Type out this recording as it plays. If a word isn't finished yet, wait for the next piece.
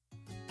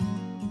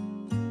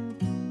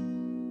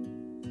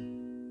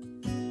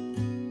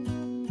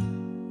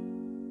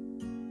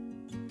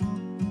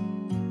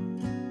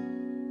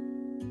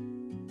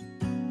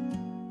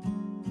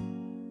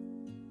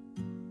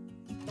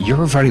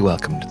You're very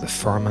welcome to the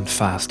Firm and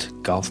Fast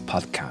Golf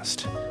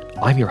Podcast.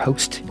 I'm your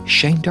host,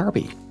 Shane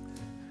Darby.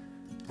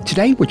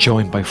 Today we're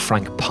joined by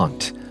Frank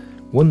Pont,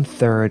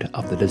 1/3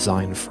 of the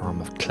design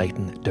firm of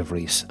Clayton,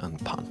 DeVries and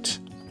Pont.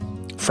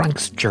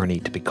 Frank's journey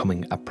to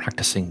becoming a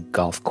practicing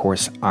golf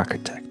course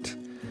architect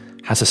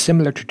has a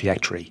similar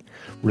trajectory,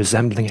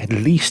 resembling at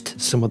least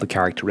some of the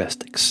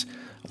characteristics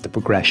of the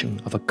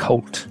progression of a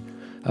Colt,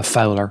 a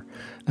Fowler,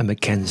 a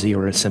Mackenzie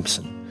or a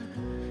Simpson,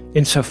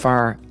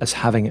 insofar as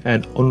having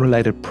an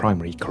unrelated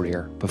primary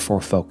career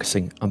before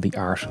focusing on the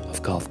art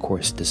of golf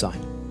course design.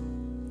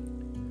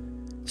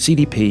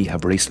 CDP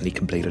have recently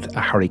completed a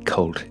Harry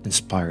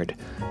Colt-inspired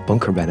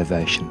bunker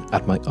renovation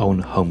at my own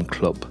home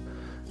club,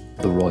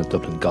 the Royal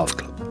Dublin Golf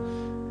Club.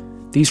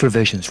 These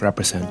revisions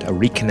represent a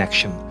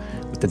reconnection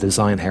with the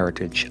design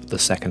heritage of the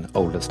second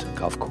oldest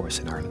golf course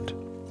in Ireland.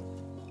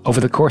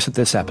 Over the course of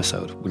this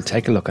episode, we'll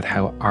take a look at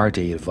how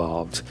RD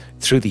evolved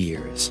through the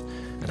years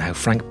and how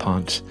Frank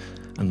Pont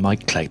and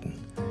Mike Clayton,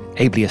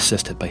 ably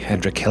assisted by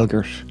Hendrik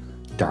Hilgert,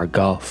 Dar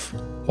Golf,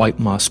 White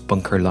Moss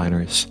Bunker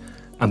Liners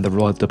and the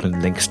Royal Dublin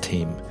Links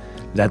team,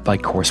 led by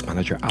course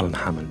manager Alan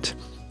Hammond,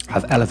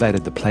 have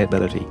elevated the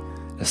playability,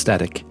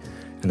 aesthetic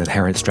and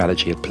inherent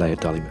strategy of play at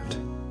Dollymount.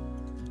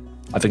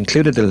 I've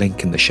included a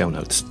link in the show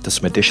notes to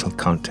some additional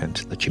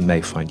content that you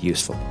may find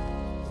useful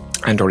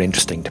and or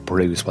interesting to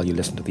peruse while you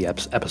listen to the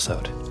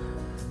episode.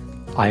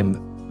 I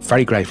am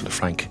very grateful to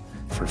Frank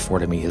for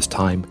affording me his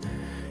time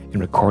in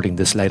recording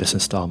this latest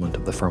instalment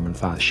of the Firm and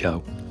Fast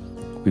show.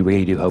 We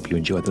really do hope you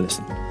enjoy the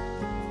listen.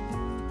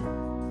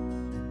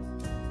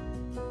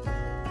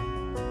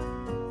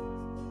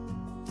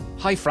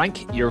 Hi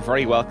Frank, you're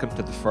very welcome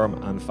to the Firm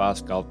and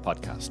Fast Golf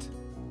Podcast.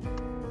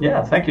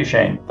 Yeah, thank you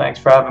Shane. Thanks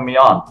for having me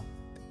on.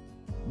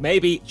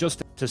 Maybe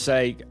just to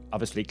say,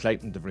 obviously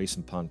Clayton, DeVries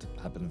and Pont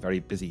have been very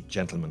busy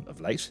gentlemen of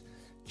late,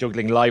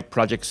 juggling live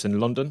projects in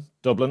London,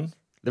 Dublin,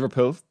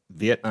 Liverpool,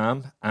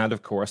 Vietnam, and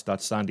of course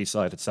that sandy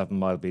side at 7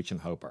 Mile Beach in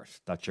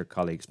Hobart. That's your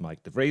colleagues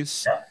Mike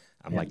DeVries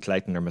and Mike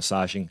Clayton are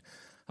massaging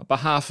on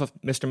behalf of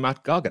Mr.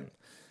 Matt Goggin.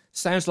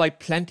 Sounds like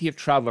plenty of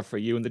travel for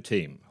you and the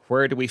team.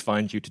 Where do we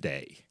find you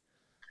today?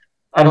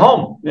 At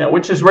home, yeah,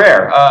 which is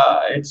rare.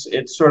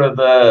 It's sort of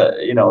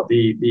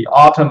the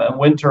autumn and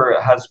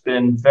winter has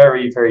been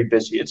very, very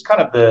busy. It's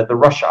kind of the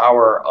rush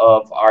hour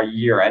of our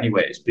year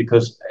anyways,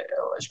 because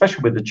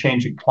especially with the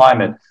changing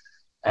climate,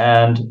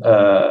 and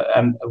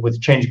with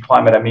changing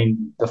climate, I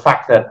mean the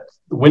fact that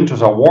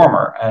winters are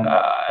warmer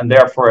and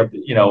therefore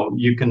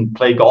you can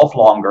play golf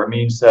longer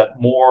means that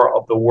more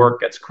of the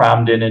work gets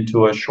crammed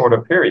into a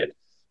shorter period,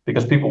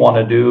 because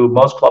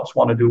most clubs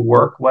want to do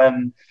work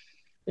when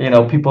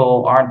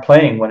people aren't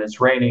playing, when it's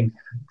raining,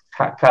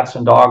 cats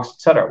and dogs,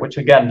 etc., which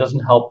again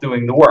doesn't help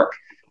doing the work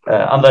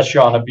unless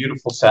you're on a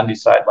beautiful sandy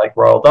side like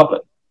Royal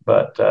Dublin.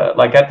 But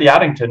like at the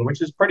Addington,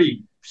 which is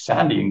pretty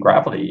sandy and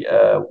gravelly,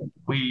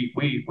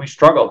 we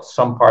struggled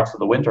some parts of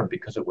the winter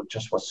because it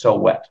just was so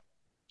wet.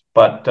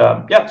 But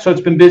so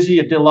it's been busy.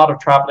 I did a lot of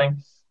traveling,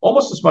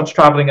 almost as much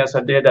traveling as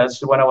I did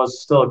as when I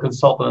was still a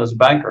consultant as a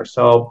banker.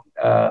 So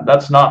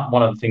that's not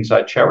one of the things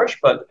I cherish,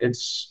 but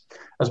it's,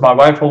 as my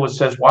wife always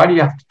says, why do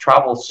you have to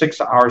travel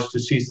 6 hours to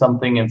see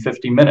something in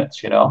 50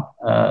 minutes?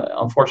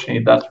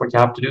 Unfortunately, that's what you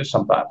have to do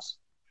sometimes,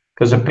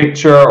 because a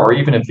picture or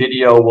even a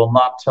video will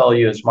not tell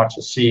you as much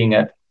as seeing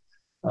it.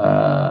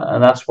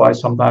 And that's why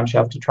sometimes you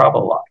have to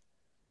travel a lot.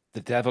 The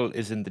devil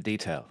is in the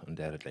detail,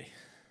 undoubtedly.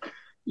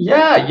 You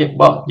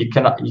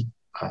cannot.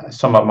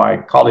 Some of my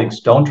colleagues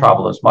don't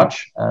travel as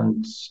much.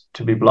 And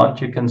to be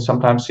blunt, you can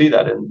sometimes see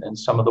that in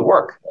some of the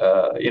work.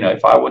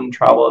 If I wouldn't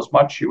travel as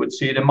much, you would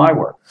see it in my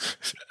work.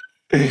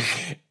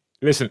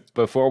 Listen,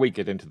 before we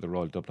get into the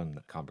Royal Dublin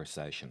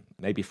conversation,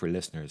 maybe for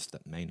listeners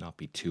that may not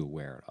be too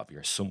aware of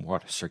your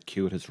somewhat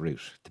circuitous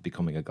route to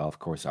becoming a golf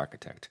course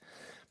architect,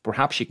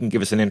 perhaps you can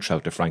give us an intro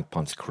to Frank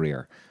Pont's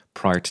career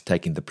prior to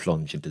taking the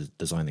plunge into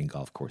designing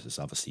golf courses.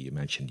 Obviously, you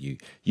mentioned you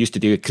used to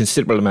do a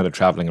considerable amount of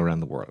traveling around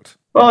the world.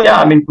 Well, yeah,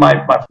 I mean,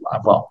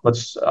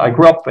 I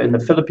grew up in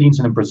the Philippines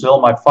and in Brazil.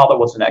 My father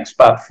was an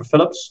expat for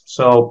Philips,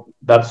 so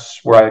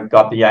that's where I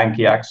got the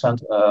Yankee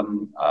accent.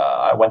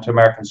 I went to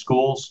American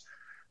schools.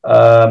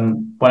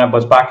 When I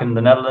was back in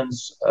the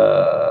Netherlands,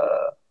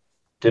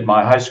 did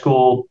my high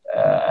school,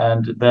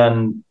 and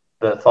then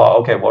the thought,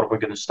 okay, what are we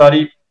going to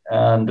study?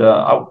 And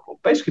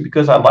basically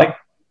because I like,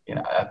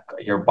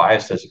 you're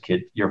biased as a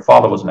kid. Your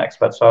father was an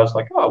expat, so I was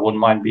like, I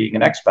wouldn't mind being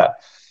an expat.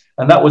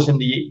 And that was in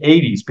the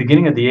 80s,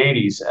 beginning of the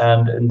 80s.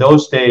 And in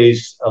those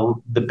days,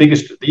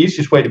 the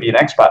easiest way to be an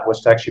expat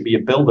was to actually be a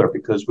builder,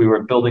 because we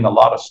were building a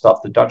lot of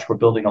stuff. The Dutch were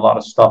building a lot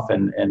of stuff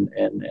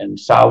in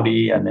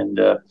Saudi and in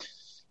the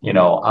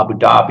Abu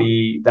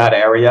Dhabi, that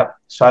area.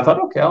 So I thought,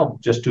 okay, I'll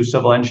just do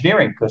civil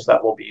engineering because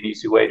that will be an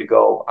easy way to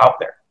go out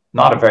there.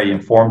 Not a very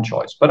informed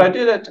choice, but I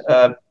did it,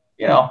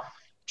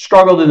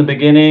 struggled in the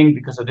beginning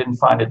because I didn't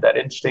find it that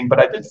interesting, but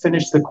I did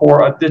finish the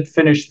core. I did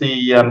finish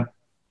the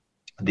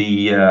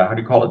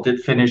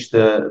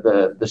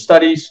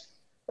studies.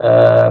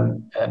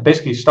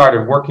 Basically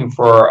started working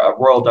for a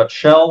Royal Dutch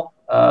Shell,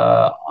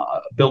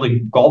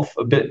 building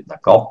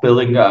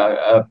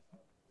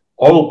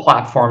oil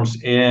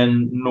platforms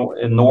in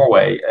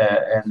Norway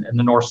and in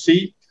the North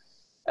Sea.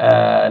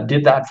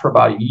 Did that for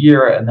about a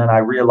year, and then I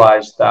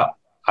realized that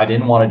I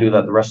didn't want to do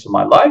that the rest of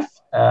my life.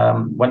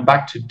 Went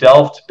back to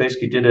Delft,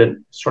 basically did a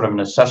sort of an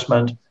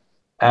assessment,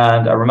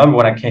 and I remember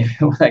when I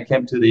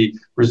came to the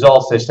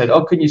results, they said,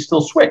 "Oh, can you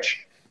still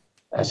switch?"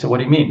 I said, "What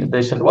do you mean?"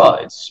 They said, "Well,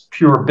 it's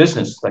pure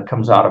business that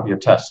comes out of your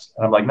test."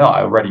 And I'm like, "No,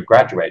 I already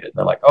graduated."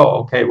 They're like, "Oh,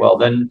 okay, well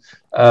then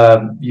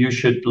you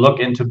should look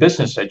into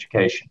business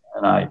education."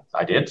 And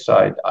I did.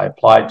 So I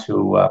applied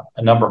to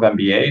a number of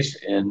MBAs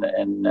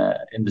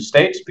in the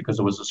States because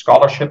it was a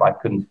scholarship. I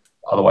couldn't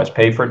otherwise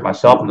pay for it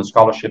myself, and the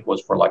scholarship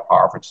was for like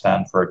Harvard,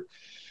 Stanford,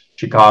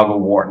 Chicago,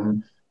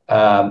 Wharton.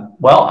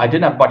 Well, I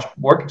didn't have much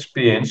work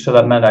experience, so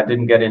that meant I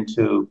didn't get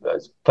into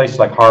places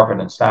like Harvard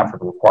and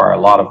Stanford require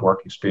a lot of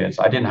work experience.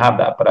 I didn't have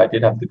that, but I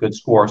did have the good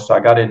score, so I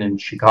got in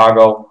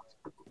Chicago.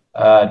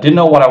 Didn't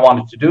know what I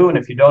wanted to do, and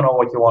if you don't know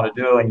what you want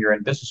to do and you're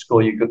in business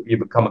school, you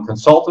become a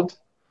consultant.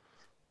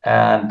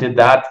 And did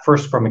that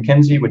first for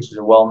McKinsey, which is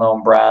a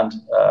well-known brand,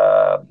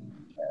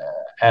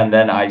 and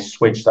then I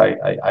switched.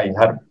 I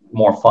had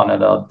more fun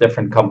at a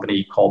different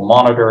company called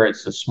Monitor.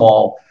 It's a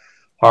small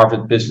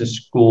Harvard Business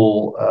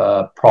School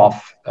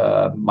prof.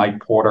 Mike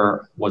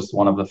Porter was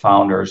one of the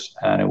founders,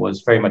 and it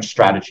was very much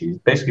strategy,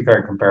 basically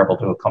very comparable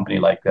to a company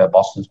like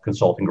Boston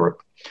Consulting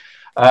Group.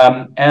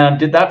 And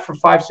did that for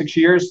 5-6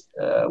 years,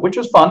 which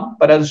was fun.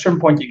 But at a certain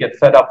point, you get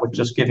fed up with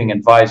just giving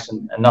advice,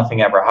 and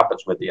nothing ever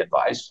happens with the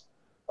advice.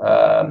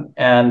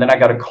 And then I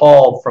got a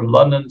call from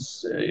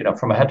London's,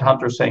 from a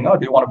headhunter saying, "Oh,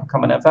 do you want to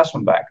become an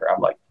investment banker?"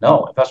 I'm like,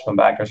 "No, investment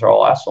bankers are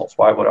all assholes.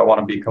 Why would I want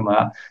to become a?"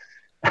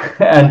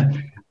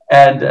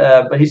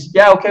 But he said,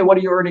 "Yeah, okay, what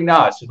are you earning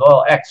now?" I said,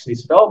 "Well, X." He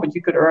said, "Oh, but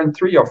you could earn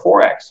 3 or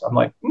 4X." I'm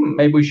like,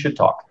 maybe we should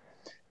talk.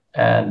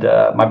 And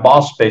my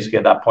boss basically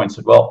at that point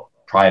said, "Well,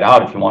 try it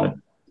out if you want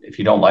to. If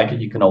you don't like it,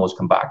 you can always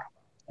come back."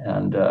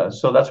 And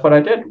so that's what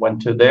I did.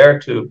 Went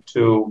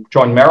to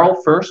join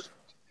Merrill first.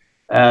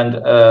 And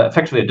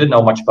effectively, I didn't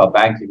know much about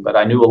banking, but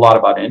I knew a lot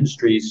about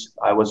industries.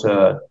 I was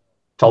a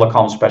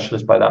telecom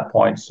specialist by that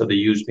point, so they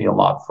used me a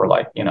lot for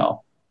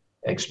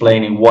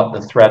explaining what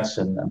the threats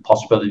and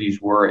possibilities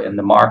were in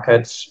the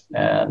markets,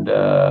 and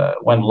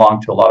went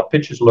along to a lot of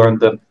pitches, learned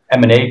the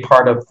M&A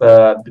part of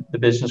the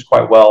business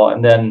quite well.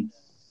 And then,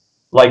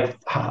 like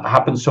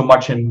happened so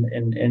much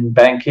in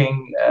banking,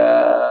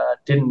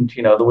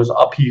 there was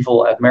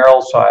upheaval at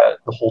Merrill, so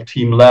the whole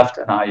team left,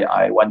 and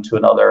I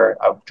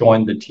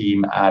joined the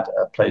team at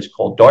a place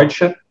called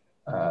Deutsche,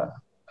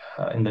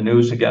 in the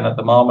news again at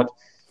the moment.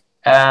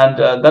 And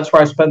that's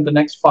where I spent the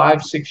next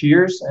 5-6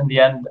 years. In the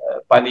end,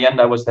 by the end,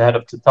 I was the head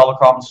of the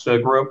telecoms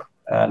group,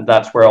 and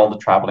that's where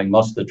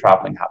most of the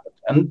traveling happened.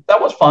 And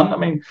that was fun. I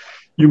mean,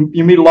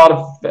 you meet a lot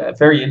of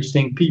very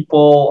interesting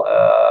people.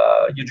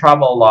 You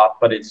travel a lot,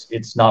 but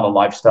it's not a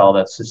lifestyle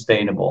that's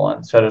sustainable.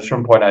 And so at a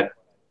certain point,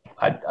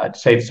 I'd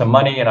saved some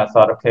money, and I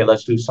thought, okay,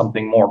 let's do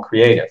something more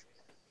creative.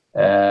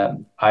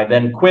 I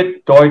then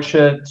quit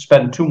Deutsche,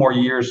 spent 2 more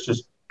years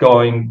just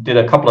did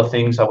a couple of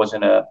things. I was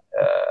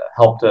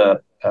helped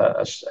a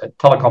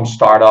telecom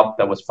startup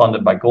that was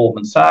funded by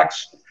Goldman Sachs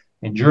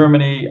in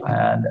Germany.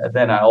 And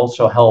then I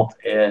also helped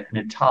an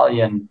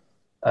Italian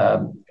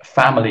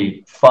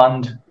family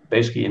fund,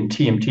 basically in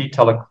TMT,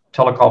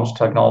 telecoms,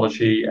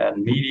 technology,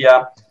 and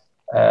media,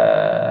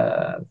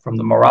 from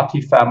the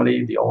Moratti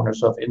family, the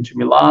owners of Inter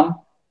Milan.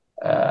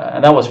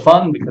 And that was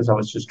fun because I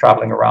was just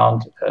traveling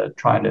around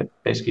trying to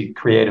basically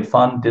create a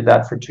fund. Did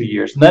that for 2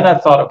 years. And then I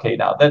thought, okay,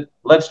 now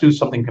let's do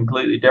something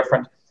completely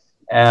different.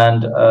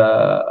 And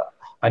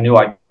I knew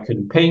I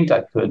couldn't paint,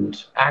 I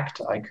couldn't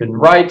act, I couldn't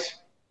write,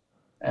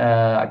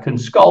 I couldn't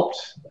sculpt.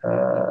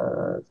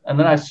 And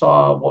then I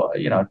saw,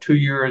 2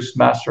 years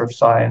Master of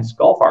Science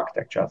golf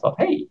architecture. I thought,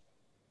 hey,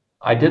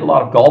 I did a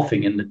lot of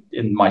golfing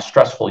in my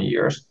stressful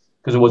years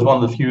because it was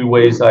one of the few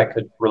ways I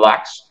could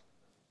relax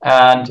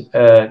and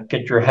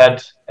get your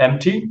head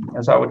empty,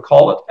 as I would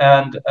call it.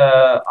 And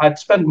I'd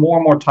spend more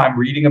and more time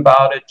reading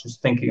about it,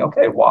 just thinking,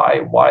 okay,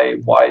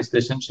 why is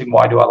this interesting?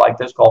 Why do I like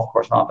this? Golf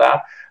course, not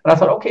that. And I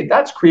thought, okay,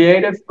 that's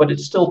creative, but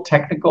it's still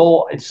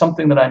technical. It's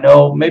something that I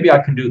know, maybe I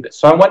can do this.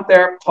 So I went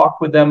there,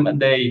 talked with them, and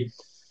they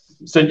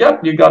said,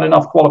 yep, you got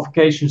enough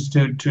qualifications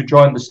to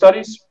join the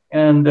studies.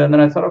 And then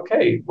I thought,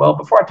 okay, well,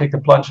 before I take the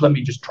plunge, let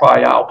me just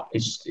try out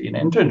an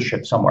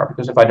internship somewhere,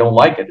 because if I don't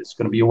like it, it's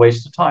going to be a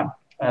waste of time.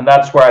 And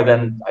that's where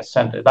I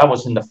sent it. That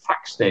was in the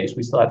fax days.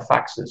 We still had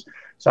faxes.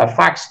 So I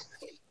faxed.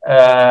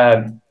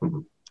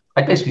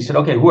 I basically said,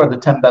 okay, who are the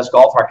 10 best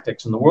golf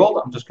architects in the world?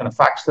 I'm just going to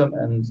fax them.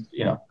 And,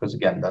 because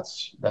again,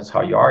 that's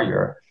how you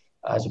are.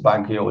 As a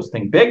banker, you always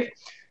think big.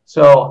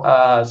 So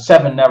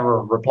 7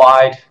 never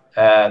replied.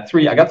 I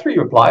got 3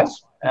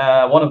 replies.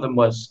 One of them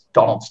was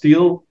Donald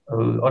Steele,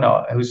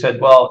 who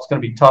said, well, it's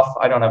going to be tough.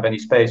 I don't have any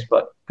space,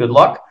 but good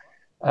luck.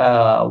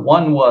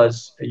 One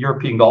was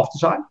European Golf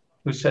Design,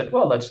 who said,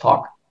 well, let's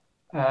talk.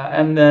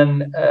 And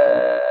then,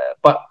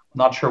 but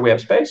not sure we have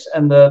space.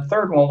 And the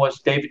third one was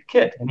David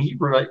Kidd, and he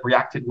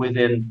reacted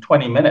within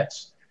 20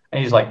 minutes.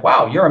 And he's like,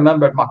 wow, you're a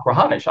member at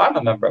Machrihanish. I'm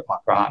a member at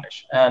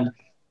Machrihanish. And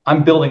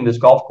I'm building this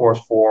golf course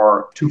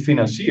for two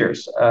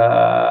financiers,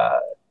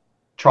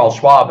 Charles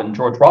Schwab and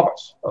George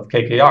Roberts of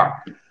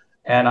KKR.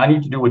 And I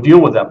need to do a deal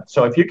with them.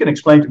 So if you can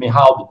explain to me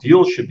how the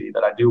deal should be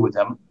that I do with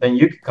them, then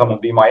you can come and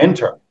be my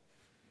intern.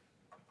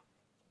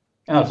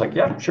 And I was like,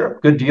 yeah, sure,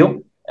 good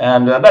deal.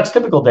 And that's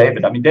typical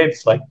David. I mean,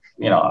 David's like,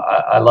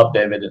 I love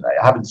David, and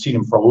I haven't seen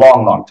him for a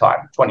long, long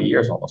time, 20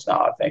 years almost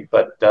now, I think.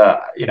 But,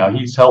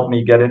 he's helped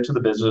me get into the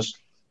business.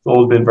 He's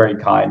always been very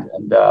kind.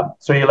 And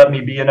so he let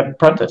me be an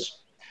apprentice.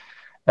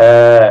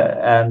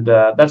 And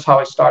that's how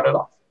I started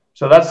off.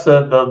 So that's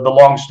the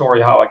long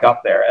story how I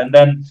got there. And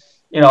then,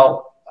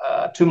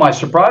 to my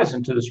surprise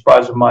and to the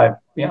surprise of my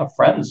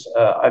friends,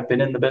 I've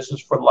been in the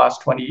business for the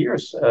last 20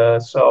 years.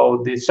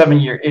 So the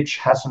 7-year itch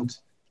hasn't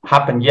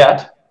happened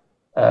yet.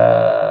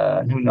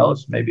 Who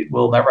knows? Maybe it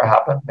will never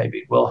happen. Maybe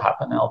it will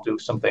happen. I'll do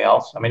something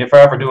else. I mean, if I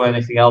ever do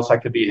anything else, I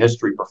could be a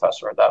history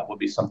professor. That would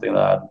be something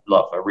that I'd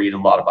love. I read a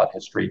lot about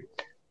history,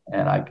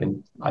 and I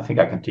think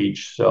I can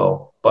teach.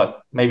 So,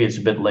 but maybe it's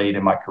a bit late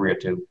in my career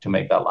to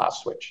make that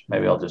last switch.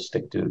 Maybe I'll just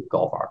stick to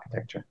golf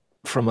architecture.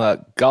 From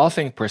a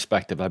golfing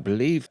perspective, I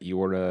believe you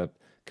were a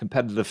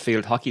competitive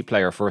field hockey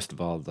player, first of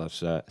all, that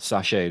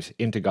sashayed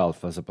into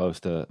golf as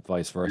opposed to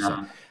vice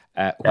versa.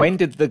 When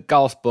did the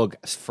golf bug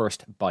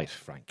first bite,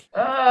 Frank?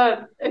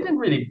 It didn't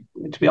really,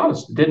 to be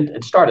honest,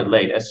 it started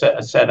late. As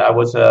I said, I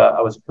was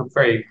a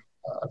very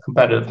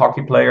competitive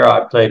hockey player.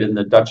 I played in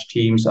the Dutch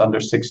teams under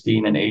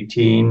 16 and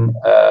 18.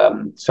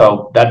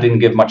 So that didn't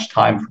give much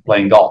time for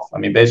playing golf. I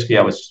mean, basically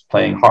I was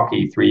playing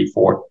hockey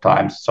 3-4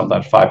 times,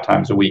 sometimes 5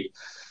 times a week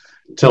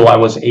till I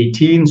was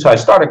 18. So I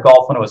started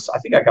golf when I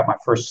think I got my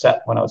first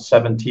set when I was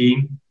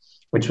 17,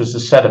 which was a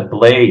set of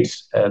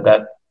blades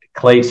that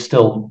Clay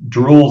still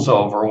drools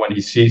over when he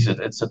sees it.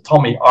 It's a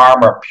Tommy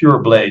Armour pure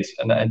blades,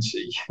 and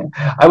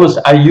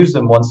I use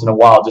them once in a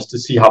while just to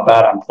see how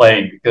bad I'm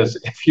playing, because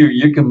if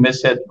you can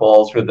miss hit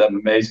balls with them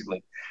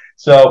amazingly.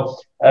 So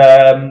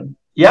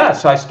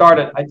so I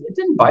started. It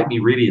didn't bite me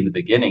really in the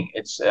beginning.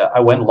 I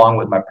went along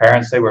with my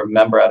parents. They were a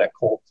member at a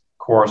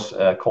course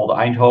called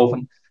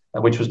Eindhoven,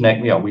 which was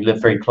we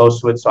lived very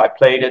close to it. So I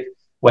played it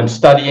when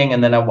studying,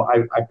 and then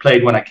I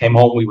played when I came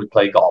home. We would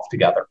play golf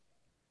together.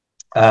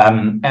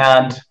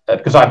 And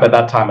because by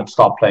that time I'd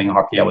stopped playing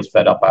hockey, I was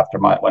fed up after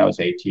when I was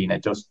 18.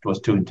 It just was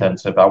too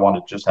intensive. I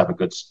wanted to just have a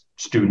good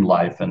student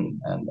life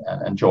and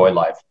enjoy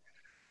life.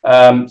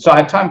 So I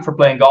had time for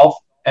playing golf,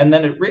 and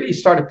then it really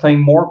started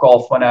playing more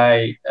golf when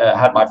I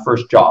had my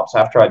first jobs.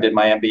 After I did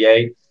my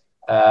MBA,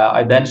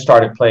 I then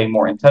started playing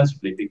more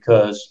intensively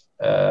because,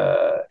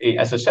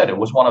 as I said, it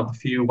was one of the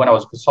few, when I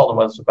was a consultant,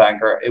 when I was a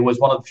banker, it was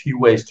one of the few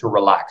ways to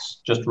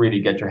relax, just really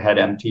get your head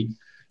empty.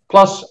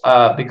 Plus,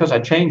 because I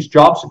changed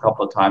jobs a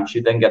couple of times,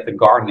 you then get the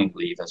gardening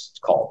leave, as it's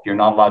called. You're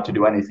not allowed to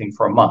do anything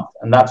for a month.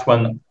 And that's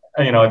when,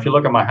 if you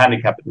look at my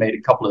handicap, it made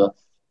a couple of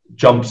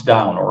jumps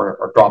down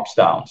or drops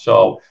down.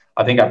 So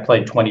I think I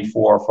played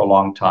 24 for a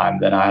long time.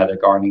 Then I had a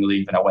gardening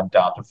leave and I went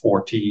down to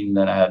 14.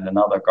 Then I had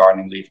another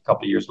gardening leave a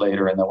couple of years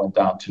later and I went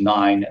down to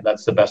 9. And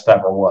that's the best I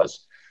ever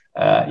was.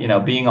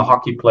 Being a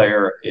hockey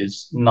player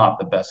is not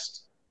the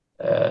best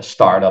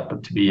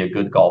startup to be a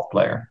good golf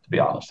player, to be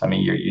honest. I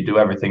mean, you do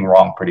everything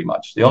wrong pretty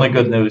much. The only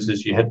good news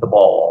is you hit the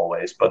ball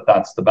always, but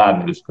that's the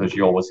bad news because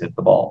you always hit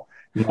the ball,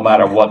 no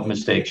matter what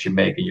mistakes you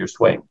make in your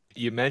swing.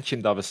 You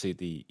mentioned, obviously,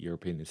 the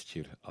European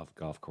Institute of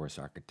Golf Course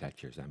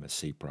Architecture's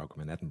MSc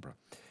program in Edinburgh.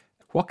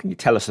 What can you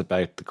tell us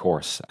about the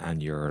course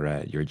and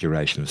your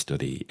duration of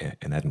study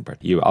in Edinburgh?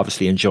 You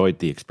obviously enjoyed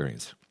the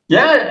experience.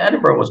 Yeah,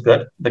 Edinburgh was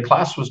good. The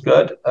class was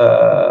good.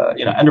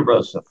 Edinburgh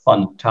is a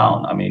fun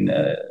town. I mean,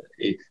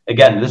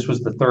 again, this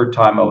was the third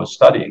time I was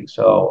studying.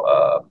 So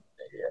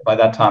by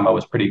that time, I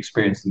was pretty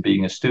experienced in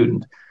being a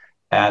student.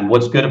 And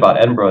what's good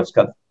about Edinburgh, it's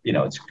got,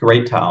 it's a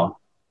great town.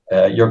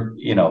 We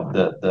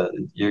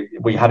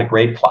had a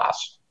great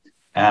class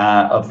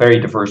of very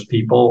diverse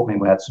people. I mean,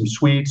 we had some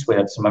Swedes, we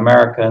had some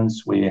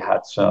Americans, we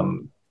had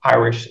some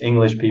Irish,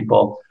 English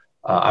people.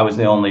 I was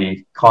the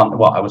only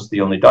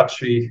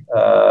Dutchie,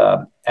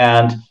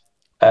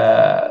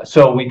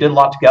 so we did a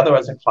lot together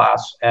as a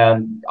class,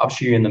 and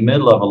obviously you're in the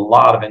middle of a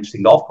lot of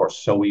interesting golf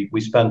courses. So we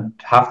spent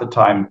half the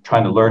time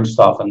trying to learn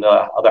stuff, and the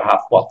other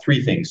half,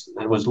 three things.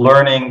 It was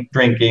learning,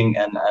 drinking,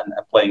 and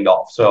playing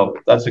golf. So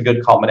that's a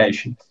good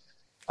combination.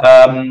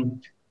 The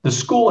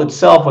school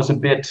itself was a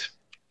bit,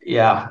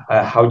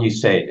 how do you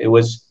say it? It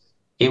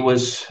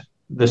was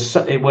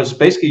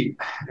basically,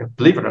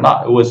 believe it or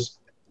not, it was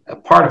a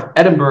part of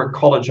Edinburgh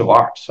College of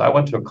Art. So I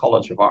went to a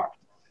College of Art.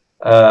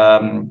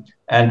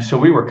 And so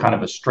we were kind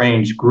of a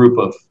strange group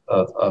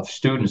of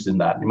students in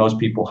that. Most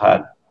people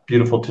had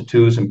beautiful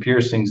tattoos and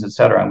piercings,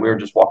 etc. And we were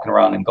just walking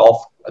around in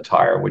golf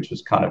attire, which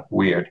was kind of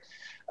weird.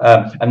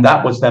 And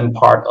that was then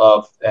part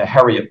of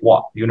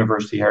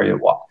University Harriet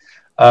Watt.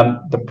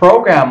 The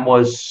program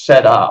was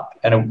set up,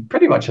 and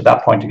pretty much at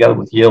that point, together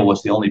with Yale,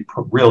 was the only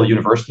real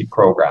university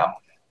program.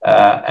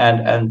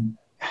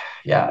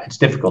 It's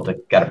difficult to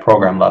get a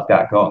program like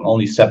that going.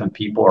 Only 7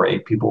 people or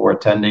 8 people were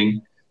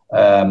attending.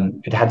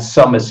 It had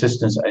some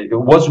assistance. It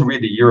wasn't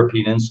really the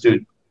European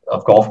Institute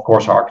of Golf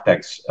Course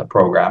Architects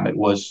program. It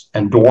was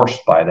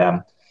endorsed by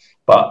them.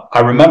 But I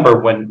remember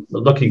when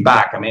looking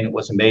back, I mean, it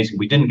was amazing.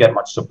 We didn't get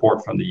much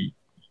support from the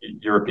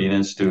European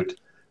Institute.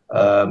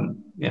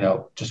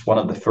 Just one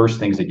of the first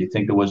things that you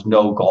think, there was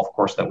no golf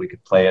course that we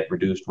could play at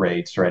reduced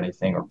rates or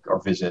anything,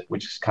 or visit,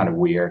 which is kind of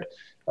weird.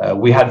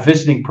 We had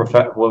visiting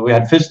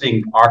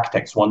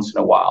architects once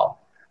in a while,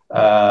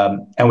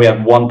 and we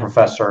had one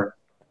professor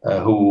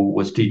who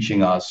was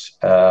teaching us,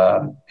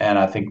 and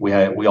I think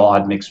we all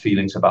had mixed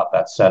feelings about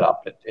that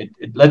setup.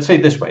 Let's say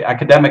it this way: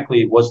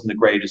 academically, it wasn't the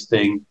greatest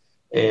thing.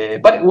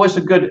 But it was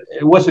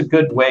a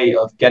good way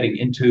of getting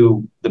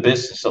into the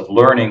business of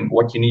learning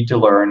what you need to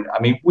learn.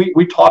 I mean,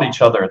 we taught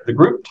each other. The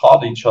group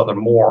taught each other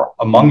more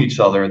among each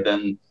other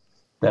than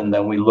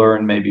we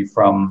learned maybe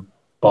from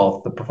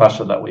both the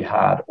professor that we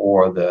had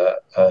or the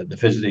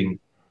visiting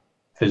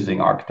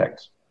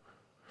architects.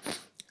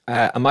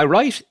 Am I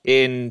right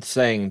in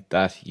saying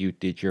that you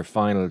did your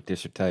final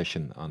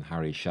dissertation on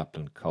Harry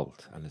Chaplin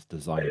Colt and his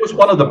design? It was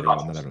one of the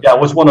projects. Yeah, it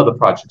was one of the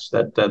projects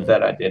that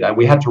I did.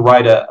 We had to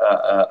write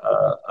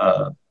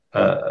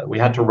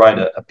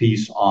a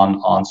piece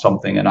on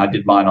something, and I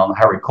did mine on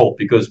Harry Colt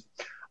because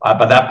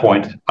by that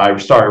point I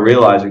started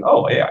realizing,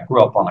 oh, hey, I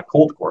grew up on a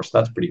Colt course.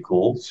 That's pretty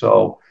cool.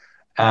 So.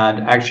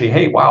 And actually,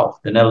 hey, wow,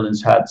 the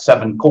Netherlands had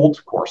 7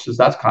 Colt courses.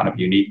 That's kind of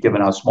unique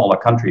given how small a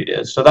country it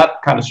is. So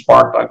that kind of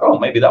sparked like, oh,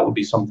 maybe that would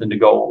be something to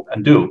go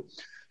and do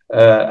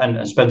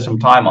and spend some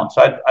time on.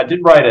 So I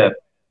did write a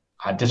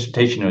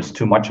dissertation. It was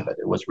too much of it.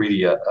 It was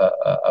really a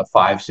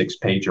 5-6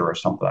 pager or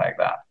something like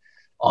that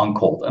on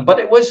Colt. But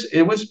it was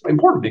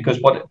important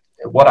because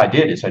what I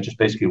did is I just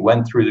basically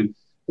went through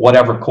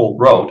whatever Colt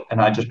wrote,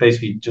 and I just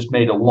basically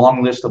made a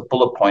long list of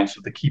bullet points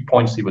of the key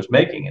points he was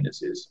making in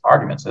his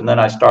arguments. And then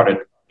I started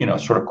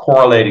sort of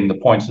correlating the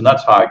points. And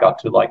that's how I got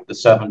to like the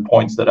 7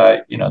 points that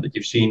that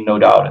you've seen no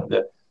doubt in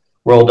the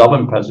Royal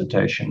Dublin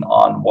presentation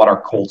on what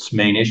are Colt's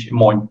main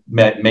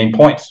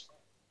points.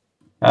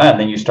 And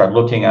then you start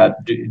looking at,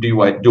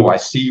 do I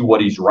see what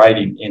he's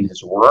writing in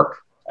his work?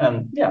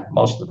 And yeah,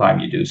 most of the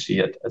time you do see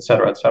it, et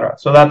cetera, et cetera.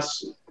 So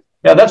that's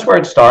where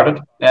it started.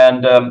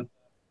 And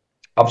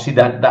obviously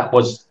that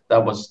was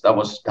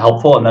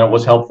helpful. And then it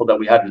was helpful that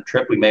we had the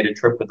trip. We made a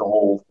trip with the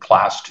whole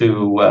class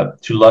to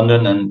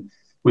London, and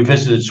we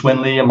visited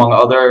Swinley, among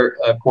other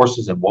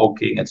courses in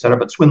Woking, et cetera.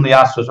 But Swinley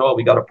asked us, oh,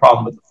 we got a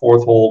problem with the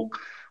 4th hole.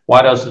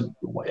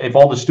 If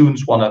all the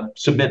students want to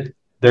submit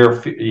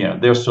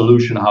their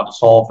solution, how to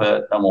solve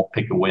it, then we'll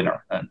pick a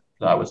winner. And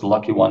I was the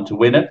lucky one to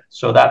win it.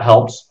 So that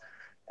helps.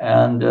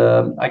 And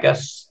I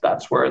guess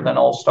that's where it then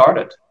all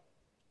started.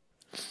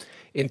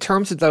 In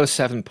terms of those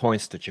 7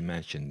 points that you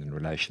mentioned in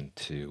relation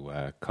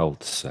to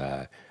Colt's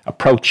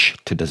approach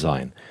to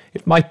design,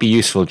 it might be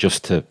useful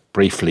just to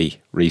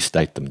briefly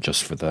restate them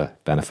just for the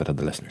benefit of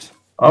the listeners.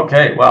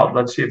 Okay, well,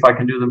 let's see if I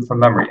can do them from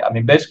memory. I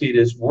mean, basically it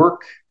is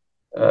work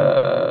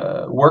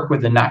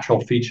with the natural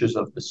features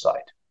of the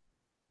site.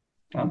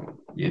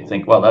 You'd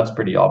think, well, that's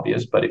pretty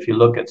obvious, but if you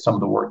look at some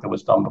of the work that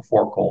was done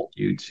before Colt,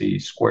 you'd see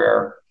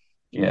square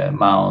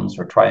mounds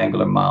or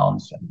triangular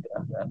mounds and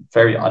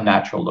very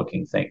unnatural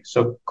looking things.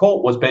 So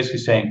Colt was basically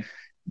saying,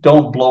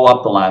 don't blow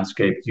up the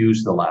landscape,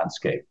 use the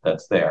landscape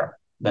that's there.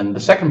 Then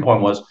the second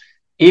point was,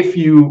 if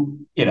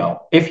you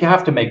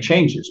have to make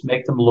changes,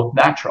 make them look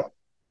natural.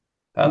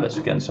 That's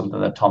again something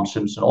that Tom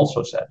Simpson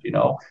also said.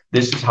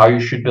 This is how you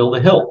should build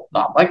a hill,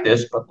 not like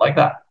this, but like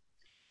that.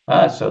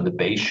 So the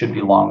base should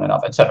be long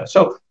enough, etc.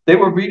 So they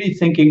were really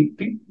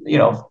thinking,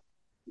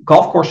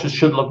 golf courses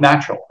should look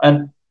natural.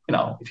 And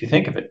if you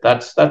think of it,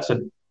 that's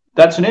an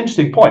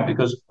interesting point,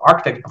 because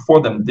architects before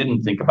them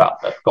didn't think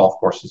about that golf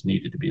courses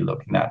needed to be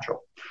looking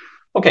natural.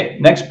 Okay,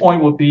 next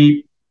point would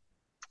be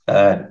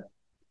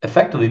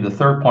effectively the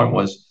third point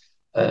was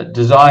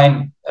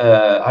design.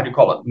 How do you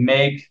call it?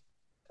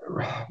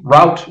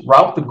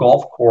 Route the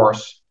golf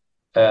course,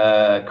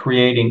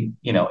 creating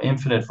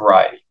infinite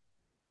variety.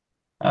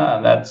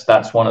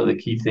 That's one of the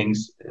key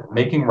things.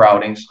 Making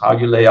routings, how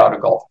you lay out a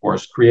golf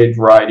course, create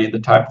variety in the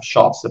type of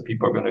shots that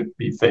people are going to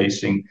be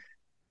facing,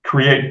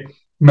 create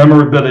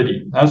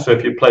memorability. So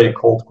if you play a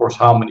Colt course,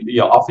 often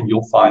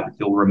you'll find that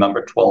you'll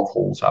remember 12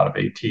 holes out of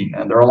 18,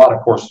 and there are a lot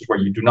of courses where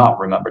you do not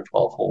remember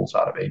 12 holes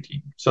out of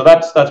 18. So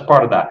that's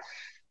part of that.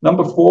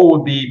 Number 4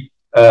 would be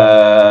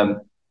how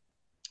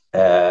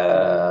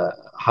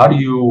do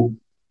you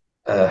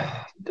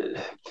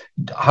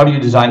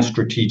design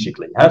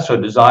strategically? So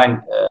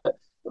design.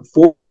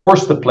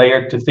 Force the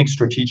player to think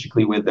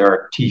strategically with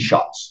their tee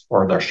shots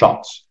or their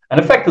shots. And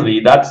effectively,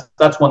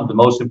 that's one of the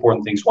most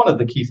important things. One of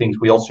the key things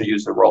we also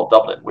use at Royal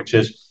Dublin, which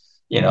is,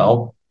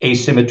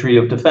 asymmetry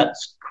of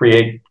defense.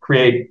 Create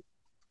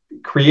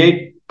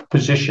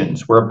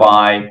positions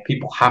whereby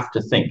people have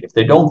to think. If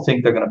they don't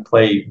think, they're going to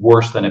play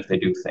worse than if they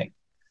do think.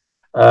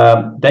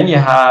 Then you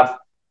have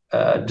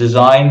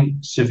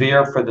design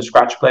severe for the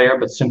scratch player,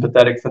 but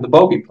sympathetic for the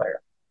bogey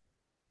player.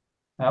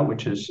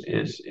 Which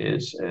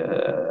is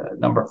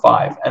number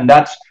 5, and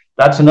that's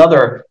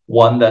another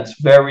one that's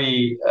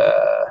very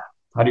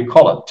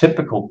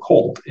typical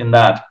Colt, in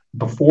that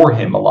before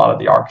him a lot of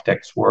the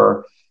architects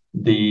were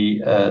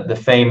the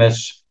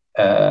famous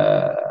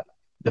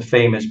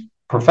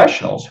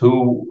professionals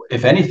who,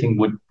 if anything,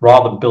 would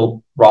rather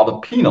build rather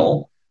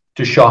penal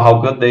to show how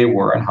good they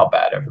were and how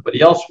bad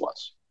everybody else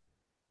was.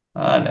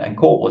 And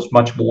Colt was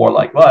much more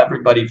like, well,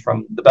 everybody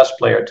from the best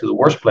player to the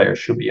worst player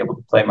should be able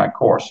to play my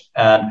course.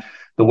 And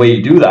the way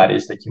you do that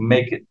is that you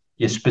make it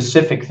you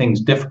specific things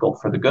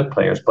difficult for the good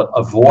players, but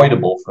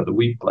avoidable for the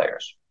weak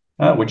players,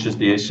 which is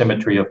the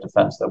asymmetry of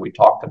defense that we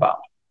talked about.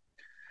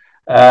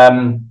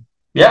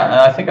 Yeah, and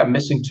I think I'm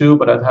missing two,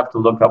 but I'd have to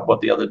look up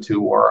what the other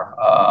two were.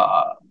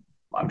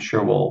 I'm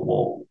sure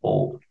we'll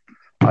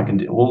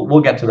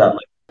get to that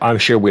later. I'm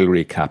sure we'll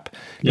recap.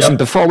 Listen,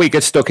 before we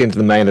get stuck into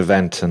the main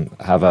event and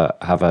have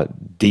a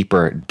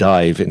deeper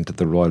dive into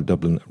the Royal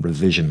Dublin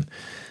revision,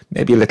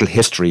 maybe a little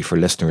history for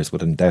listeners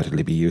would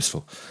undoubtedly be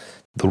useful.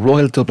 The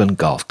Royal Dublin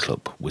Golf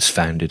Club was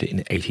founded in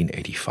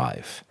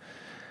 1885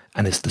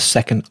 and is the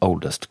second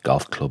oldest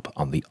golf club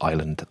on the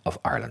island of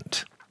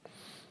Ireland.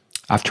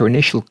 After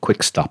initial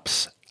quick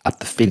stops at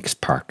the Phoenix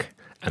Park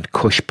and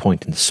Cush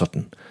Point in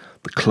Sutton,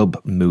 the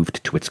club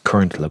moved to its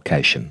current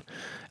location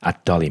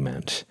at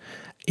Dollymount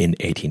in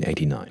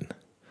 1889.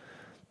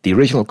 The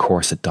original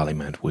course at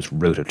Dollymount was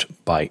routed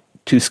by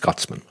two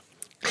Scotsmen,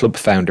 club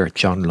founder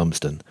John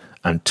Lumsden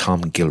and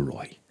Tom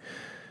Gilroy.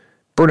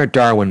 Bernard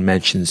Darwin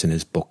mentions in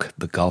his book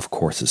The Golf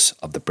Courses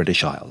of the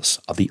British Isles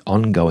of the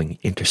ongoing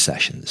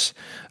intercessions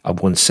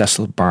of one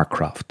Cecil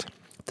Barcroft,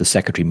 the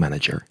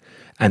secretary-manager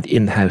and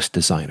in-house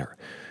designer,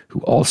 who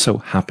also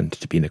happened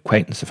to be an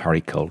acquaintance of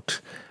Harry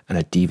Colt and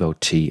a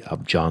devotee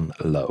of John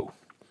Lowe.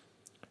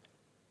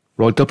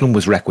 Royal Dublin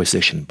was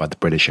requisitioned by the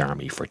British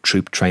Army for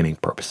troop training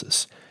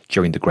purposes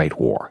during the Great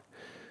War,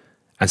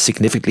 and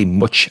significantly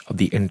much of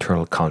the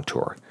internal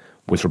contour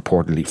was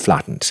reportedly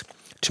flattened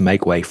to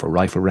make way for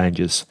rifle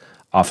ranges,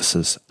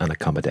 offices and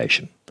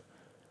accommodation.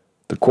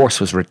 The course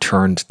was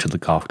returned to the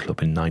golf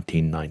club in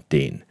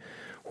 1919,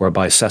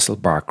 whereby Cecil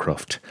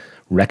Barcroft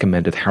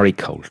recommended Harry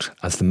Colt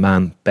as the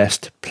man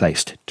best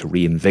placed to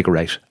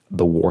reinvigorate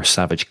the War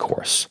Savage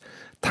course,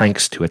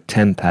 thanks to a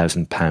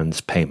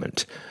 £10,000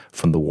 payment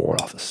from the War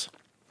Office.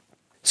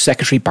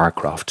 Secretary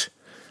Barcroft,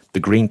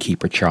 the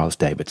greenkeeper Charles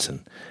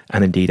Davidson,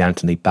 and indeed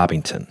Anthony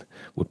Babington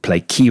would play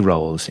key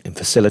roles in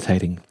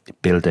facilitating,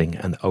 building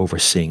and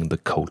overseeing the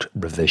Colt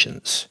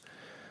revisions.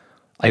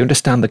 I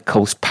understand that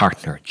Colt's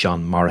partner,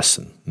 John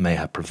Morrison, may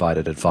have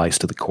provided advice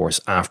to the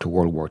course after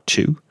World War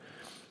II.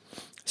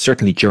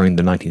 Certainly during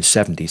the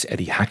 1970s,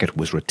 Eddie Hackett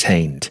was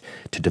retained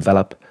to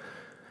develop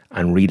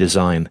and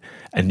redesign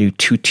a new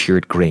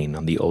two-tiered green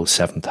on the old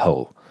 7th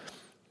hole.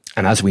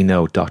 And as we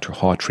know, Dr.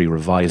 Hawtrey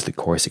revised the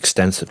course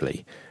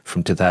extensively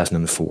from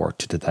 2004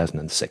 to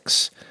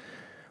 2006,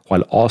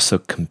 while also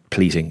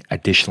completing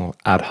additional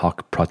ad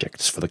hoc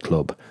projects for the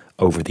club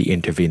over the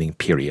intervening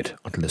period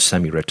until the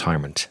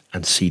semi-retirement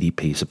and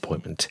CDP's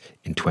appointment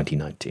in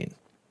 2019.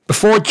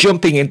 Before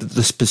jumping into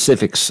the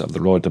specifics of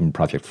the Royal Dublin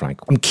project, Frank,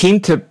 I'm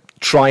keen to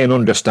try and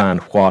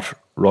understand what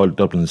Royal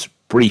Dublin's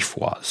brief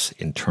was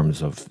in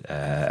terms of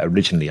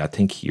originally, I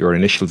think your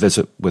initial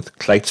visit with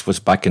Clates was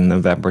back in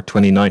November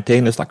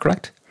 2019. Is that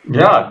correct?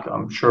 Yeah,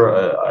 I'm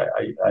sure.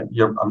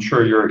 I'm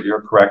sure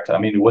you're correct. I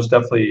mean, it was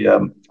definitely.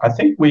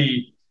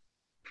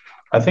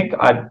 I think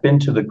I'd been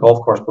to the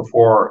golf course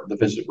before the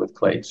visit with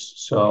Clates,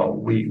 so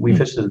we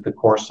visited the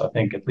course I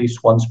think at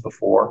least once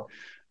before,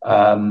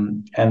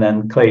 and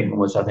then Clayton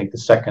was I think the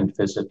second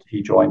visit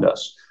he joined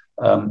us.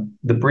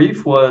 The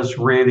brief was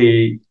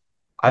really,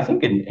 I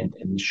think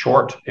in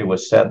short, it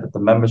was said that the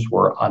members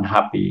were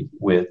unhappy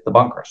with the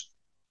bunkers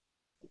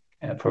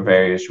for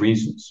various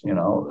reasons. You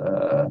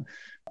know,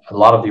 a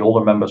lot of the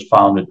older members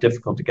found it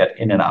difficult to get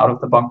in and out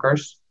of the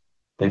bunkers.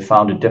 They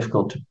found it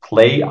difficult to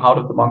play out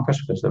of the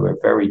bunkers because they were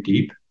very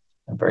deep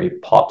and very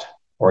pot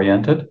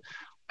oriented.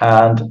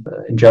 And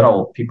in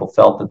general, people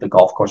felt that the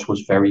golf course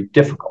was very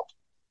difficult,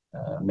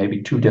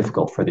 maybe too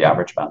difficult for the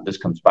average man. This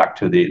comes back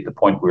to the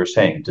point we were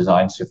saying,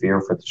 designed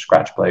severe for the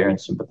scratch player and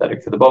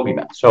sympathetic for the bogey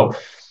man. So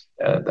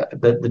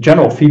the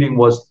general feeling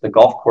was the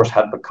golf course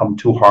had become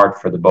too hard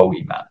for the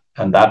bogey man.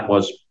 And that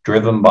was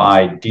driven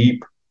by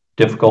deep,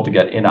 difficult to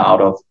get in and out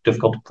of,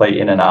 difficult to play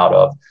in and out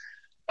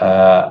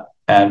of,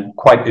 and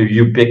quite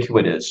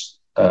ubiquitous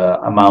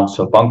amounts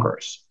of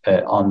bunkers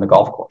on the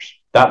golf course.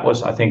 That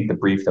was, I think, the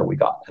brief that we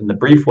got. And the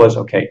brief was,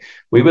 okay,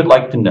 we would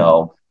like to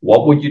know,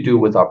 what would you do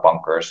with our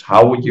bunkers?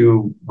 How would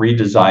you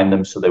redesign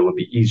them so they would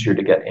be easier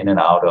to get in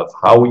and out of?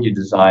 How would you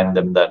design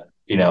them that,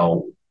 you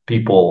know,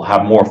 people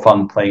have more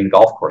fun playing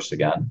golf course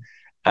again?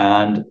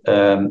 And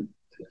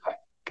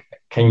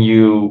can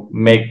you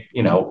make,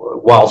 you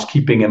know, whilst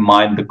keeping in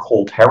mind the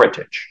Colt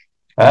heritage?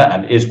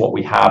 And is what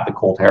we have the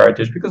Colt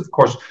heritage? Because, of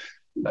course,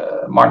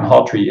 Martin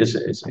Hawtrey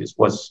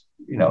was,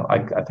 you know,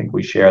 I think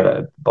we share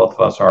that both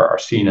of us are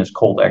seen as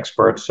Colt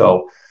experts.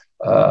 So,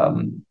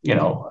 you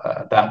know,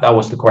 that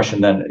was the question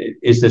then,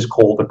 is this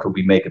cold or could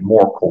we make it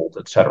more cold,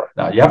 etc.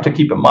 Now, you have to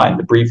keep in mind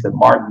the brief that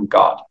Martin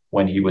got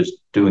when he was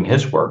doing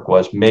his work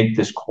was make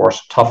this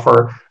course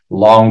tougher,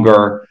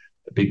 longer,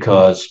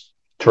 because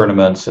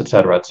tournaments,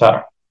 etc.,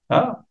 etc.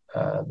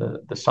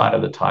 the sign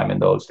of the time in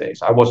those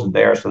days. I wasn't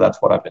there, so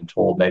that's what I've been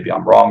told. Maybe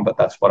I'm wrong, but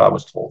that's what I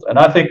was told. And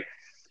I think,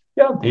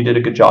 yeah, he did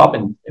a good job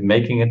in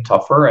making it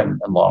tougher and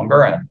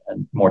longer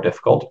and more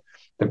difficult.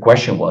 The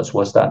question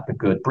was that the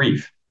good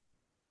brief?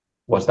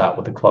 Was that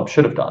what the club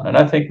should have done? And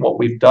I think what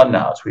we've done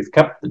now is we've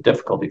kept the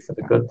difficulty for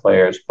the good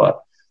players, but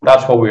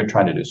that's what we were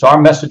trying to do. So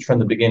our message from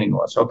the beginning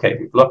was, okay,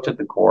 we've looked at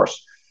the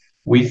course.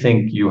 We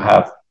think you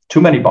have too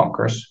many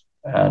bunkers,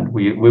 and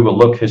we will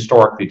look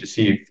historically to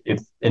see if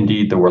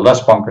indeed there were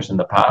less bunkers in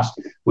the past.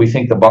 We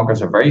think the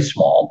bunkers are very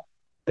small.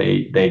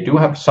 They do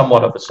have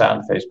somewhat of a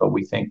sand face, but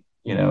we think,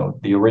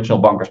 the original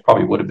bunkers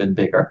probably would have been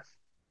bigger,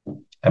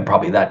 and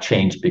probably that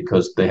changed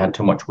because they had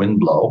too much wind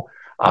blow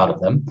out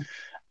of them.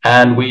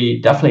 And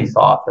we definitely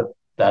thought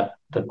that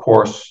the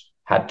course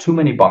had too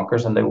many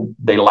bunkers, and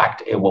they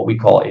lacked what we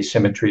call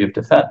asymmetry of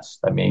defense.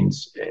 That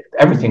means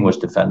everything was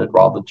defended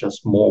rather than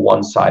just more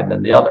one side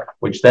than the other,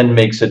 which then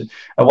makes it,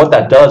 and what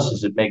that does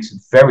is it makes it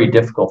very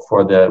difficult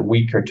for the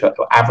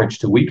average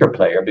to weaker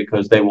player,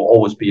 because they will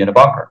always be in a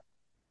bunker.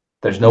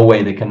 There's no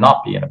way they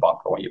cannot be in a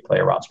bunker when you play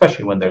around,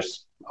 especially when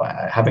there's,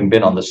 having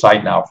been on the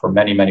site now for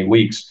many, many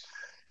weeks,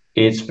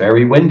 it's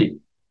very windy.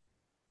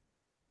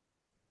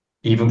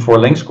 Even for a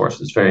links course,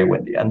 it's very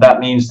windy. And that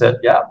means that,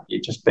 you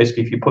just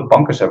basically, if you put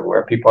bunkers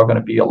everywhere, people are going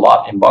to be a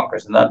lot in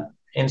bunkers. And that,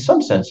 in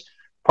some sense,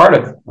 part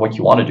of what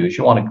you want to do is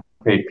you want to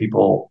create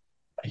people,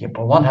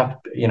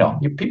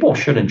 people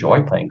should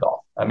enjoy playing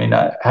golf. I mean,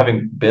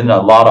 having been a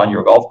lot on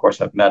your golf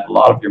course, I've met a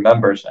lot of your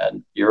members,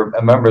 and your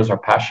members are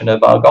passionate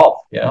about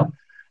golf,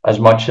 as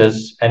much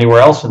as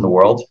anywhere else in the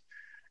world.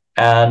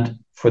 And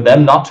for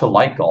them not to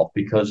like golf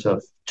because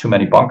of too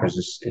many bunkers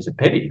is a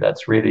pity.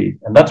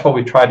 And that's what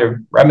we try to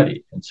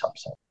remedy in some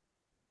sense.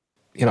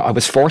 I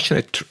was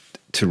fortunate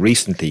to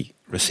recently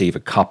receive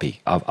a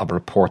copy of a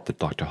report that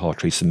Dr.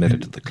 Hawtrey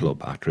submitted to the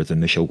club after his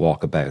initial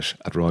walkabout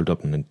at Royal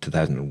Dublin in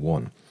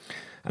 2001,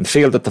 and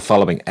feel that the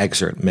following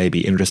excerpt may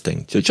be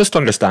interesting to just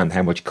understand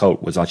how much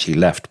colt was actually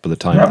left by the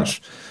time that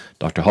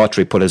Dr.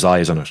 Hawtrey put his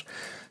eyes on it.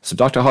 So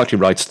Dr. Hawtrey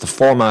writes, the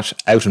format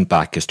out and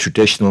back is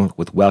traditional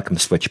with welcome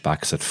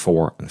switchbacks at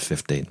 4 and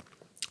 15.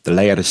 The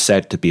layout is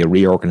said to be a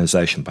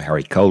reorganisation by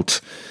Harry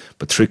Colt,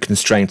 but through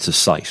constraints of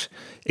sight,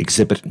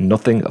 exhibit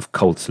nothing of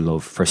Colt's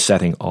love for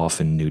setting off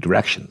in new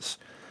directions,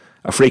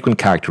 a frequent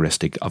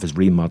characteristic of his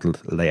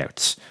remodelled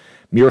layouts.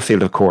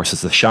 Muirfield, of course,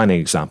 is the shining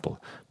example,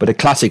 but a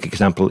classic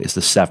example is the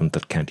 7th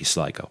at County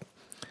Sligo.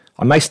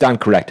 I may stand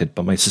corrected,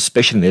 but my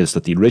suspicion is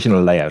that the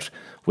original layout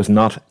was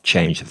not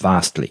changed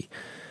vastly.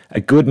 A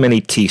good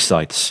many tee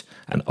sites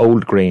and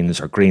old greens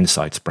or green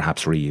sites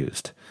perhaps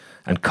reused,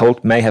 and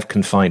Colt may have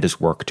confined his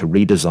work to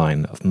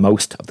redesign of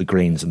most of the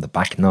greens in the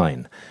back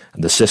 9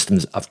 and the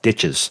systems of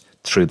ditches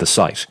through the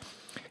site.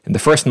 In the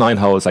first 9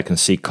 holes I can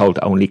see Colt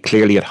only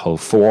clearly at hole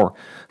 4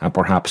 and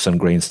perhaps on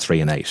greens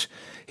 3 and 8.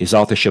 His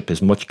authorship is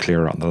much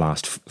clearer on the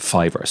last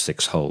 5 or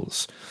 6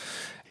 holes.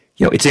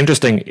 It's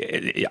interesting,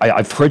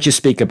 I've heard you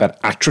speak about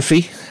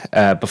atrophy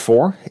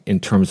before in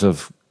terms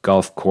of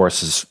golf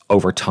courses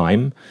over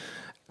time.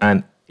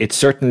 And it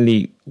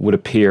certainly would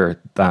appear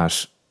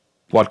that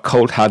what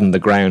Colt had in the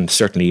ground,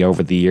 certainly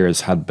over the years,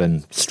 had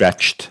been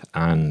stretched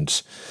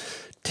and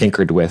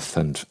tinkered with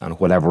and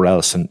whatever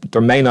else. And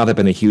there may not have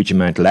been a huge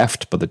amount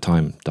left by the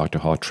time Dr.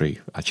 Hawtrey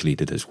actually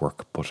did his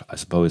work. But I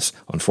suppose,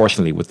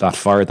 unfortunately, with that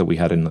fire that we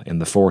had in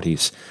the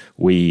 40s,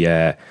 we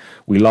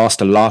lost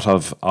a lot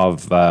of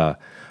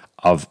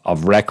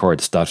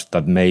records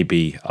that may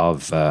be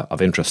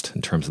of interest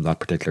in terms of that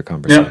particular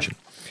conversation.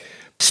 Yeah.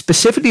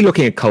 Specifically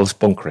looking at Colt's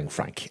bunkering,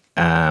 Frank,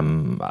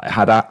 I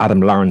had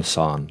Adam Lawrence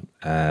on,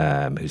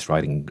 who's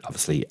writing,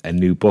 obviously, a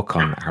new book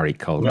on Harry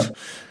Colt,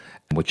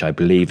 which I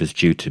believe is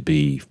due to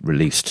be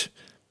released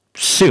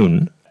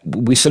soon.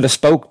 We sort of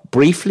spoke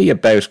briefly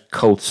about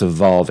Colt's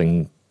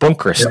evolving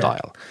bunker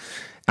style,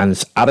 and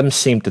Adam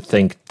seemed to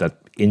think that,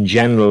 in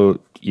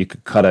general, you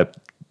could kind of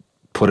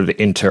put it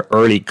into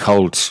early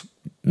Colt,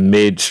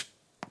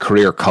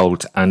 mid-career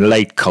Colt, and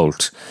late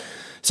Colt.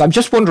 So I'm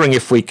just wondering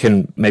if we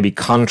can maybe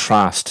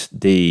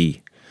contrast the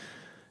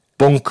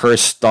bunker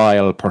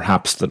style,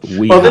 perhaps, that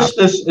we have.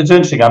 This it's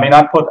interesting. I mean,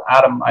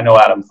 I know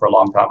Adam for a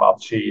long time,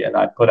 obviously, and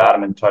I put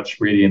Adam in touch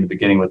really in the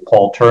beginning with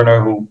Paul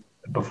Turner, who,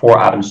 before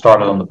Adam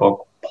started on the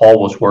book,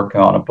 Paul was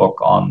working on a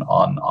book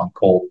on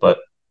Colt. But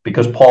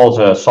because Paul's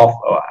a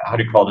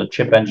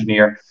chip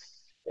engineer,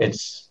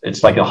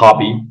 it's like a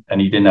hobby, and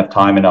he didn't have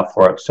time enough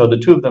for it. So the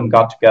two of them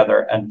got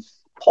together, and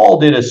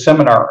Paul did a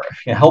seminar,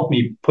 helped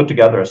me put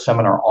together a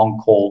seminar on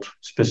Colt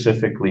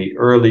specifically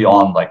early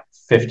on, like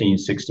 15,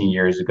 16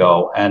 years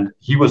ago. And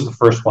he was the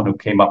first one who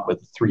came up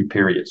with 3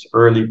 periods: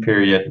 early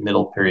period,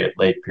 middle period,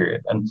 late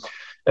period. And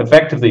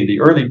effectively, the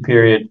early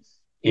period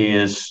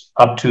is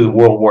up to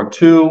World War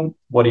II.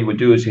 What he would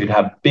do is he'd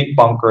have big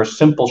bunkers,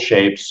 simple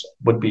shapes,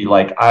 would be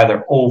like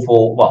either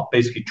oval,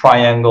 basically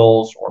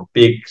triangles, or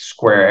big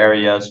square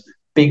areas,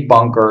 big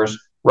bunkers,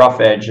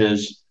 rough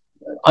edges,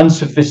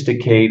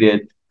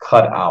 unsophisticated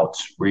cutouts,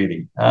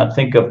 really.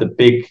 Think of the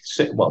big,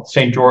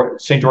 St.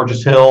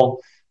 George's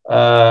Hill,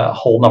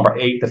 hole number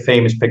 8, the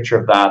famous picture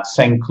of that.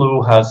 Saint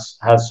Cloud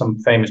has some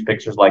famous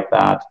pictures like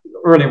that.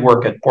 Early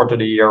work at Porto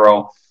de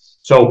Hierro.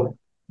 So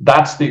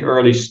that's the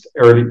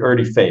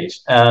early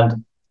phase.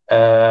 And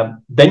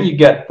then you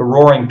get the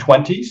Roaring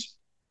Twenties.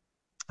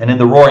 And in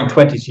the Roaring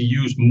Twenties, you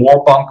used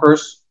more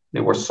bunkers.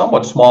 They were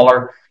somewhat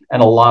smaller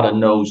and a lot of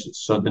noses.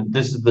 So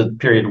this is the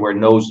period where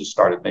noses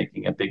started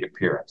making a big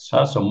appearance.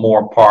 So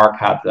Moore Park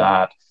had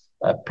that.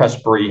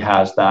 Pressbury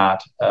has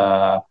that.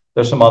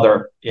 There's some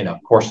other,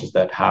 courses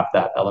that have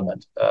that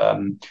element.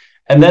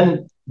 And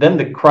then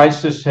the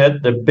crisis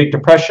hit, the Big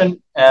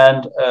Depression,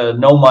 and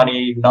no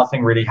money,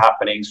 nothing really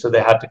happening. So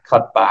they had to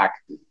cut back.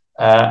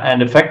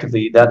 And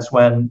effectively, that's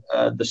when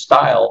the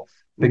style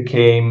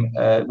became,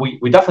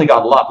 we definitely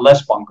got a lot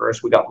less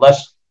bunkers. We got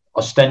less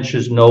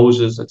ostentatious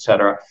noses,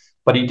 etc.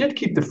 But he did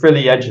keep the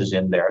frilly edges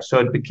in there. So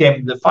it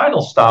became the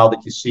final style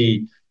that you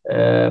see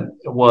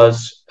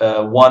was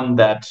one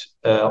that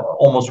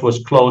almost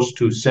was close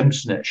to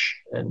Simpsonish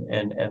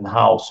in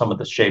how some of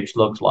the shapes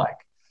looked like.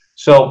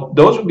 So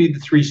those would be the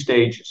 3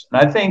 stages.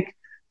 And I think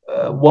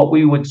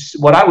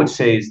what I would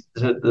say is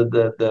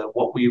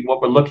what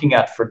we're looking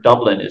at for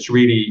Dublin is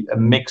really a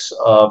mix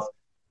of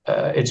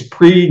it's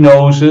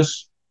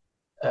pre-noses,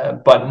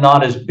 but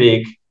not as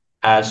big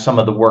as some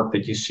of the work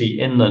that you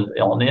see on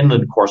the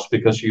inland course,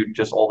 because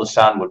all the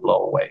sand would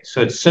blow away.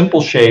 So it's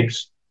simple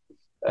shapes,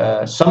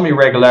 some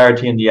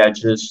irregularity in the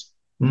edges,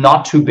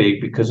 not too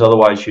big because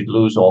otherwise you'd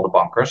lose all the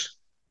bunkers,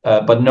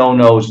 but no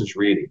noses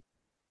really.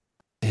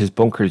 His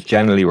bunkers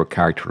generally were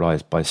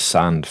characterized by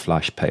sand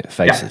flash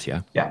faces,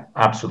 yeah? Yeah,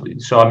 absolutely.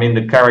 So, I mean,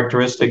 the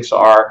characteristics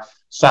are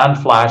sand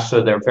flash,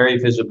 so they're very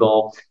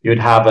visible. You'd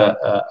have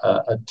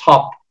a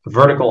top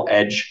vertical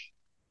edge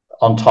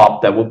on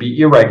top that would be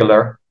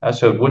irregular.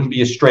 So it wouldn't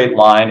be a straight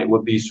line. It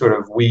would be sort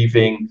of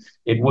weaving.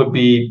 It would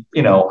be,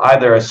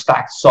 either a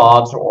stacked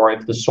sods, or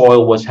if the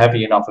soil was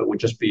heavy enough, it would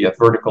just be a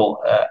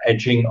vertical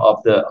edging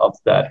of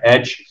that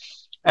edge.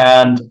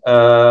 And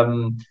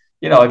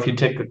if you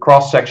take a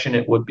cross section,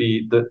 it would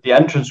be the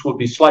entrance would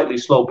be slightly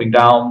sloping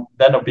down,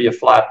 then it'll be a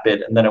flat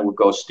bit, and then it would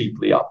go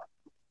steeply up.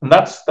 And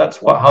that's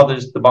how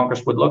the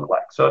bunkers would look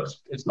like. So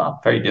it's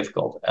not very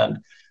difficult. And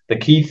the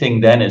key thing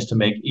then is to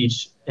make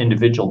each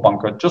individual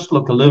bunker just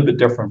look a little bit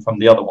different from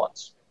the other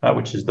ones,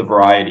 which is the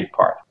variety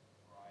part.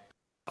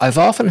 I've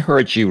often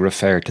heard you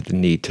refer to the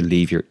need to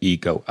leave your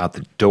ego at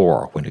the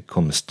door when it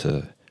comes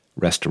to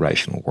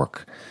restoration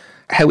work.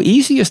 How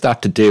easy is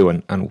that to do,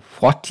 and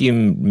what do you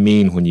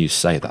mean when you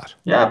say that?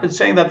 Yeah, I've been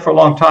saying that for a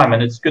long time,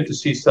 and it's good to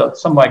see some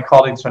of my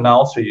colleagues are now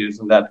also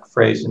using that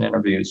phrase in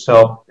interviews.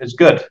 So it's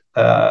good,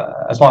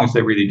 as long as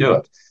they really do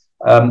it.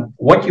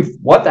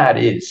 What that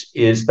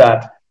is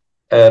that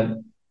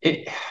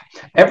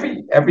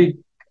every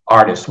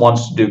artist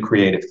wants to do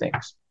creative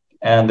things,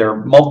 and there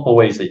are multiple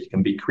ways that you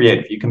can be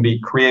creative. You can be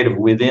creative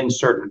within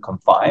certain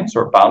confines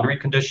or boundary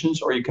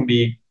conditions, or you can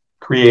be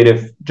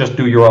creative, just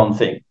do your own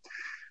thing.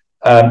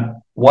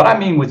 What I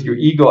mean with your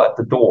ego at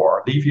the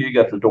door, leave your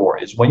ego at the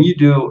door, is when you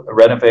do a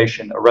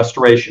renovation, a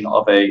restoration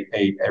of a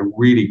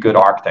really good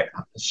architect,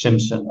 a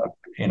Simpson,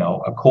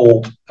 a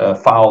Colt,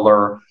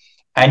 Fowler,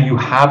 and you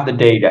have the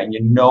data and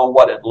you know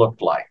what it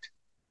looked like.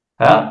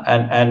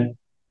 And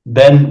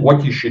then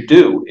what you should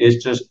do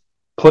is just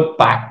put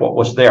back what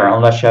was there,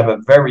 unless you have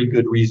a very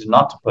good reason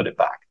not to put it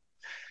back.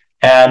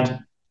 And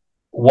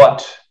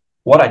what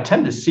I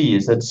tend to see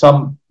is that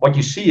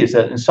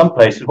in some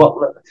places,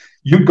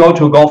 you go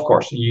to a golf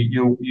course and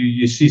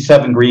you see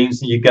 7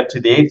 greens, and you get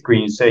to the 8th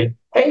green and say,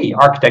 hey,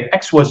 architect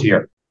X was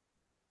here.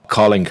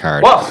 Calling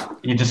card. Well,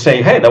 you just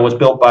say, hey, that was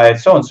built by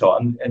so-and-so.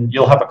 And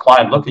you'll have a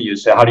client look at you and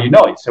say, how do you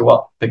know? You say,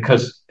 well,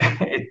 because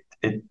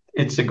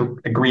it's a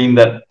green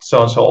that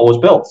so-and-so always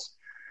builds.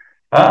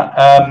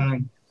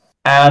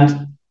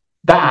 And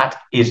that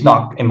is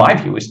not, in my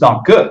view, it's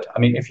not good. I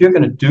mean, if you're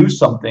going to do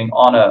something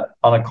on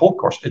a Colt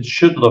course, it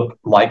should look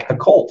like a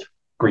Colt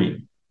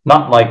green,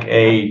 not like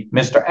a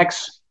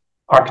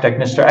architect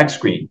Mr. X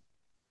green.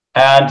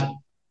 And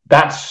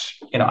that's,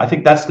 I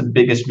think that's the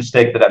biggest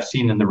mistake that I've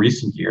seen in the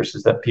recent years,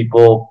 is that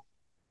people,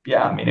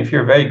 if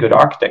you're a very good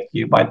architect,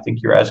 you might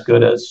think you're as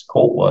good as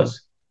Colt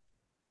was.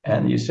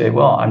 And you say,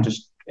 well, I'm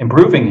just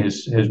improving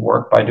his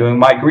work by doing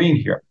my green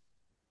here.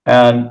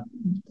 And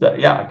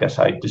I guess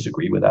I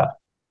disagree with that.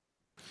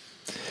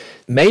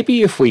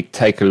 Maybe if we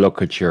take a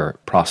look at your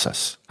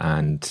process,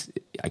 and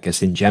I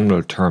guess in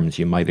general terms,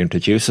 you might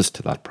introduce us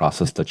to that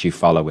process that you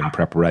follow in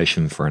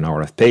preparation for an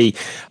RFP.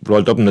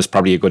 Royal Dublin is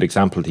probably a good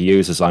example to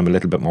use, as I'm a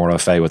little bit more au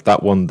fait with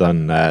that one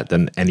than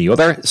any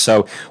other.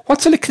 So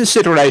what sort of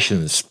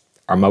considerations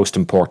are most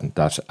important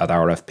at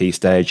RFP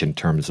stage in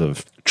terms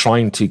of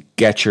trying to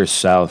get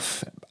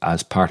yourself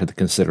as part of the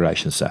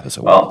consideration set as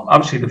well? Well,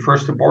 obviously the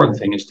first important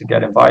thing is to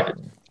get invited.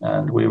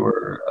 And we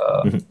were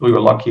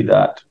lucky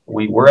that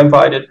we were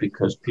invited,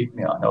 because people,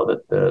 I know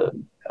that the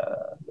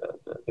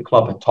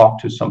club had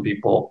talked to some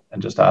people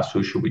and just asked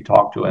who should we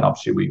talk to, and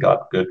obviously we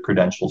got good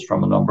credentials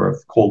from a number of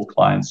Colt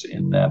clients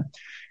in the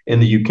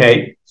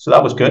UK, so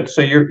that was good.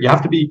 So you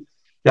have to be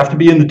you have to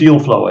be in the deal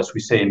flow, as we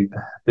say in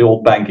the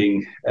old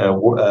banking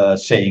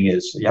saying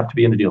is, you have to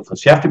be in the deal flow.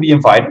 So you have to be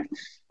invited.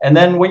 And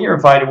then when you're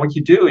invited, what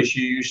you do is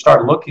you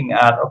start looking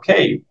at,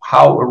 okay,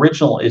 how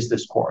original is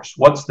this course?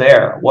 What's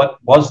there? What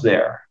was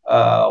there?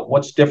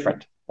 What's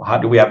different? How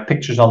do we have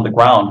pictures on the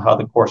ground, how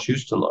the course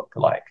used to look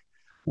like?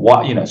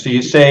 What, so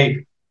you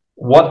say,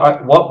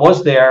 what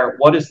was there?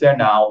 What is there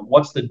now?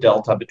 What's the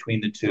delta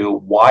between the two?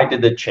 Why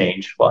did it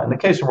change? Well, in the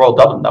case of Royal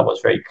Dublin, that was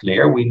very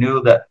clear. We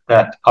knew that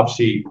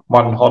obviously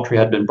Martin Hawtrey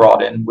had been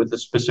brought in with a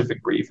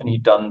specific brief, and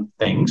he'd done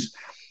things.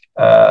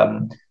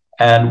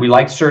 And we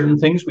liked certain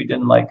things. We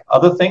didn't like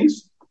other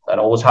things. That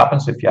always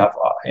happens if you have,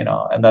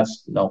 and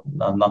that's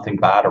nothing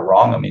bad or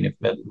wrong. I mean, if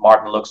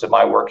Martin looks at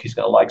my work, he's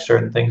going to like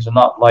certain things and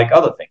not like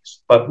other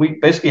things. But we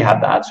basically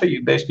had that. So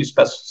you basically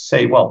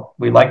say, well,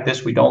 we like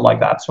this, we don't like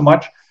that so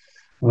much.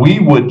 We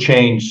would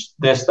change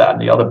this, that,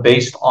 and the other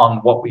based on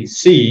what we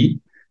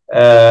see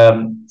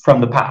from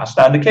the past.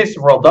 Now, in the case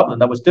of Royal Dublin,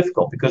 that was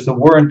difficult because there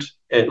weren't,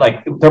 there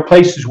are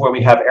places where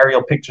we have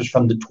aerial pictures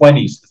from the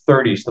 20s, the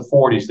 30s, the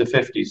 40s, the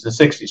 50s, the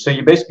 60s. So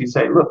you basically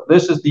say, look,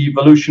 this is the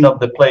evolution of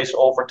the place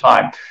over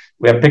time.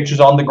 We have pictures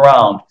on the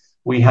ground.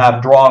 We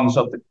have drawings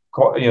of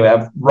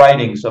have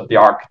writings of the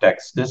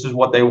architects. This is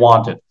what they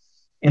wanted.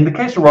 In the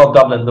case of Royal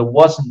Dublin, there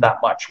wasn't that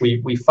much.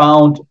 We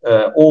found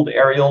old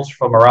aerials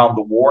from around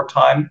the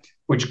wartime,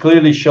 which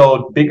clearly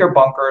showed bigger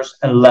bunkers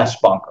and less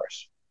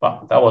bunkers.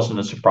 Well, that wasn't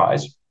a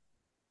surprise.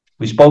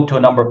 We spoke to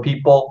a number of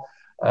people.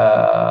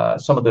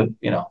 Some of the,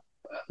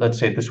 let's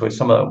say it this way,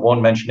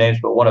 won't mention names,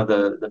 but one of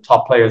the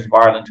top players of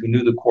Ireland who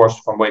knew the course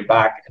from way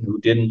back and who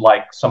didn't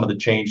like some of the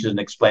changes and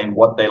explained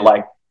what they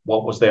liked,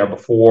 what was there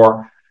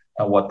before,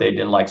 and what they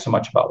didn't like so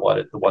much about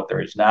what there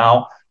is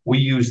now. We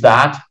use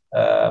that.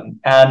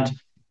 Then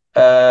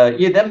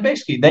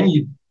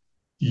you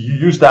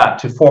use that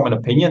to form an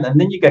opinion, and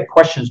then you get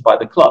questions by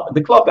the club. And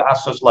the club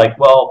asks us, like,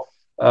 well,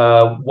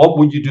 what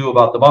would you do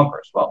about the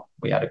bunkers? Well,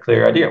 we had a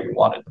clear idea. We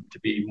wanted them to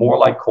be more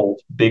like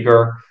Colt,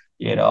 bigger,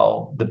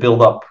 the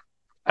build-up,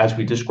 as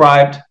we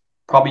described.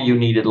 Probably you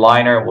needed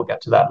liner. We'll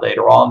get to that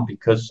later on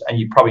and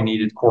you probably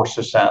needed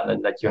coarser sand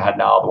than that you had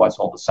now. Otherwise,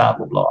 all the sand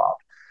will blow out.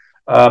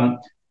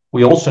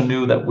 We also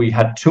knew that we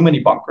had too many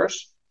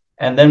bunkers.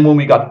 And then when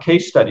we got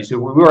case studies, we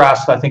were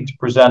asked, I think, to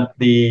present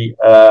the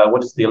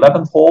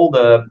 11th hole,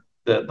 the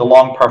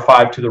long par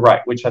 5 to the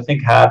right, which I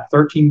think had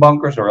 13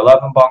 bunkers or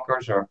 11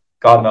 bunkers or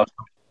God knows.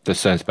 That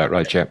sounds about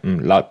right, yeah.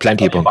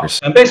 Plenty of bunkers.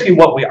 And basically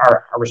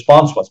our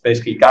response was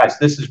basically, guys,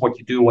 this is what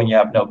you do when you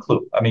have no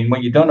clue. I mean,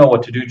 when you don't know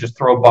what to do, just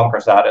throw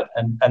bunkers at it.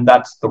 And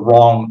that's the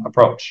wrong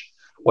approach.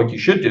 What you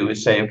should do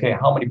is say, okay,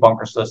 how many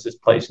bunkers does this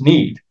place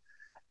need?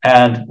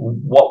 And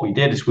what we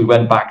did is we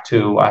went back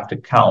to, I have to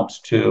count,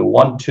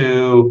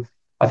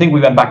 I think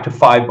we went back to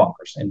 5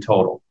 bunkers in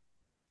total.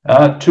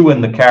 2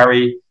 in the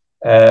carry,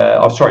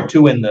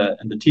 2 in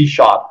the tee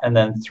shot, and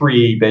then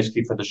 3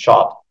 basically for the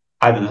shot,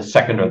 either the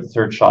second or the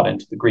third shot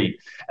into the green.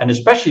 And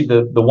especially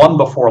the one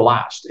before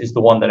last is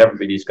the one that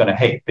everybody's going to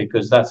hate,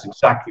 because that's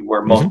exactly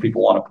where most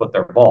people want to put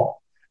their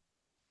ball.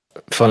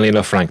 Funnily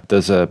enough, Frank,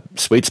 there's a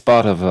sweet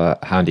spot of a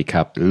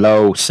handicap,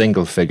 low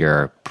single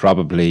figure,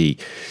 probably,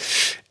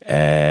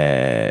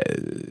 as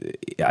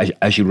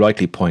you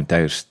rightly point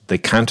out, they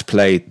can't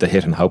play the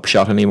hit and hope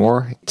shot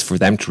anymore. It's for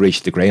them to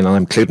reach the green, and I'm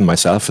including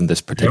myself in this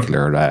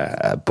particular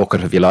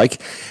bucket, if you like.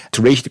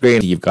 To reach the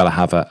green, you've got to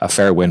have a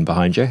fair wind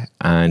behind you,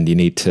 and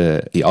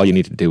all you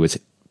need to do is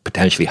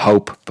potentially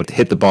hope, but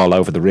hit the ball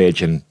over the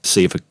ridge and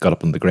see if it got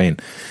up on the green.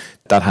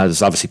 That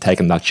has obviously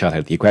taken that shot out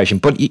of the equation.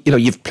 But,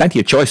 you've plenty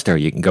of choice there.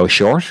 You can go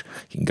short,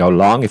 you can go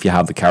long if you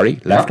have the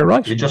carry, left or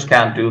right. You just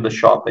can't do the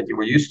shot that you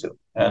were used to.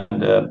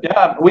 And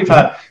we've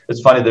had,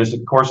 it's funny, there's a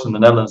course in the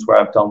Netherlands where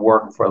I've done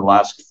work for the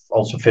last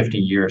also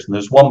 15 years. And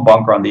there's one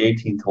bunker on the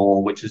 18th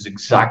hole, which is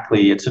it's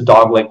a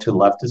dogleg to the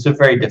left. It's a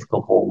very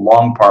difficult hole,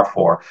 long par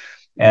 4.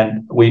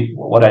 And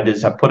what I did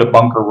is I put a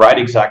bunker right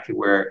exactly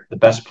where the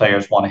best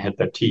players want to hit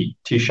their tee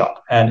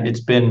shot. And it's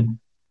been,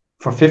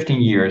 for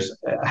 15 years,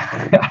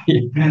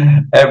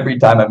 every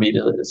time I meet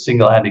a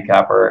single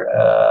handicapper,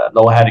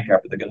 low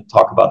handicapper, they're going to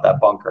talk about that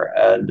bunker.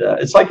 And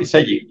it's like you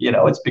said,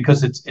 it's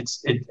because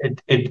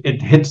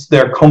it hits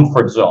their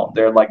comfort zone.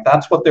 They're like,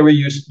 that's what they were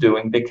used to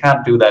doing. They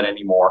can't do that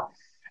anymore.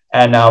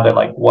 And now they're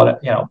like,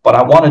 what, but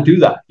I want to do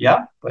that.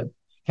 Yeah, but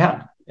you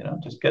can't,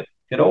 just get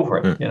over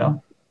it,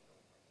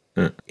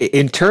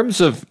 In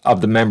terms of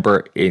the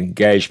member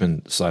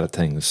engagement side of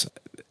things,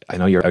 I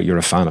know you're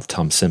a fan of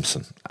Tom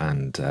Simpson,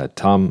 and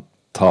Tom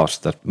thought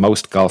that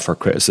most golfer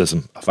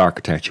criticism of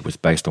architecture was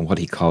based on what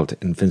he called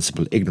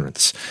invincible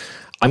ignorance.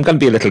 I'm going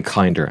to be a little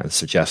kinder and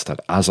suggest that,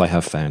 as I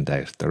have found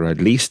out, there are at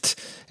least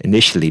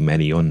initially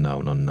many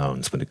unknown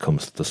unknowns when it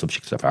comes to the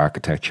subjects of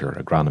architecture,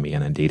 agronomy,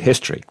 and indeed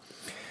history.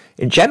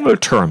 In general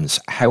terms,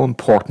 how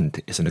important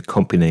is an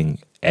accompanying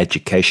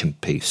education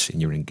piece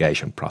in your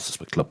engagement process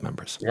with club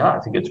members? Yeah,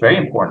 I think it's very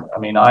important. I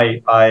mean,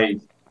 I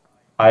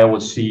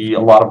always see a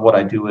lot of what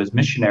I do as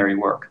missionary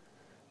work.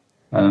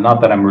 And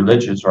not that I'm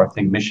religious or I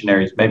think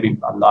missionaries, maybe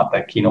I'm not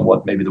that keen on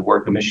what maybe the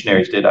work the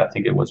missionaries did. I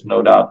think it was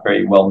no doubt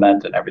very well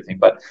meant and everything.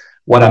 But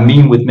what I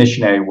mean with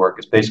missionary work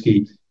is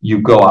basically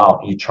you go out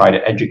and you try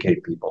to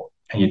educate people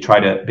and you try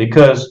to,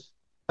 because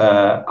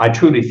I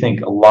truly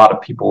think a lot of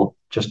people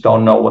just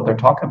don't know what they're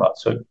talking about.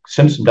 So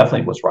Simpson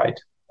definitely was right.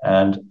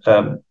 And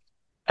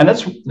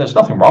there's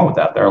nothing wrong with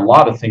that. There are a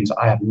lot of things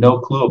I have no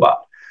clue about.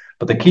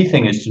 But the key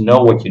thing is to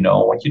know what you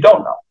know and what you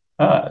don't know.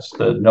 It's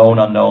the known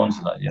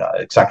unknowns,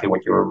 exactly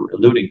what you're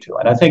alluding to.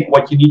 And I think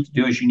what you need to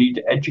do is you need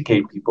to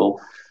educate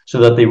people so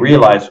that they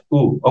realize,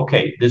 ooh,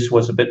 okay, this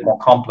was a bit more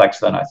complex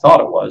than I thought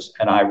it was,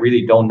 and I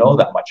really don't know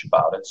that much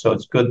about it. So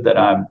it's good that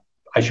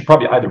I should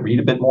probably either read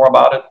a bit more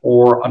about it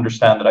or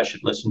understand that I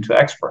should listen to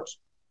experts.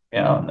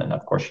 And then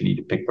of course you need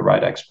to pick the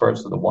right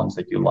experts, or the ones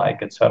that you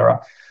like,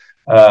 etc.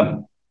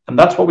 And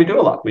that's what we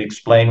do a lot. We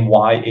explain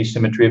why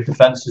asymmetry of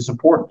defense is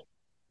important.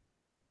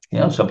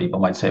 Some people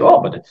might say,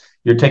 "Oh, but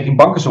you're taking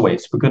bunkers away.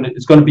 It's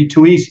going to be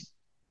too easy."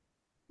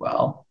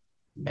 Well,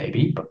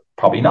 maybe, but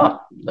probably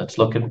not. Let's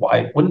look at why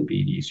it wouldn't be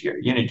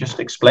easier. Just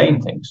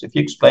explain things. If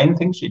you explain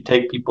things, you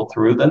take people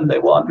through them, they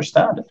will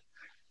understand it.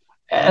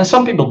 And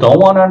some people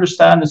don't want to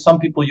understand, and some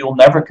people you'll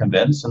never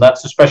convince. And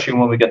that's especially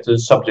when we get to the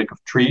subject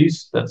of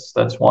trees.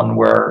 That's one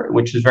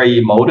which is very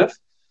emotive.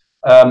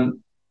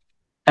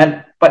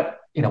 But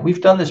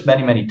we've done this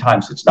many, many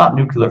times. It's not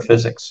nuclear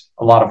physics,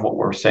 a lot of what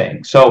we're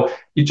saying. So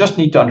you just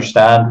need to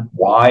understand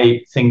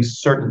why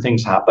certain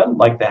things happen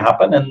like they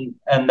happen,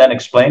 and then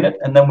explain it,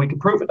 and then we can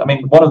prove it. I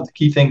mean, one of the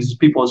key things is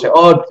people will say,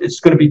 "Oh, it's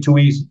going to be too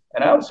easy."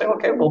 And I would say,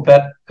 "Okay, we'll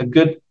bet a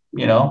good,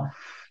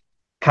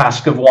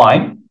 cask of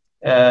wine,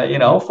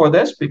 for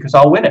this, because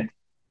I'll win it.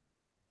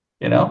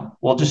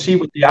 We'll just see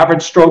what the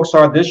average strokes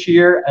are this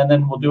year, and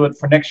then we'll do it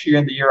for next year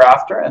and the year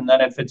after. And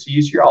then if it's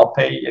easier, I'll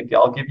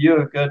give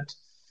you a good,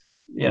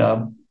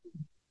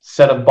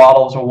 set of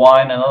bottles of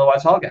wine, and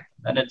otherwise I'll get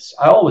them. And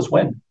I always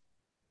win."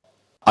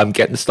 I'm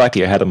getting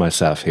slightly ahead of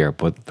myself here,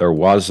 but there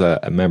was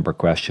a member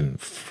question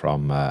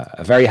from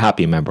a very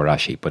happy member,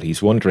 actually, but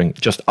he's wondering,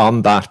 just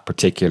on that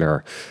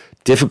particular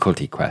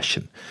difficulty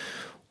question,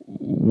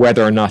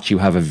 whether or not you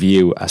have a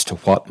view as to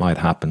what might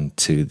happen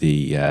to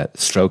the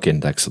stroke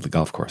index of the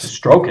golf course. The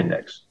stroke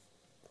index?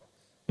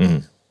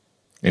 Mm-hmm.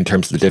 In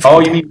terms of the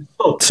difficulty. Oh, you mean the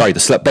slope? Sorry, the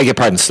slope. Beg your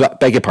pardon. Slope.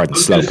 Because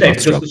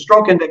the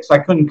stroke index, I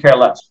couldn't care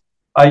less.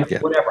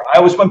 Whatever.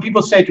 When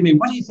people say to me,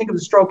 "What do you think of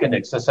the stroke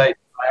index?" I say,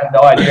 "I have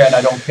no idea, and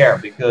I don't care,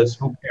 because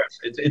who cares?"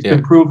 It's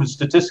been proven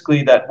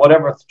statistically that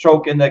whatever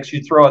stroke index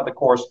you throw at the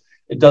course,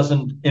 it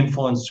doesn't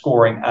influence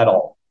scoring at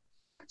all.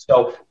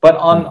 So, but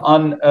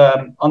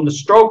on the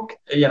stroke,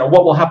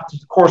 what will happen to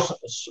the course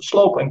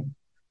slope and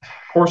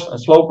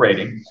slope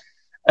rating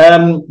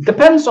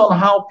depends on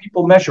how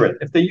people measure it.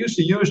 If they use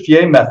the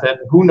USGA method,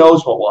 who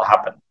knows what will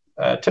happen?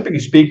 Typically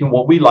speaking,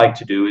 what we like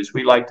to do is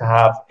we like to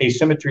have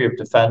asymmetry of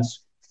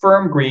defense,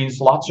 firm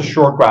greens, lots of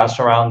short grass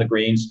around the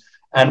greens,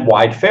 and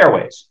wide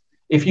fairways.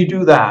 If you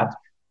do that,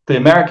 the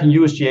American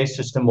USGA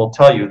system will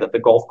tell you that the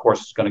golf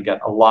course is going to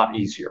get a lot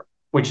easier,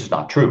 which is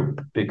not true,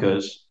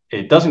 because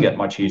it doesn't get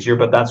much easier,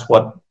 but that's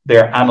what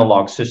their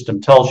analog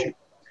system tells you.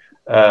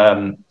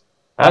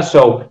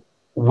 So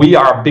we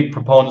are big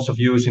proponents of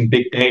using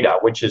big data,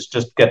 which is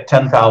just get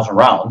 10,000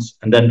 rounds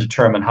and then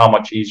determine how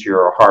much easier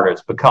or harder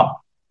it's become.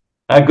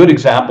 A good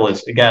example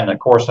is, again, a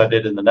course I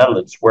did in the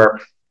Netherlands, where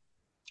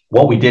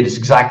what we did is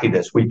exactly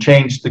this. We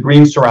changed the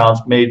green surrounds,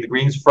 made the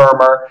greens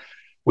firmer.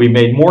 We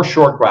made more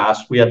short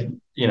grass. We had,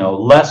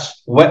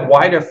 less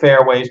wider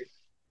fairways.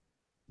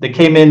 They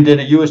came in, did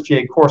a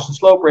USGA course and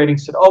slope rating,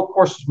 said, "Oh,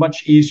 course is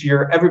much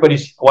easier."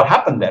 What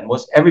happened then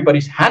was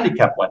everybody's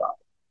handicap went up,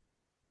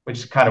 which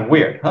is kind of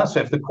weird. So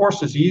if the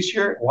course is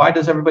easier, why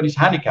does everybody's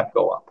handicap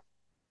go up?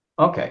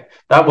 Okay,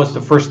 that was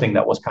the first thing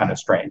that was kind of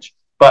strange.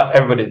 But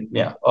everybody,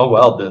 oh,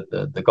 well,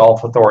 the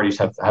golf authorities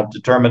have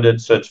determined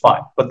it, so it's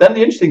fine. But then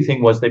the interesting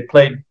thing was they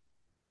played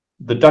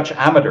the Dutch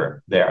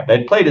amateur there.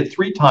 They played it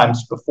 3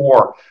 times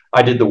before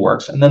I did the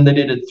works, and then they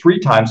did it 3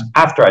 times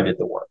after I did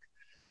the work.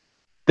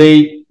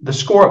 The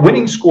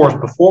winning scores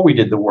before we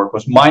did the work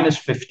was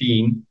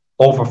 -15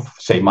 over,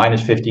 say,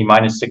 -15,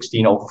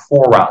 -16 over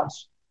 4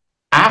 rounds.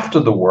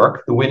 After the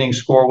work, the winning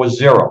score was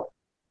 0.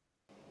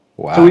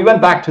 Wow. So we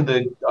went back to the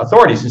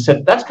authorities and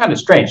said, "That's kind of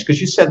strange,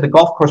 because you said the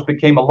golf course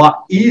became a lot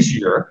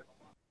easier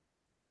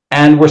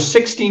and we're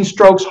 16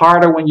 strokes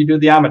harder when you do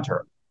the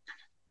amateur."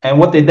 And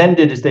what they then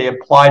did is they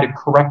applied a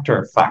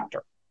corrector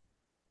factor,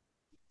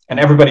 and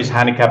everybody's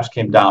handicaps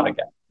came down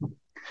again.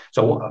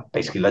 So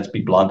basically, let's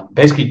be blunt,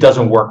 basically it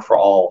doesn't work for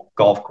all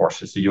golf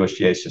courses, the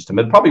USGA system.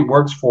 It probably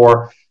works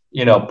for,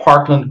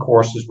 parkland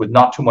courses with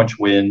not too much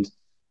wind,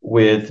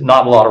 with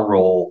not a lot of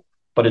roll,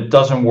 but it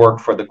doesn't work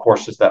for the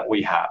courses that we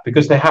have,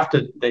 because they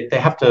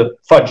have to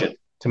fudge it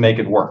to make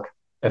it work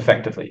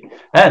effectively.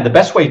 And the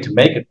best way to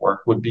make it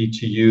work would be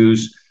to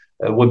use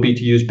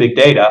big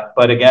data.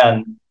 But again,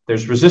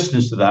 there's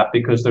resistance to that,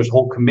 because there's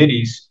whole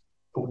committees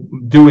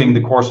doing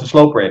the course and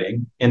slope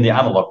rating in the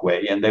analog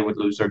way, and they would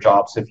lose their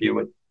jobs if you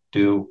would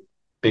do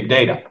big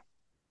data.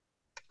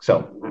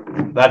 So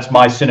that's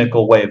my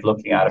cynical way of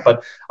looking at it.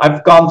 But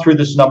I've gone through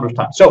this a number of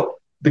times. So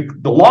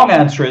the long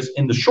answer is,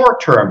 in the short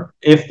term,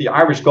 if the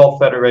Irish Golf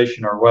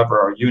Federation or whoever,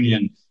 or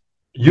union,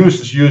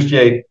 uses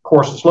USGA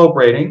course and slope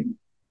rating,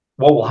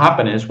 what will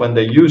happen is when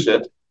they use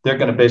it, they're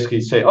going to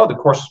basically say, oh, the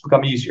courses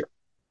become easier,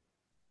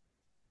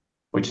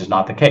 which is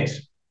not the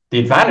case. The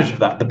advantage of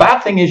that, the bad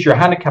thing is your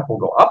handicap will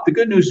go up. The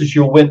good news is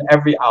you'll win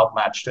every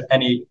outmatch to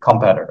any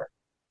competitor.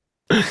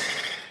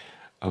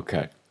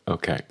 Okay.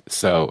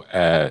 So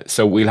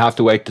we'll have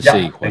to wait to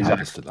see what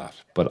happens to that.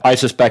 But I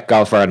suspect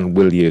Golf Ireland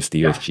will use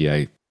the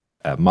USGA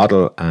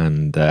model,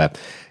 and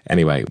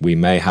anyway, we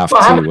may have to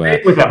have a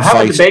debate with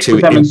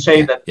them and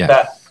say that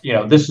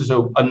this is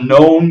a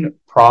known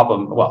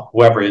problem. Well,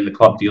 whoever in the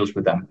club deals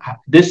with them,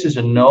 this is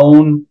a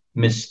known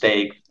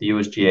mistake the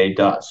USGA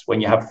does. When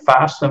you have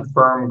fast and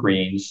firm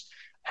greens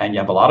and you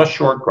have a lot of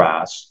short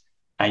grass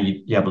and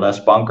you have less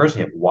bunkers,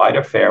 you have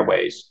wider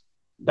fairways,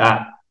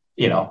 that,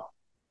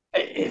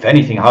 if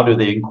anything, how do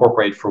they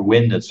incorporate for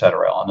wind,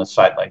 etc., on a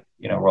site like,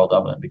 Royal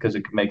Dublin? Because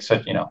it can make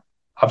such,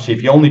 obviously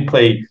if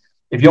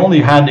you only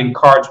hand in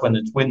cards when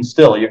it's wind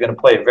still, you're going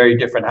to play a very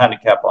different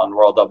handicap on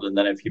Royal Dublin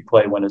than if you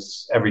play when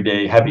it's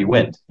everyday heavy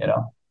wind,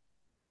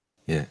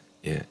 Yeah.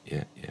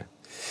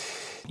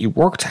 You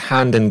worked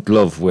hand in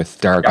glove with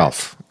Dar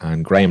Golf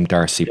and Graham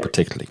Darcy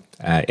particularly.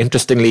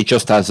 Interestingly,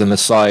 just as an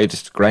aside,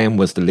 Graham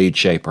was the lead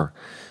shaper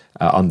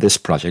on this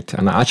project,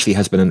 and actually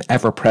has been an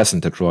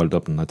ever-present at Royal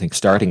Dublin, I think,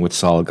 starting with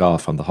Sol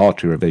Golf on the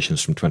Hawtrey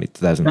revisions from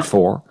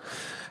 2004.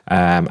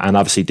 And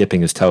obviously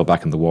dipping his toe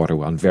back in the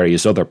water on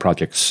various other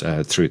projects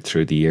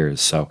through the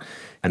years. So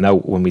I know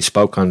when we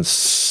spoke on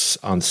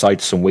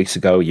site some weeks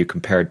ago, you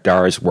compared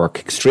Dar's work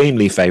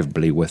extremely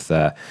favourably with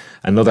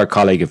another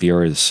colleague of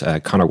yours,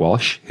 Conor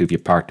Walsh, who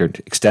you've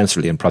partnered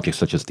extensively in projects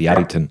such as the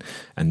Addington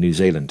and New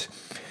Zealand.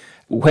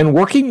 When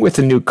working with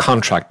a new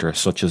contractor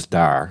such as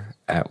Dar,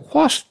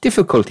 what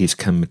difficulties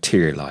can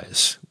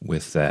materialise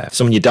with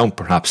someone you don't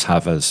perhaps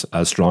have as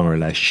strong a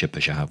relationship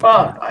as you have with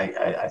Well,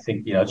 I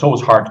think, it's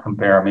always hard to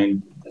compare. I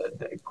mean,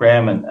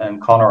 Graham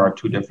and Conor are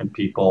two different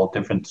people,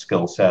 different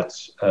skill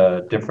sets,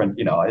 different,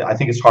 I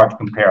think it's hard to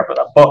compare, but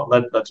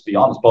let's be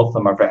honest, both of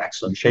them are very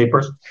excellent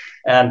shapers.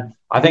 And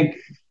I think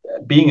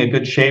being a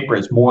good shaper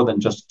is more than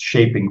just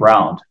shaping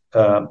ground.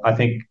 I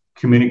think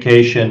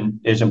communication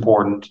is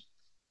important.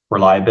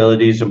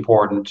 Reliability is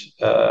important.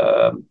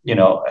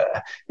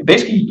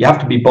 Basically, you have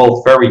to be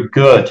both very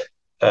good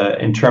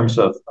in terms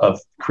of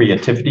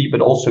creativity, but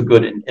also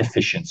good in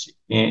efficiency.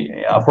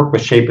 I've worked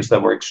with shapers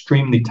that were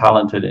extremely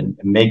talented in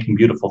making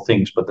beautiful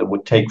things, but that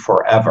would take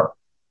forever.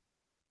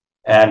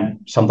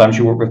 And sometimes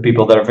you work with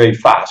people that are very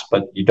fast,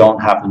 but you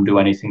don't have them do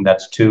anything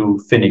that's too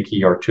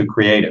finicky or too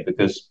creative,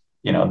 because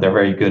they're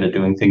very good at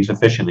doing things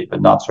efficiently,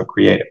 but not so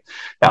creative.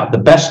 Now, the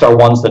best are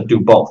ones that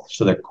do both.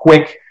 So they're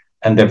quick,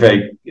 and they're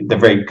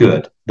very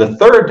good. The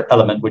third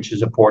element, which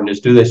is important,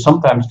 is do they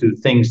sometimes do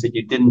things that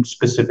you didn't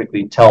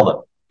specifically tell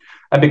them?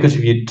 And because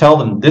if you tell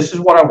them this is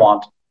what I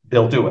want,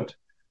 they'll do it.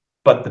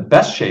 But the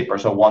best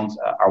shapers are ones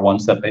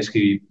that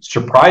basically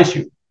surprise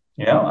you,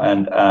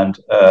 and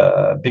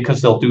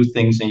because they'll do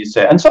things and you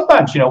say, and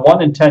sometimes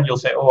 1 in 10 you'll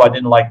say, oh, I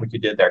didn't like what you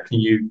did there.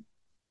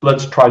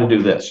 Let's try to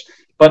do this.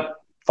 But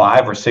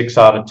 5 or 6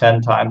 out of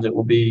 10 times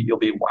you'll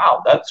be,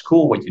 wow, that's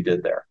cool what you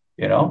did there.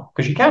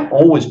 Because you can't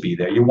always be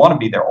there. You want to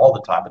be there all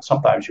the time, but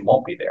sometimes you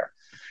won't be there.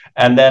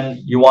 And then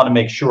you want to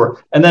make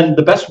sure. And then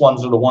the best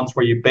ones are the ones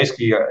where you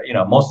basically,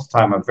 most of the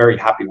time are very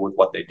happy with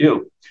what they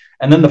do.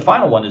 And then the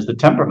final one is the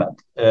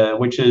temperament,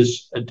 which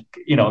is,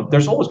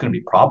 there's always going to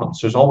be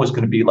problems. There's always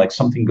going to be like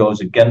something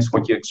goes against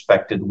what you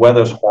expected.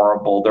 Weather's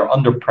horrible. They're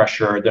under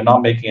pressure. They're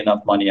not making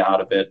enough money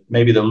out of it.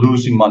 Maybe they're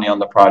losing money on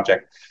the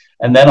project.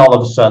 And then all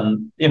of a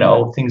sudden,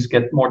 things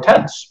get more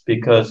tense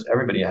because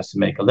everybody has to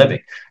make a living.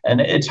 And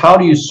it's how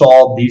do you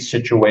solve these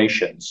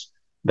situations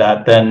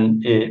that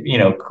then,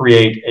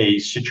 create a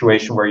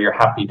situation where you're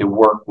happy to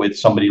work with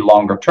somebody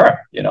longer term,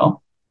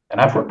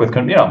 And I've worked with,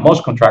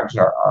 most contractors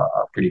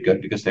are pretty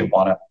good because they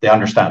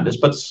understand this,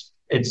 but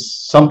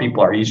some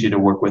people are easier to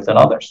work with than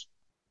others.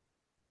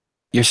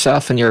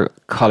 Yourself and your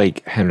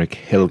colleague Henrik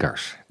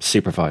Hilgert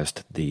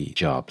supervised the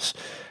jobs.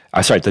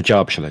 The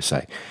job, shall I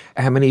say.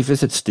 How many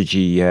visits did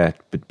you,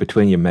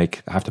 between you,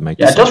 have to make?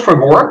 Yeah, just for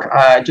work,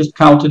 I just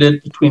counted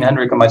it between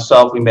Henrik and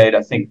myself. We made,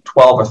 I think,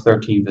 12 or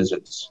 13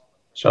 visits.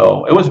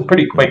 So it was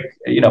pretty quick,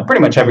 pretty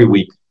much every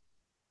week,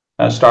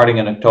 starting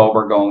in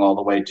October, going all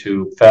the way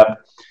to Feb.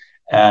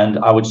 And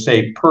I would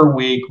say per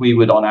week, we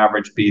would on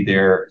average be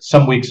there.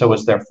 Some weeks I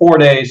was there 4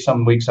 days,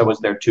 some weeks I was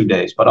there 2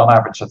 days. But on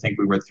average, I think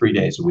we were 3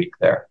 days a week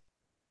there.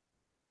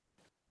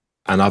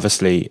 And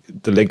obviously,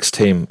 the Links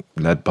team,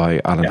 led by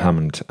Alan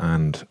Hammond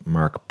and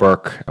Mark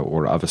Burke,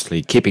 were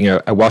obviously keeping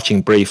a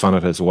watching brief on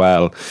it as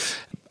well.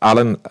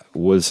 Alan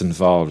was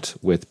involved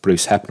with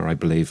Bruce Hepner, I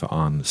believe,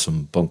 on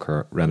some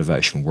bunker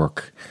renovation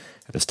work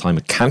at his time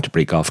at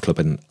Canterbury Golf Club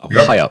in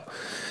Ohio.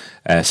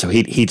 So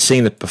he'd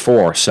seen it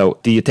before. So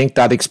do you think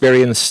that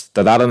experience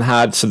that Alan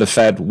had sort of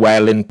fed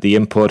well into the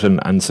input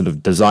and sort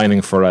of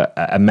designing for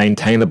a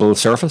maintainable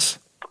surface?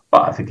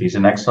 Well, I think he's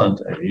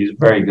he's a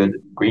very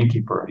good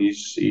greenkeeper.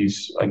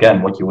 He's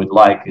again, what you would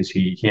like is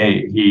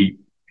he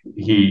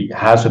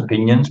has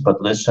opinions,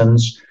 but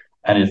listens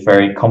and is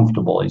very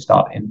comfortable. He's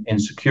not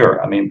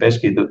insecure. I mean,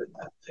 basically,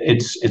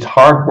 it's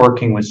hard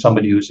working with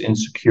somebody who's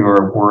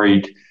insecure,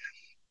 worried,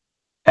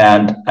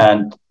 and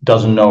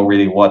doesn't know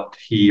really what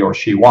he or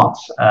she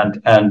wants.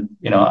 And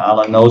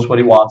Alan knows what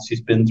he wants.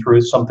 He's been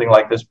through something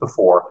like this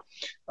before.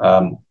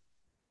 Um,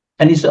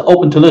 and he's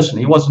open to listen.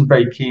 He wasn't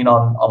very keen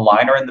on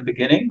liner in the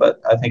beginning,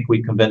 but I think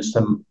we convinced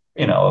him,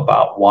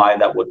 about why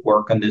that would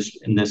work in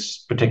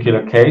this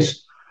particular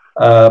case.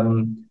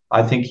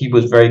 I think he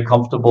was very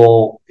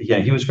comfortable. Yeah,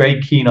 he was very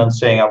keen on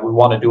saying, we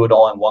want to do it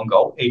all in one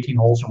go, 18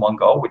 holes in one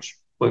go, which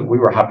we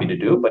were happy to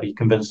do, but he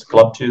convinced the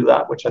club to do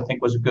that, which I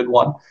think was a good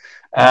one.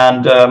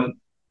 And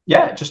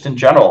yeah, just in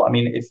general, I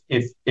mean,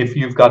 if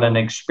you've got an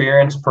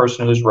experienced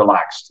person who's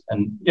relaxed,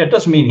 and it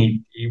doesn't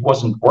mean he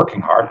wasn't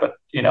working hard, but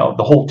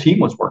the whole team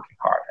was working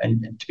hard.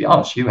 And to be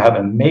honest, you have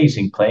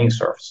amazing playing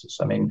surfaces.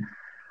 I mean,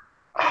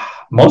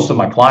 most of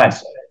my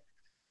clients,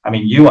 I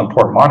mean, you and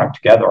Port Monarch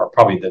together are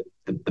probably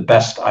the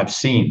best I've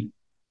seen.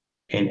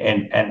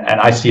 And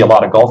I see a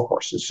lot of golf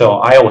courses. So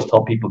I always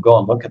tell people, go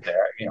and look at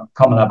there,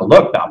 come and have a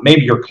look. Now,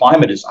 maybe your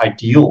climate is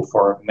ideal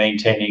for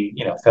maintaining,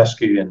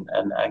 fescue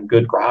and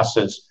good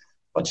grasses,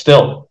 but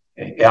still,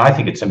 I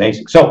think it's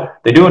amazing. So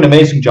they do an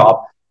amazing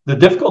job. The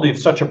difficulty of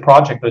such a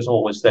project is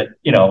always that,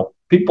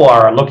 people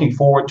are looking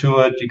forward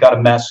to it. You got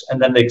a mess,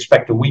 and then they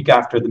expect a week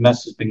after the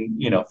mess has been,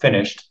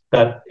 finished,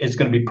 that it's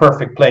going to be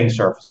perfect playing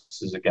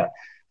surfaces again.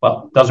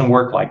 Well, it doesn't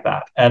work like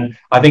that. And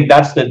I think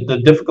that's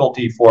the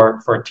difficulty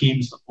for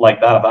teams like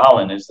that of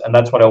Allen and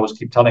that's what I always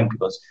keep telling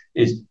people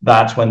is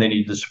that's when they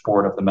need the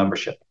support of the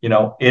membership.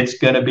 It's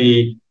going to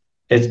be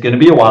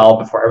a while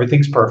before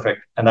everything's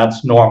perfect, and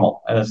that's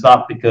normal. And it's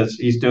not because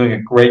he's doing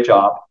a great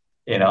job,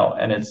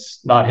 and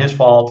it's not his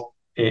fault.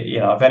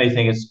 If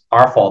anything, it's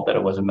our fault that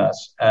it was a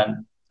mess.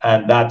 And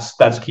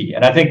that's key.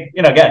 And I think,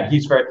 again, he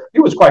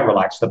was quite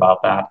relaxed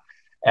about that.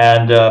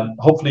 And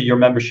hopefully your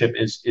membership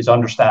is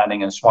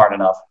understanding and smart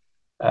enough.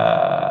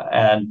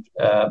 By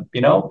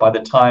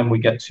the time we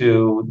get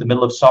to the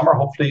middle of summer,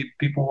 hopefully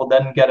people will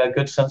then get a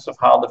good sense of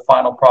how the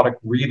final product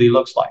really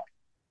looks like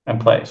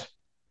and plays.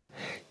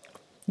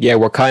 Yeah,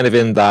 we're kind of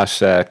in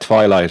that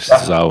twilight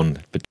zone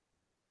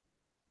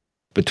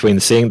between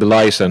seeing the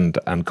light and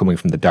coming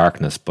from the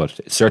darkness. But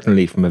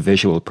certainly from a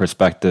visual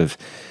perspective,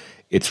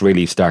 it's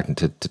really starting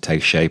to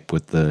take shape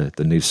with the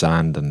new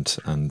sand and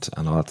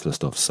all that sort of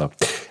stuff. So,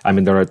 I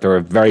mean, there are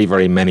very,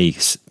 very many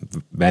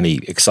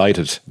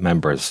excited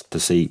members to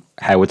see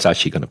how it's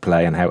actually going to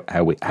play and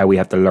how we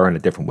have to learn a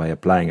different way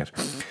of playing it.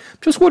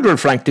 Just wondering,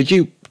 Frank, did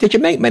you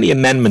make many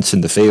amendments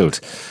in the field?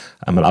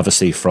 I mean,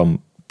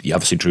 you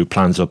obviously drew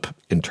plans up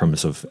in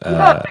terms of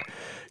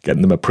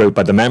getting them approved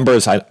by the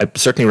members. I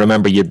certainly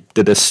remember you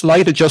did a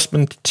slight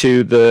adjustment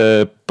to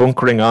the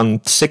bunkering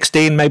on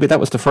 16. Maybe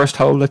that was the first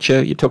hole that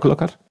you took a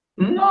look at?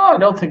 No, I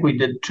don't think we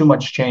did too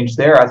much change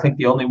there. I think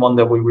the only one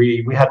that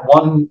we had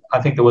one,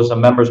 I think there was a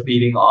members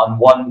meeting on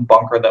one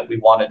bunker that we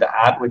wanted to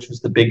add, which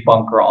was the big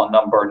bunker on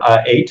number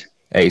 8.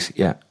 8,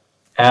 yeah.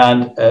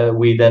 And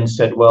we then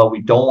said, well,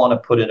 we don't want to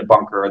put in a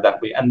bunker that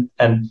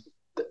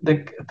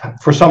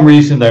for some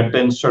reason there had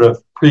been sort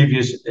of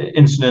previous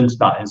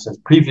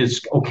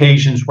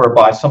occasions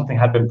whereby something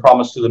had been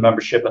promised to the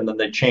membership and then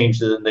they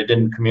changed it and they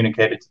didn't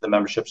communicate it to the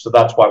membership. So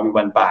that's why we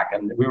went back.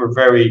 And we were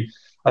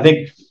I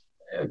think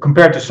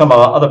compared to some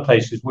other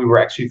places, we were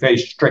actually very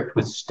strict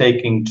with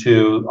staking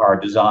to our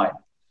design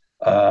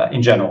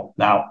in general.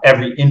 Now,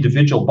 every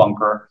individual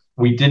bunker,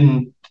 we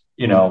didn't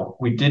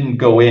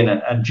go in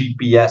and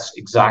GPS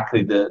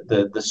exactly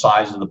the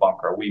size of the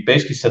bunker. We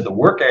basically said the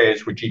work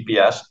areas were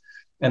GPS,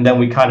 and then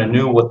we kind of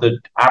knew what the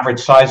average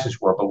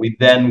sizes were, but we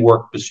then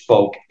worked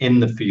bespoke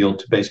in the field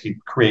to basically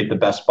create the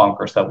best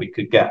bunkers that we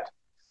could get.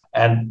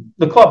 And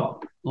the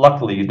club,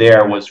 luckily,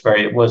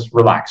 was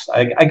relaxed.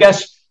 I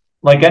guess,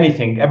 like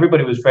anything,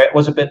 everybody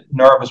was a bit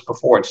nervous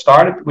before it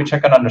started, which I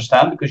can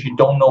understand because you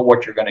don't know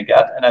what you're going to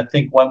get. And I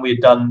think when we had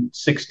done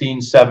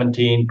 16,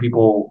 17,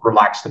 people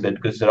relaxed a bit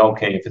because they said,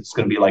 okay, if it's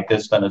going to be like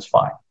this, then it's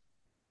fine.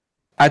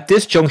 At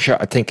this juncture,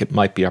 I think it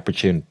might be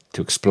opportune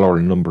to explore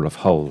a number of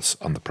holes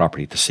on the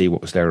property to see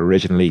what was there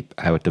originally,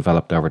 how it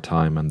developed over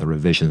time, and the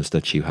revisions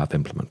that you have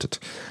implemented.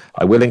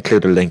 I will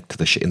include a link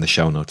to in the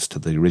show notes to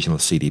the original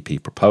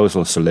CDP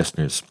proposal, so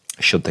listeners,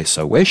 should they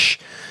so wish,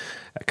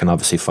 can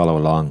obviously follow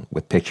along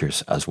with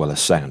pictures as well as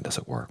sound, as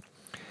it were.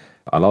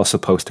 I'll also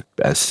post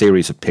a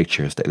series of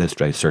pictures that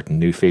illustrate certain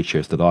new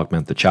features that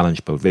augment the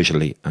challenge both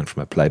visually and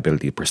from a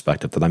playability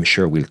perspective that I'm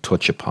sure we'll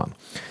touch upon.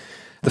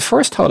 The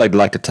first hole I'd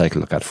like to take a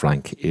look at,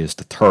 Frank, is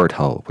the third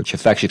hole, which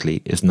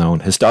effectively is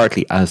known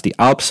historically as the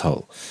Alps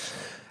hole.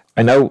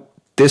 I know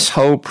this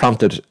hole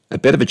prompted a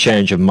bit of a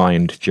change of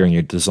mind during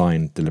your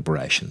design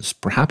deliberations.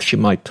 Perhaps you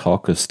might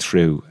talk us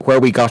through where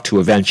we got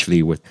to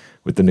eventually with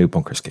the new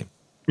bunker scheme.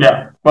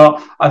 Yeah,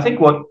 well, I think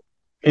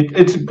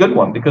it's a good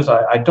one because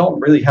I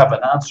don't really have an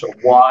answer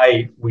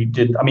why we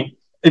didn't. I mean,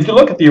 if you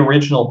look at the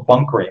original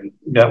bunkering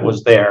that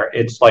was there,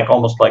 it's like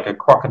almost like a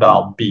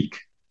crocodile beak.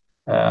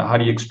 How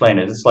do you explain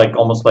it? It's like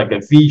almost like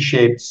a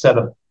V-shaped set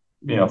of,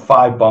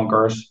 5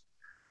 bunkers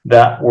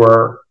that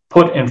were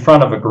put in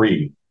front of a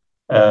green.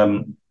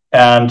 And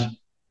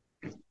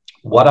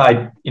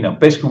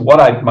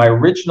my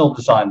original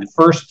design, the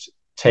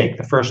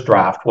first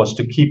draft was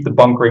to keep the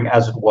bunkering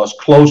as it was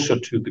closer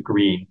to the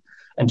green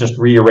and just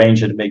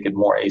rearrange it and make it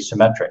more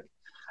asymmetric.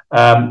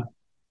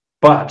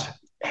 But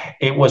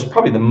it was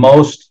probably the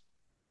most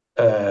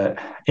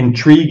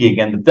intriguing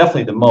and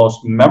definitely the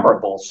most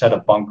memorable set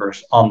of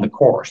bunkers on the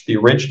course, the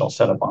original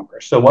set of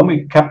bunkers. So when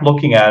we kept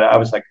looking at it, I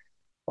was like,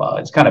 well,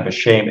 it's kind of a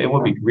shame. It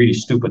would be really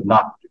stupid,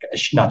 not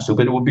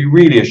stupid. It would be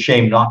really a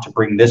shame not to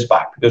bring this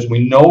back because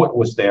we know it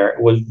was there.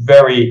 It was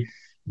very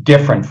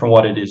different from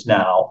what it is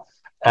now.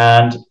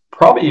 And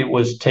probably it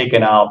was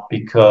taken out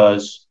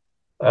because,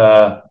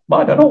 I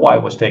don't know why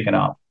it was taken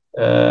out.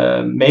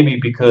 Maybe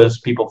because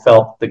people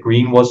felt the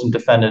green wasn't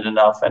defended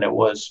enough and it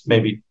was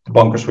maybe the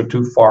bunkers were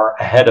too far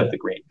ahead of the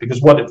green.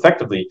 Because what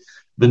effectively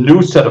the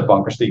new set of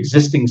bunkers, the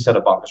existing set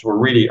of bunkers were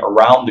really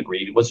around the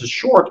green.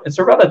 It's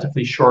a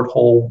relatively short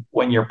hole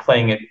when you're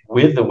playing it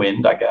with the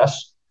wind, I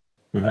guess.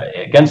 Mm-hmm.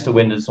 Against the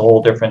wind is a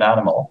whole different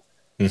animal.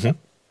 Mm-hmm.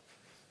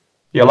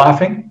 You're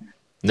laughing?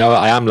 No,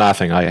 I am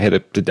laughing. I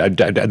hit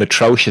an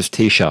atrocious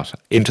tee shot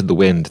into the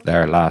wind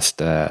there last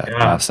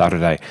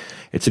Saturday.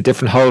 It's a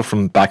different hole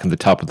from back in the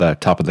top of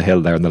the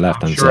hill there on the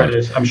left hand side.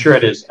 I'm sure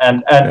it is.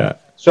 And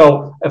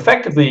So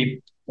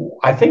effectively,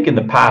 I think in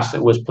the past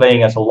it was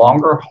playing as a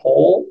longer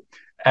hole.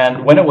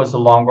 And when it was a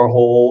longer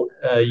hole,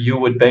 you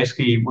would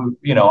basically,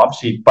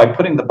 obviously by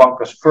putting the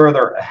bunkers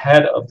further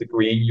ahead of the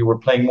green, you were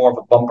playing more of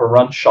a bumper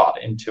run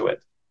shot into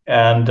it.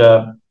 And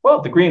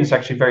the green is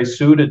actually very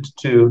suited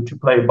to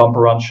play a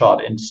bumper run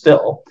shot in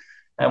still.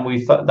 And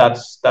we thought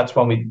that's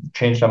when we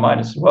changed our mind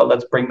and said, well,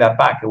 let's bring that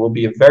back. It will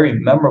be a very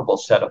memorable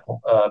set of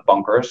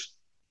bunkers,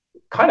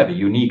 kind of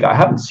unique. I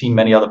haven't seen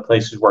many other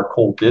places where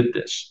Cole did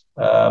this.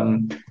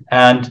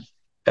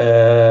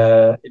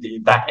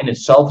 That in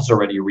itself is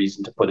already a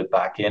reason to put it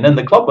back in. And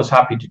the club was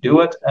happy to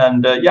do it.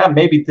 And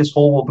maybe this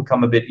hole will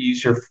become a bit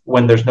easier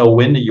when there's no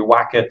wind and you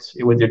whack it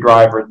with your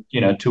driver,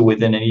 to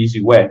within an easy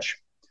wedge.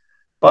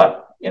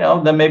 But,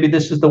 then maybe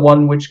this is the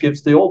one which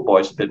gives the old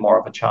boys a bit more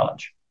of a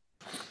challenge.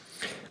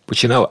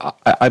 But,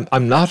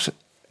 I'm not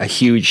a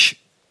huge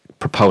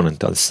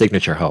proponent of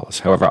signature holes.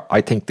 However,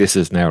 I think this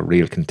is now a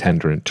real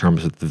contender in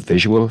terms of the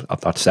visual of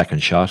that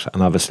second shot.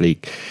 And obviously,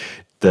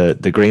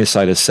 the green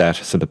side is set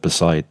sort of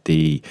beside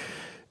the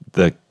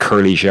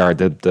curly yard,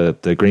 the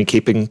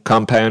greenkeeping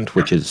compound,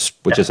 which is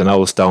an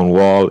old stone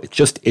wall. It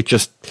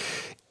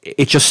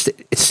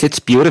sits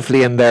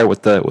beautifully in there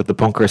with the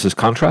bunkers as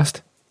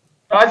contrast.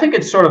 I think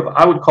it's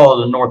I would call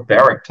it a North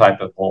Berwick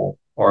type of hole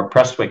or a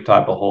Prestwick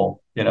type of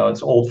hole.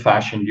 It's old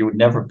fashioned. You would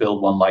never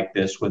build one like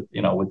this with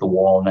the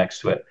wall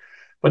next to it.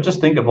 But just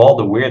think of all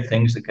the weird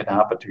things that could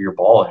happen to your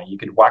ball. And you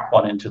could whack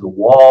one into the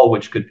wall,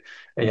 which could,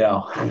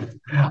 I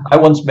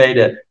once made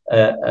an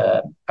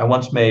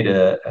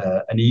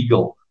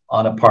eagle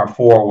on a par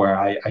 4 where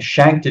I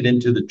shanked it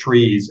into the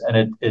trees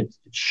and it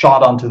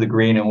shot onto the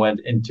green and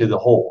went into the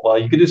hole. Well,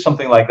 you could do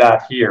something like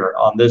that here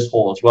on this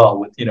hole as well,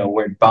 with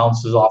where it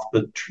bounces off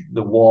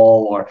the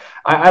wall. Or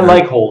I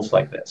like holes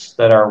like this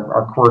that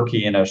are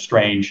quirky and are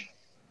strange.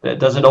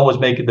 Does it always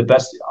make it the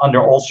best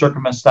under all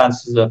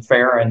circumstances, a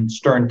fair and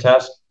stern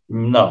test?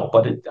 No,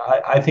 but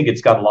I think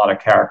it's got a lot of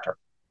character.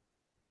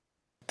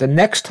 The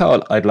next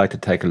hole I'd like to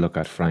take a look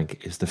at,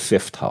 Frank, is the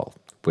 5th hole,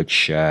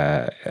 which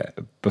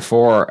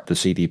before the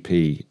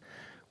CDP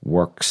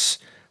works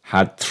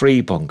had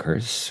 3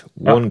 bunkers,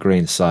 one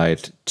green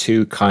side,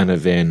 2 kind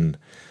of in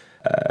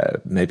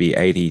maybe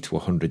 80 to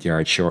 100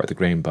 yards short of the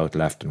green, both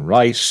left and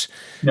right.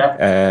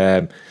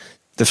 Yeah.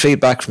 The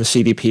feedback from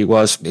CDP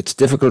was it's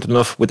difficult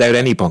enough without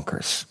any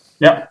bunkers.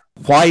 Yeah.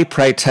 Why,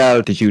 pray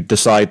tell, did you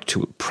decide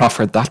to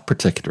proffer that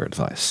particular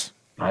advice?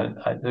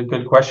 A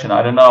good question.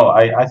 I don't know.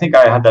 I think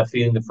I had that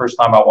feeling the first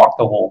time I walked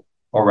the hole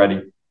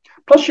already.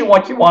 Plus,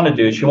 what you want to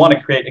do is you want to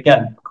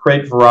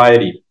create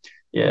variety.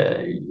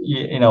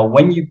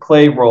 When you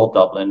play Royal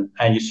Dublin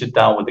and you sit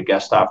down with a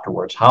guest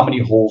afterwards, how many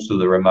holes do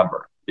they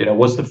remember?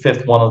 What's the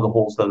 5th one of the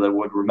holes that they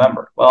would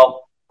remember?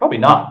 Well, probably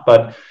not,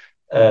 but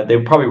they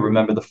would probably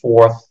remember the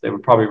 4th. They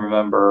would probably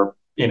remember,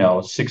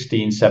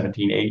 16,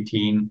 17,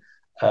 18.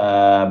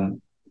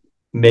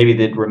 Maybe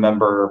they'd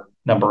remember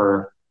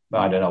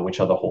I don't know which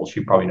other holes.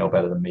 You probably know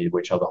better than me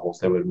which other holes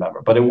they would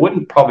remember, but it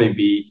wouldn't probably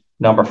be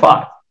number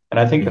 5. And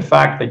I think the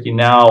fact that you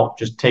now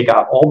just take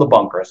out all the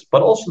bunkers,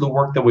 but also the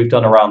work that we've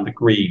done around the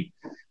green,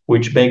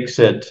 which makes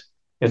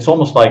it's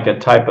almost like a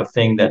type of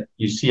thing that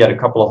you see at a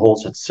couple of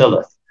holes at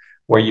Sillith,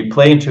 where you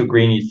play into a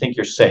green, you think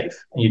you're safe,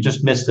 and you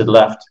just missed it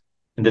left,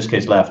 in this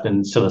case left,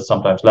 and Sillith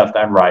sometimes left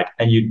and right,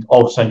 and you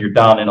all of a sudden you're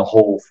down in a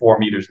hole 4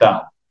 meters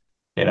down,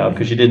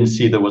 because you didn't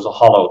see there was a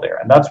hollow there.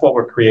 And that's what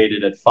we're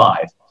created at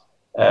 5.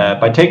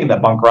 By taking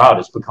that bunker out,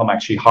 it's become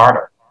actually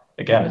harder.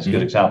 Again, it's a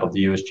good example of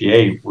the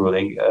USGA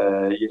ruling.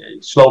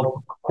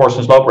 Course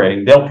and slope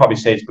rating, they'll probably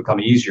say it's become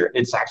easier.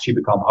 It's actually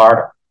become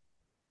harder.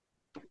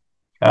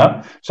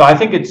 Yeah. So I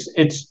think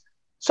it's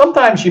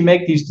sometimes you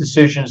make these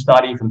decisions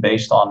not even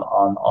based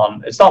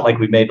on. It's not like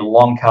we made a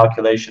long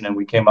calculation and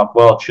we came up,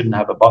 well, it shouldn't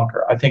have a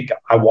bunker. I think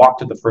I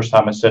walked it the first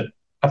time. I said,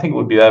 I think it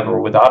would be better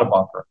without a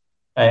bunker.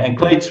 And Mm.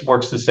 Clates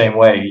works the same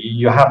way.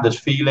 You have this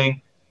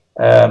feeling,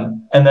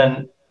 and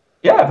then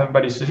yeah, if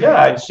everybody says, yeah,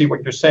 I see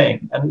what you're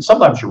saying, and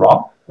sometimes you're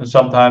wrong, and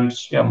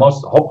sometimes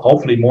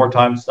hopefully more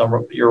times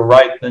you're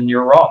right than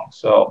you're wrong.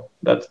 So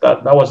that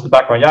was the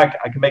background. Yeah,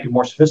 I can make it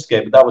more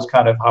sophisticated, but that was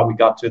kind of how we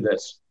got to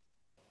this.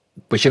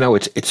 But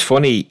it's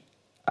funny,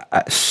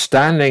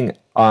 standing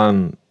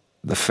on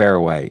the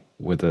fairway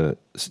with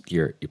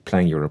you're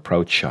playing your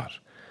approach shot.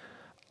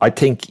 I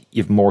think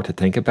you've more to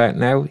think about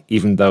now,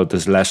 even though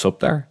there's less up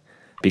there,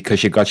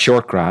 because you've got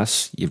short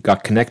grass, you've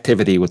got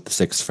connectivity with the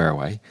sixth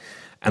fairway,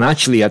 and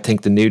actually, I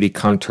think the newly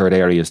contoured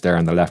areas there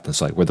on the left hand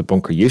side, where the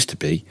bunker used to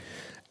be,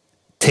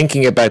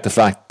 thinking about the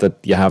fact that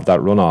you have that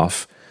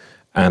runoff,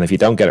 and if you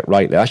don't get it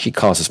right, it actually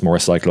causes more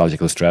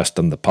psychological stress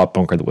than the pot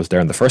bunker that was there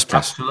in the first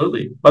place.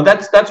 Absolutely, but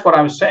that's what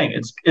I was saying.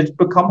 It's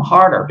become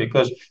harder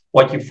because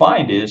what you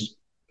find is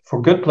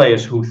for good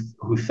players who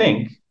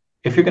think,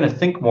 if you're going to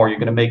think more, you're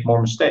going to make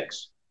more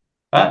mistakes.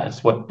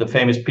 That's what the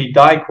famous Pete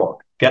Dye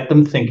quote: "Get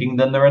them thinking,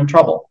 then they're in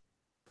trouble."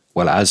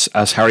 Well, as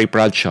Harry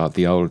Bradshaw,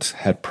 the old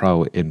head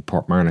pro in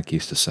Portmarnock,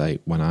 used to say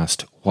when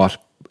asked, what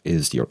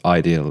is your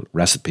ideal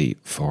recipe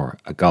for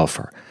a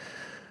golfer?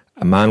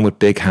 A man with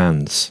big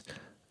hands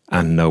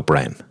and no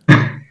brain.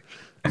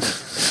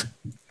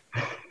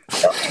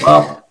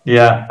 Well,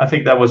 yeah, I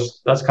think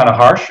that's kind of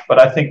harsh,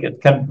 but I think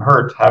it can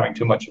hurt having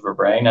too much of a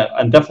brain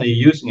and definitely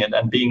using it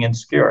and being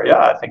insecure. Yeah,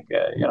 I think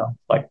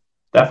like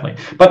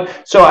definitely.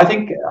 But so I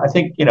think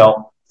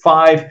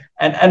five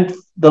and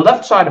the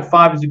left side of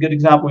five is a good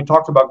example. We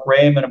talked about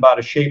Graham and about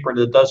a shaper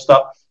that does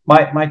stuff.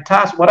 My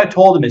task, what I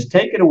told him is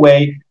take it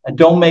away and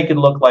don't make it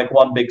look like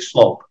one big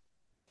slope.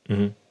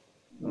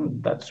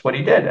 Mm-hmm. That's what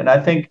he did. And I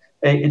think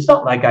it's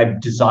not like I've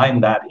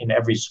designed that in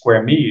every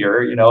square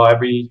meter,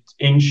 every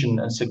inch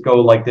and said, go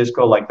like this,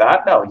 go like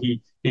that. No,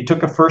 he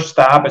took a first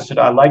stab. I said,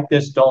 I like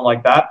this, don't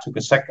like that. Took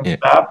a second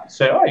stab,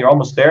 said, oh, you're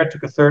almost there.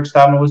 Took a third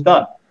stab and it was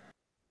done.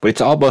 But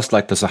it's almost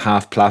like there's a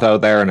half plateau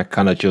there and it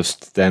kind of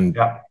just then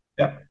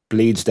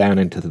bleeds down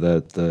into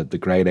the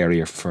grade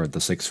area for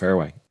the sixth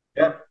fairway.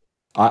 Yeah.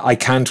 I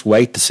can't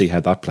wait to see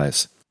how that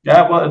plays.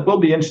 Yeah, well, it will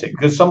be interesting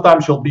because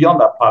sometimes you'll be on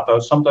that plateau,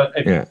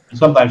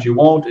 sometimes you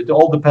won't. It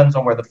all depends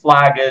on where the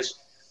flag is.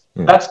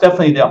 Yeah. That's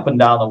definitely the up and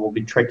down that will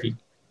be tricky.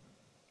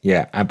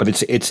 Yeah, but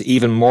it's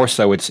even more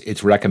so.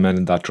 It's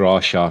recommending that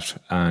draw shot,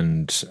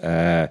 and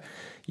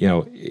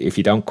if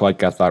you don't quite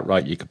get that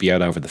right, you could be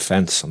out over the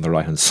fence on the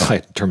right hand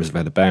side in terms of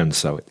out of bounds.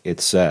 So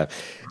it's if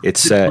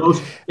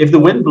the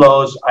wind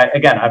blows.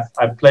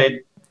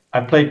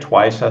 I've played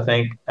twice, I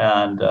think,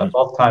 and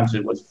both times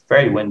it was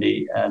very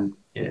windy and.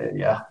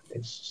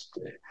 It's just,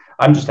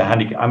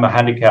 I'm a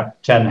handicap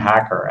 10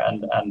 hacker,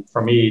 and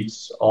for me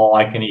it's all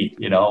I can eat,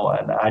 and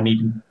I need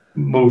to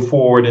move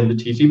forward in the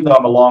tees. Even though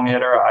I'm a long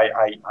hitter,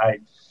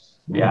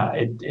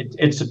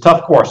 it's a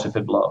tough course if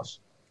it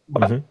blows.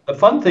 But the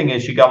fun thing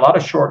is you got a lot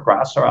of short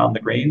grass around the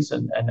greens,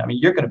 and I mean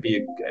you're going to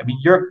be,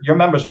 your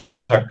members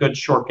are good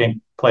short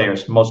game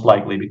players most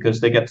likely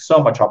because they get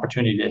so much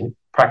opportunity to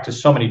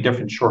practice so many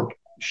different short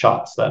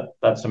shots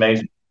that's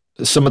amazing.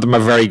 Some of them are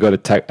very good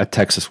at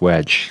Texas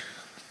wedge.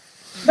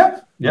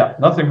 Yeah,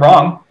 nothing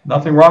wrong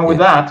with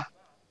that.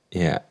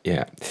 Yeah.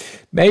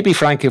 Maybe,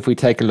 Frank, if we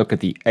take a look at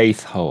the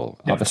eighth hole,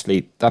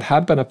 obviously that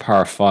had been a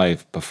par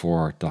 5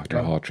 before Dr.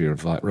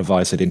 Hawtrey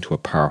revised it into a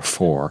par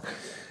 4.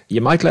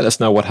 You might let us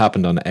know what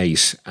happened on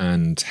 8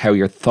 and how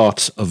your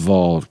thoughts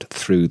evolved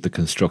through the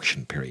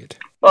construction period.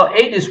 Well,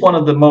 8 is one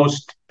of the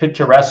most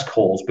picturesque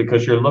holes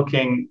because you're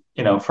looking,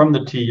 from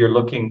the tee, you're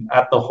looking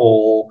at the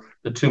hole,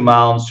 the two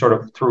mounds sort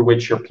of through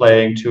which you're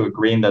playing to a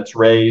green that's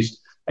raised.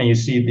 And you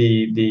see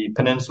the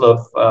peninsula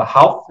of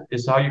Howth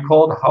is how you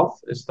call it. Howth,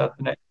 is that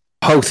the name?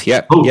 Howth,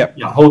 yeah.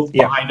 Howth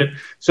behind it.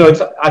 So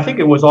I think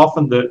it was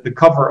often the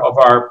cover of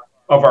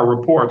our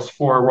reports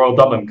for Royal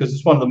Dublin because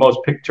it's one of the most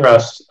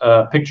picturesque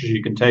pictures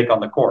you can take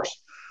on the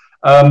course.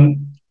 I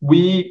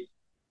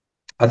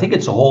think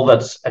it's a hole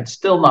that's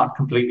still not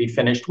completely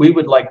finished. We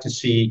would like to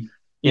see,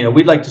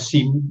 we'd like to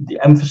see the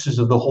emphasis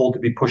of the hole to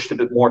be pushed a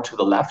bit more to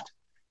the left.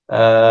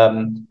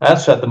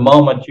 As at the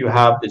moment you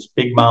have this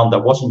big mound that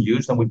wasn't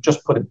used and we've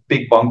just put a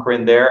big bunker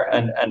in there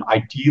and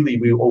ideally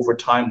we over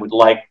time would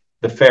like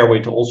the fairway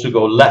to also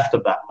go left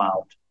of that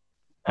mound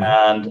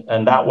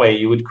and that way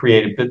you would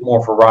create a bit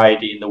more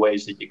variety in the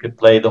ways that you could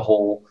play the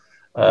hole.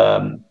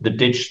 The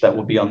ditch that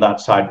would be on that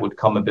side would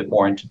come a bit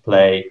more into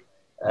play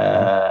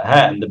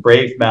and the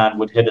brave man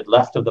would hit it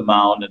left of the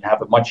mound and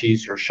have a much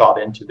easier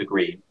shot into the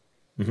green.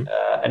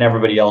 And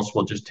everybody else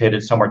will just hit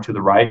it somewhere to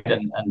the right.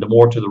 And the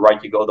more to the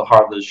right you go, the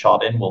harder the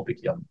shot in will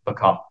become.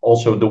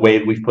 Also, the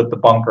way we've put the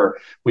bunker,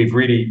 we've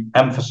really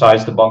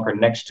emphasized the bunker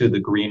next to the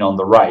green on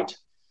the right,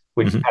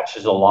 which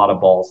catches a lot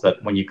of balls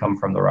that when you come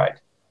from the right.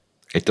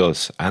 It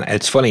does. And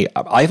it's funny,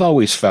 I've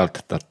always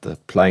felt that the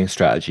playing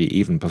strategy,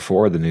 even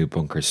before the new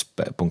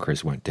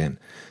bunkers went in,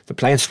 the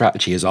playing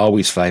strategy has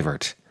always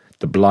favoured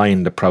the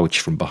blind approach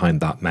from behind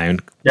that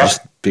mound, Yeah.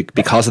 just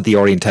because of the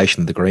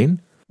orientation of the green.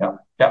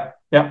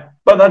 Yeah.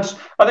 But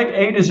I think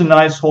 8 is a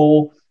nice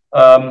hole.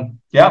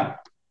 Yeah,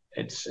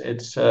 it's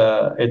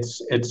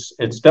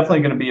definitely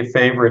going to be a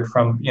favorite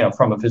from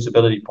a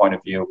visibility point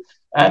of view,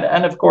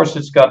 and of course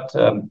it's got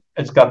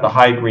the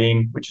high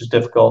green, which is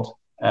difficult,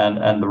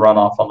 and the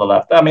runoff on the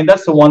left. I mean,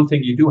 that's the one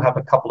thing. You do have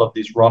a couple of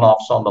these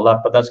runoffs on the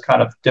left, but that's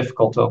kind of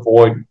difficult to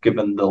avoid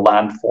given the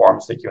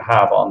landforms that you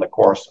have on the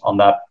course on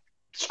that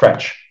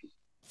stretch.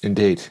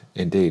 Indeed.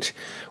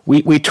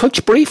 We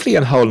touched briefly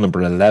on hole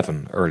number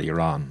 11 earlier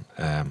on.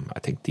 I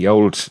think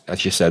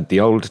as you said,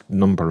 the old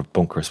number of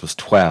bunkers was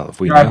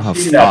 12. We now have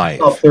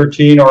 5.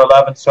 13 or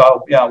 11,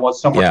 so yeah, it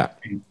was somewhere.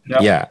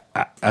 Yeah.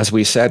 As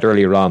we said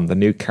earlier on, the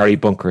new Kerry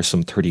bunker,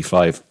 some 30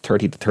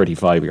 to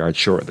 35 yards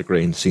short of the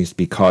green, seems to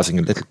be causing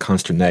a little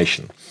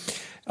consternation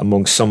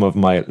among some of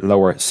my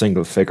lower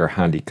single-figure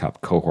handicap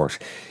cohort.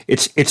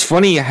 It's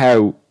funny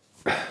how,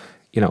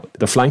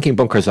 the flanking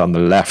bunkers on the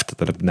left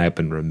that have now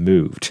been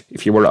removed,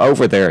 if you were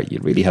over there, you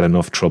really had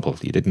enough trouble.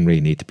 You didn't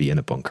really need to be in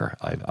a bunker.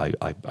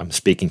 I'm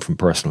speaking from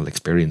personal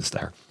experience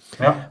there.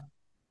 Yeah.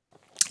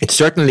 It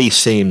certainly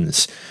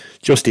seems,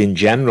 just in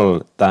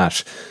general,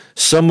 that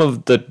some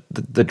of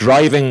the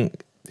driving,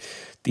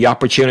 the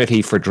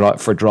opportunity for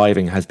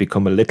driving has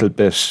become a little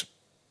bit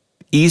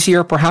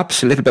easier,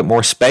 perhaps, a little bit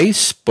more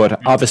space,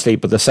 but obviously,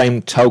 by the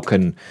same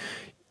token,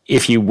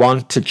 if you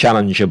want to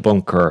challenge a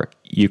bunker,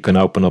 you can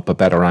open up a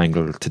better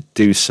angle to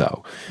do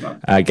so. No.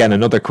 Again,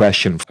 another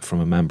question from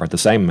a member, the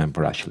same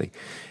member actually.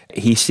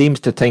 He seems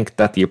to think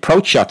that the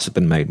approach shots have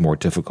been made more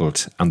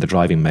difficult and the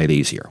driving made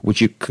easier. Would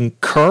you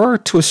concur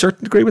to a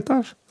certain degree with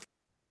that?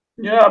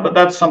 Yeah, but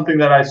that's something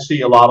that I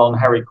see a lot on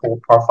Harry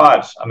Cole par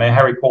 5s. I mean,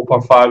 Harry Cole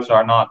par 5s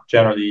are not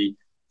generally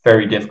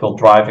very difficult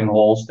driving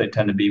holes. They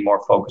tend to be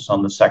more focused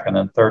on the second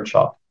and third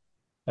shot.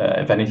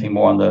 If anything,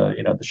 more on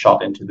the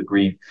shot into the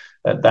green.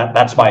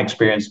 That's my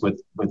experience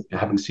with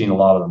having seen a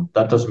lot of them.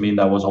 That doesn't mean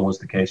that was always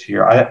the case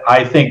here.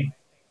 I think,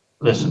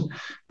 listen,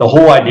 the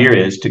whole idea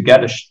is to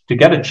get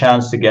a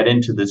chance to get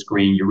into this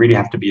green, you really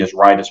have to be as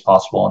right as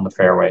possible on the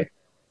fairway.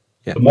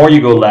 Yeah. The more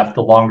you go left,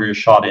 the longer your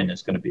shot in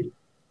is going to be.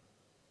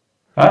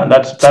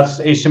 That's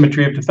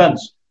asymmetry of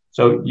defense.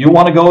 So you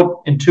want to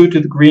go in 2 to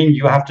the green,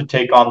 you have to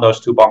take on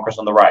those 2 bunkers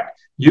on the right.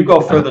 You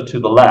go further to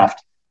the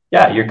left.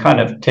 Yeah, you're kind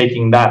of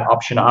taking that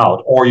option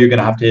out, or you're going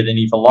to have to hit an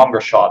even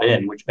longer shot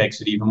in, which makes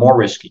it even more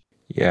risky.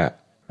 Yeah.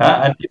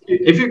 And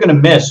if you're going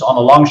to miss on a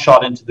long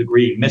shot into the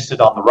green, miss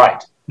it on the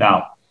right.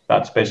 Now,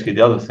 that's basically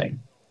the other thing.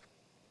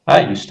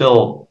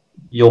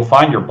 You'll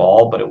find your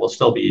ball, but it will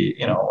still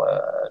be,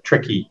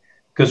 tricky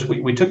because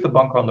we took the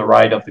bunker on the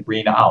right of the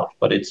green out,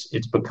 but it's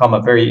become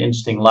a very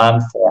interesting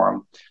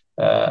landform.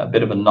 A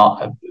bit of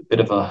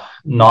a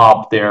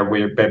knob there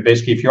where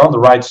basically if you're on the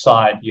right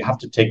side, you have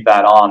to take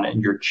that on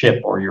in your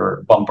chip or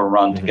your bumper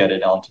run to get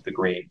it onto the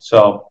green.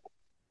 So,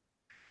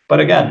 but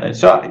again,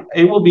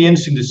 it will be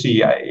interesting to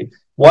see.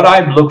 What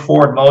I look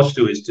forward most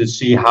to is to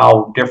see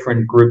how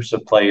different groups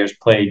of players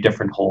play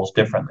different holes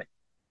differently,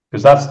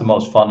 because that's the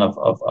most fun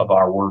of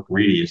our work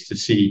really, is to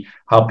see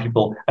how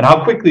people and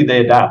how quickly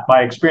they adapt.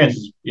 My experience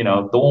is,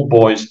 the old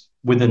boys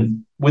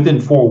within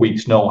 4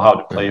 weeks know how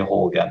to play a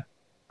hole again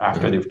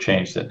after they've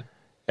changed it.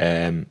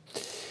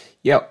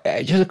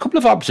 Just a couple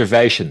of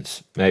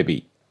observations,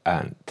 maybe,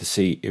 to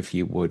see if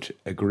you would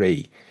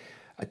agree.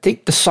 I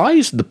think the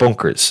size of the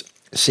bunkers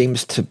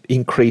seems to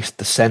increase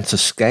the sense of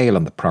scale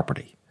on the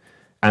property,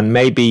 and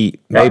maybe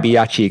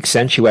actually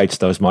accentuates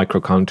those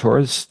micro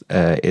contours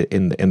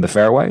in the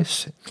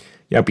fairways.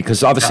 Yeah,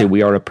 because obviously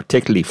we are a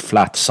particularly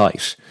flat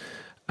site,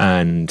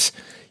 and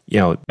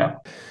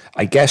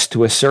I guess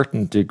to a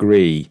certain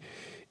degree,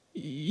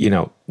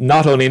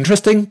 not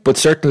uninteresting, but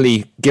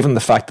certainly given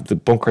the fact that the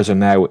bunkers are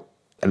now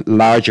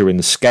larger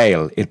in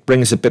scale, it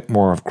brings a bit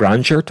more of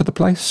grandeur to the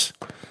place.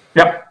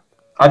 Yeah,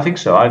 I think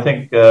so. I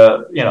think,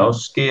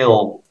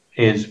 scale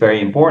is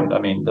very important. I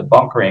mean, the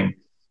bunkering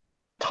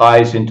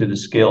ties into the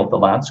scale of the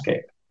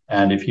landscape.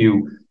 And if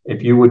you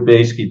would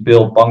basically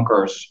build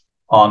bunkers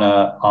on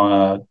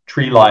a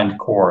tree-lined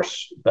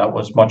course that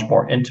was much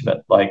more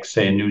intimate, like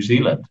say in New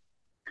Zealand,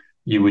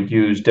 you would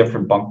use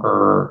different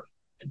bunker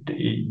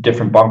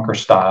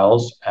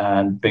styles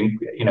and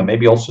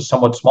maybe also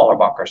somewhat smaller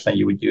bunkers than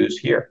you would use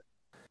here.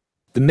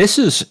 The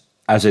misses,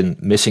 as in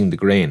missing the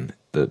green,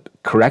 the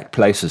correct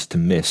places to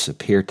miss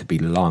appear to be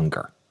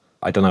longer.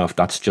 I don't know if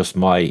that's just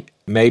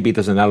maybe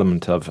there's an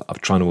element of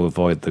trying to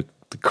avoid the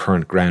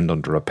current ground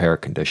under repair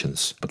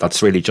conditions, but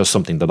that's really just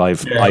something that I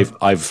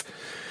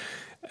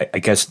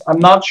guess. I'm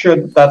not sure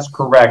that's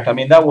correct. I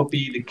mean, that would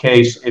be the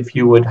case if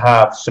you would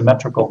have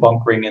symmetrical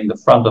bunkering in the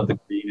front of the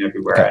green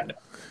everywhere. Okay. And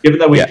given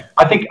that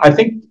I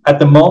think at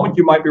the moment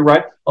you might be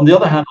right. On the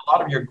other hand, a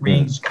lot of your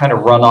greens kind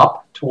of run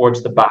up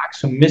towards the back,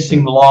 so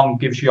missing long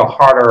gives you a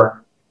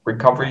harder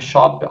recovery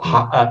shot.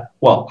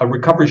 A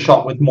recovery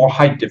shot with more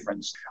height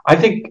difference. I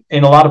think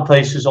in a lot of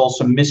places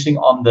also missing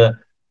on the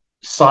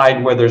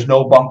side where there's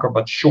no bunker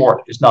but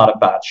short is not a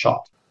bad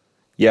shot.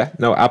 Yeah,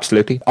 no,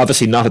 absolutely.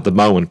 Obviously not at the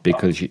moment,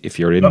 because if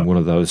you're in one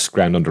of those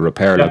ground under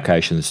repair Yeah,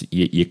 locations,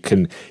 you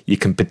can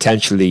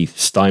potentially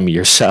stymie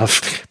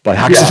yourself by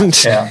yeah,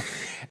 accident. yeah,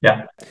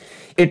 yeah.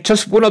 It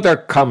just one other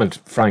comment,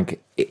 Frank.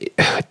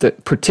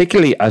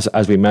 Particularly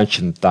as we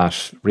mentioned that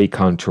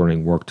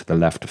recontouring work to the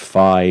left of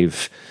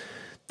five,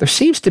 there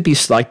seems to be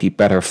slightly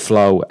better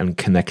flow and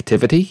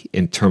connectivity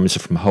in terms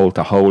of from hole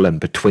to hole and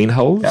between Yeah.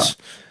 holes.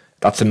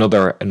 That's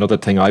another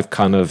thing I've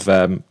kind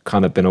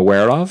of been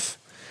aware of.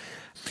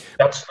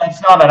 That's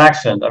not an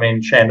accident. I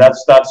mean, Shane,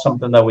 that's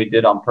something that we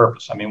did on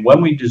purpose. I mean,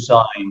 when we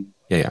design,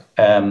 Yeah,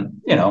 yeah.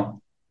 you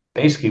know,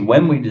 basically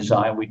when we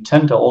design, we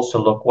tend to also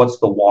look what's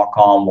the walk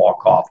on,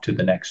 walk off to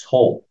the next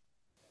hole.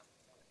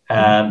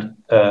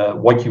 Mm-hmm.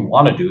 And what you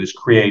want to do is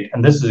create,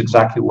 and this is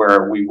exactly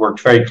where we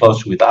worked very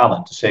closely with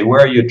Alan to say, where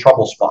are your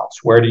trouble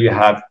spots? Where do you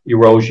have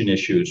erosion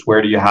issues?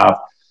 Where do you have,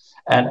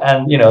 and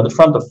the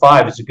front of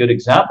five is a good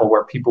example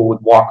where people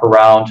would walk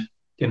around,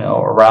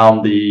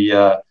 around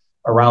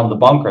the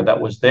bunker that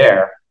was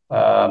there,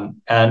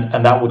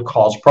 and that would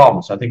cause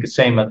problems. I think the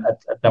same at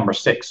number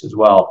six as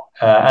well,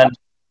 Uh-huh.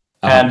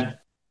 and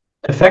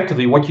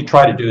effectively what you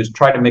try to do is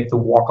try to make the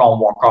walk on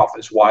walk off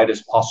as wide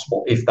as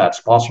possible if that's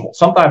possible.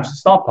 Sometimes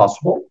it's not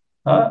possible,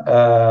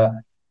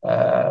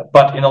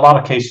 but in a lot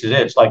of cases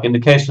it is. Like in the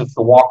case of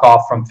the walk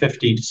off from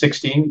 15 to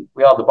 16,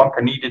 well, the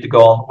bunker needed to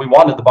go on. We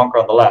wanted the bunker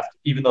on the left,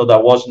 even though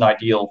that wasn't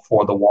ideal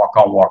for the walk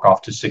on walk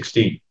off to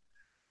 16.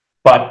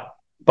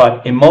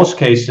 But in most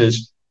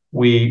cases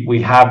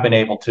we have been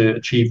able to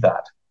achieve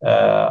that.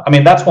 I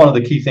mean, that's one of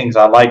the key things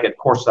I like at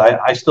courses.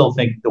 I still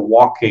think the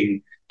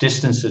walking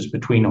distances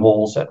between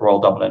holes at Royal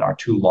Dublin are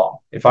too long.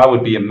 If I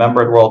would be a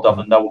member at Royal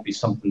Dublin, that would be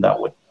something that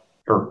would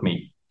irk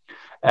me.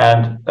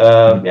 And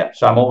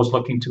so I'm always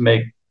looking to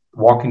make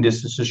walking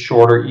distances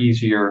shorter,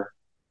 easier,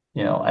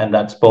 and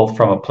that's both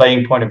from a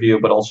playing point of view,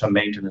 but also a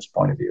maintenance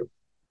point of view.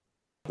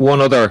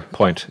 One other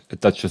point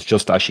that's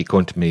just actually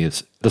come to me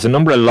is there's a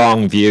number of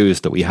long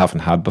views that we haven't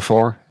had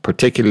before,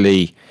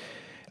 particularly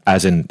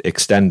as an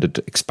extended,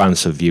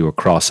 expansive view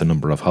across a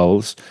number of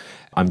holes.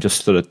 I'm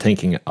just sort of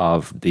thinking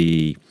of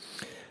the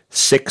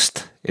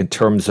sixth in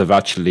terms of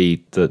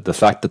actually the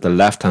fact that the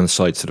left-hand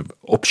side sort of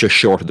up just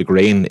short of the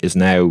green is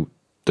now,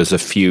 there's a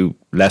few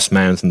less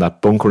mounds and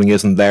that bunkering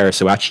isn't there.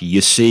 So actually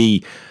you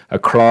see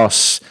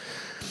across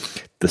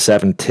the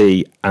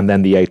 7T and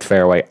then the 8th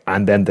fairway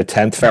and then the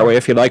 10th fairway,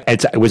 if you like.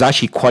 It was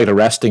actually quite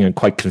arresting and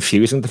quite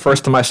confusing the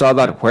first time I saw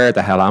that. Where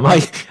the hell am I?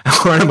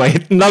 Where am I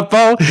hitting that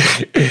ball?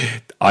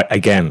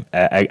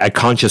 A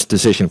conscious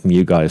decision from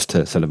you guys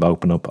to sort of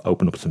open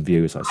up some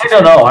views. I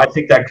don't know. I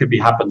think that could be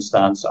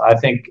happenstance. I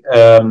think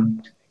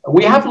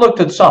we have looked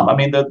at some. I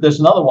mean,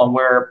 there's another one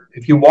where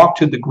if you walk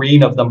to the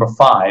green of number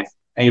five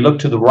and you look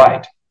to the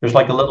right, there's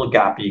like a little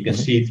gap you can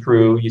see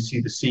through. You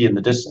see the sea in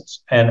the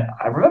distance. And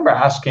I remember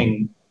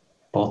asking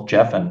both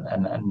Jeff and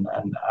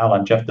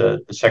Alan, Jeff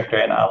the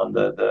secretary and Alan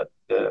the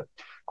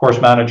course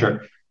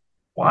manager,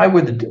 why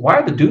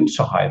are the dunes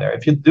so high there?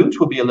 If the dunes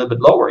would be a little bit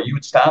lower, you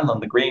would stand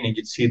on the green and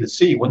you'd see the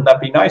sea. Wouldn't that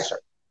be nicer?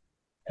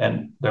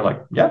 And they're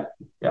like, yeah.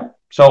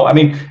 So I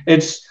mean,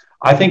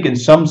 I think in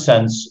some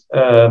sense,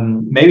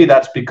 maybe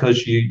that's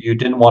because you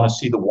didn't want to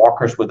see the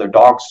walkers with their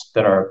dogs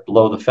that are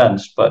below the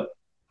fence, but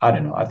I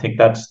don't know. I think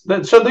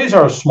so these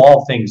are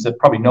small things that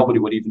probably nobody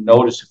would even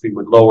notice if we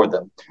would lower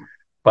them.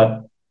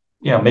 But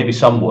maybe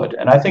some would.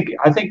 And I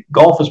think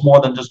golf is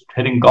more than just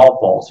hitting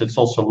golf balls. It's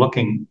also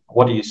looking,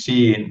 what do you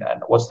see and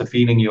what's the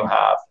feeling you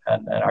have,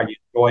 and are you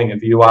enjoying a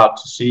view out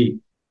to sea?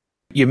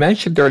 You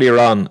mentioned earlier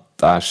on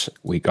that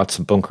we got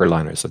some bunker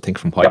liners, I think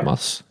from White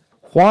Moss.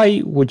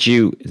 Why would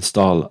you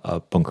install a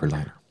bunker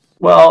liner?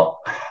 Well,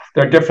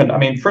 they're different. I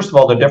mean, first of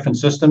all, they're different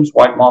systems.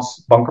 White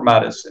Moss Bunker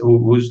Mat is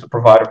who's the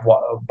provider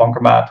of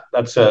Bunker Mat.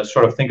 That's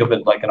sort of, think of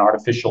it like an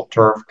artificial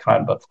turf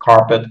kind of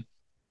carpet.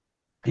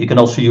 You can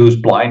also use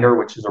Blinder,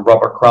 which is a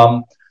rubber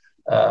crumb,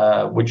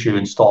 which you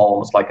install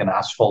almost like an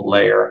asphalt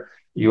layer.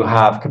 You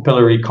have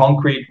capillary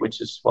concrete,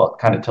 which is, well,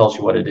 it kind of tells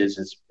you what it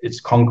is. It's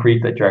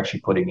concrete that you're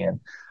actually putting in.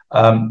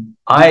 When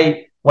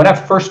I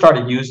first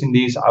started using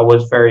these, I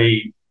was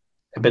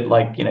a bit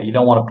like, you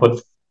don't want to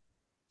put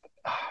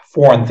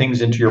foreign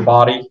things into your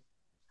body,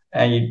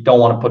 and you don't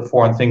want to put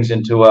foreign things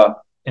into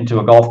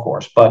a golf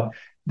course. But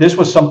this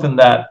was something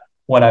that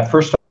when I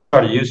first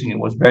started using it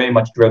was very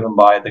much driven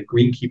by the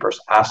greenkeepers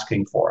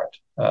asking for it.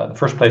 The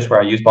first place where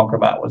I used bunker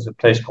mat was a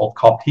place called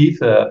Copt Heath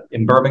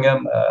in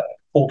Birmingham,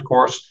 Old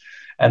Course.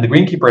 And the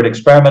greenkeeper had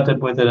experimented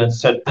with it and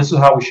said, this is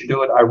how we should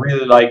do it. I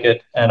really like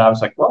it. And I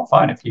was like, well,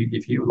 fine. If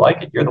you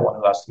like it, you're the one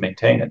who has to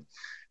maintain it.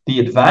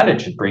 The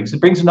advantage it brings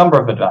a number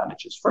of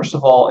advantages. First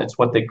of all, it's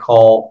what they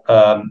call,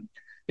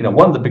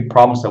 one of the big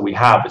problems that we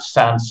have is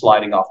sand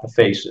sliding off the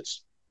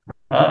faces.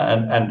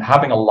 And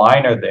having a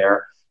liner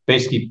there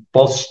basically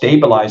both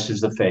stabilizes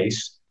the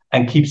face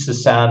and keeps the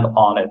sand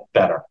on it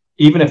better,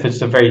 even if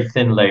it's a very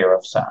thin layer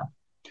of sand.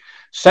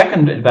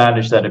 Second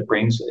advantage that it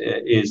brings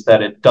is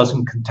that it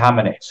doesn't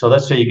contaminate. So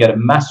let's say you get a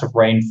massive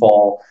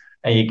rainfall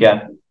and you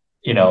get,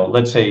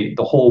 let's say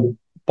the whole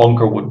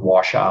bunker would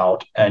wash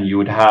out and you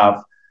would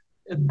have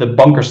the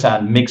bunker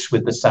sand mixed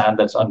with the sand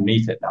that's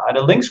underneath it. Now, at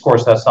a links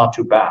course, that's not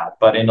too bad,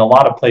 but in a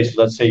lot of places,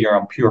 let's say you're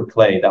on pure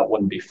clay, that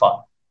wouldn't be fun.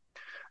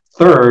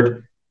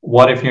 Third,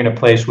 what if you're in a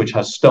place which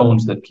has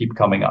stones that keep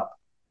coming up?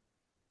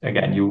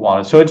 Again, you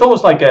want it. So it's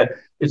almost like a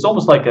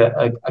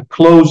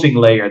closing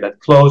layer that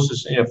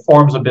closes,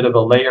 forms a bit of a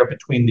layer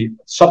between the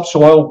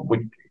subsoil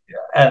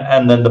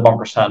and then the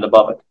bunker sand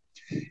above it.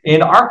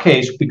 In our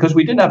case, because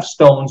we didn't have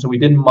stones and we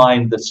didn't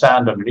mind the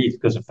sand underneath,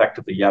 because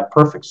effectively you have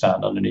perfect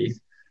sand underneath,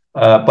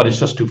 but it's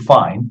just too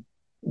fine.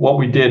 What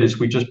we did is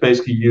we just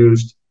basically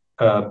used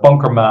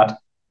bunker mat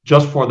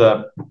just for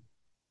the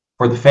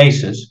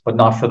faces, but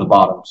not for the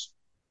bottoms.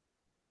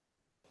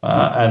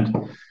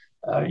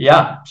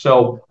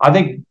 So I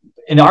think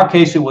in our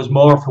case, it was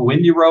more for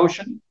wind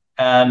erosion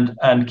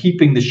and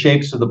keeping the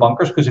shapes of the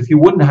bunkers, because if you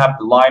wouldn't have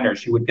the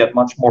liners, you would get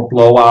much more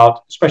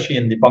blowout, especially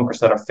in the bunkers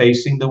that are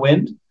facing the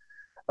wind.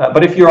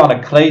 But if you're on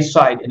a clay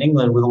site in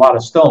England with a lot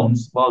of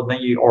stones, well, then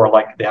or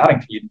like the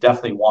Addington, you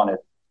definitely want it.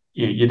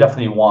 You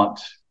definitely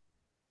want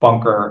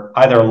bunker,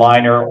 either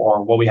liner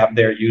or what we have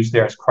there used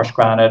there is crushed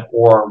granite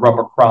or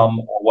rubber crumb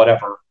or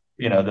whatever,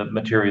 the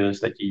materials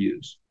that you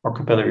use, or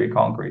capillary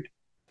concrete.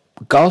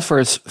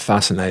 Golfers'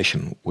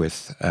 fascination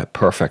with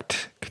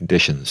perfect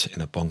conditions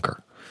in a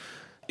bunker,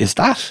 is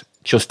that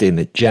just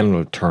in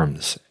general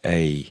terms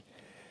a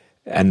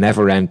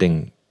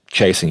never-ending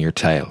chasing your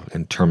tail,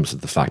 in terms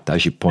of the fact that,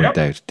 as you point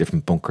out,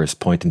 different bunkers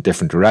point in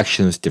different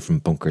directions,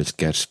 different bunkers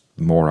get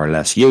more or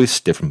less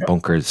use, different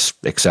bunkers,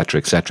 etc.,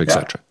 etc.,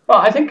 etc.? Well,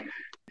 I think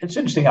it's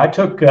interesting. I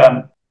took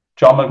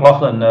John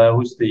McLaughlin,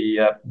 who's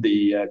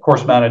the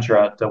course manager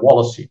at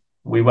Wallasey.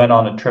 We went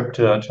on a trip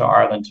to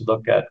Ireland to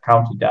look at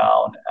County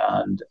Down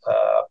and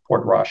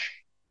Portrush,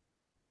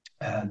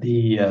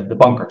 the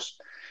bunkers,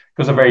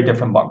 because they're very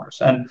different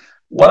bunkers. And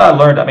what I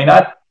learned, I mean,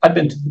 I'd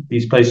been to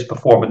these places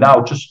before, but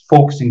now just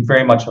focusing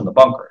very much on the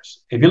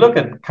bunkers. If you look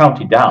at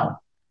County Down,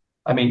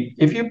 I mean,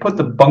 if you put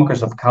the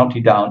bunkers of County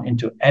Down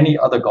into any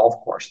other golf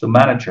course,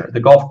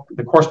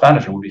 the course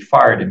manager would be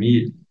fired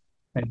immediately.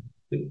 I mean,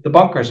 the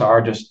bunkers are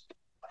just,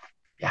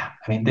 I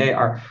mean,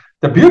 they're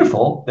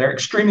beautiful. They're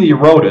extremely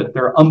eroded.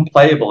 They're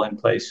unplayable in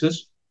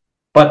places,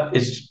 but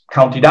it's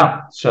County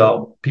Down.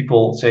 So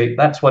people say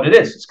that's what it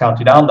is. It's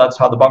County Down. That's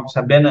how the bunkers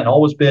have been and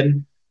always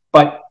been.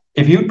 But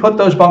if you put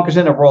those bunkers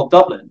in at Royal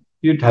Dublin,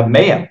 you'd have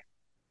mayhem.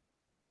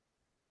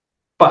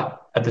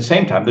 But at the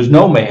same time, there's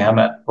no mayhem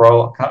at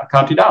Royal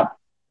County Down.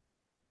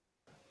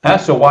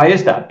 So why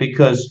is that?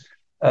 Because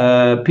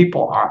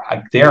people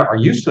are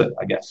used to it,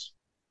 I guess.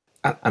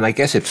 And I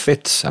guess it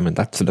fits. I mean,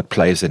 that sort of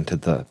plays into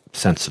the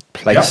sense of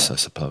place, I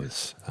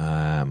suppose,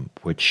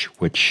 which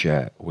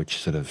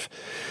sort of,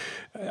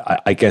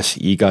 I guess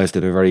you guys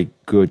did a very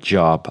good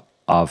job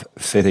of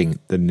fitting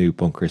the new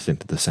bunkers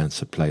into the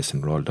sense of place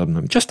in Royal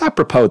Dublin. Just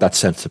apropos that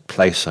sense of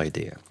place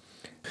idea,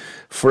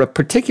 for a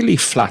particularly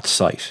flat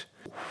site,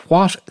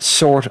 what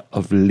sort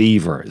of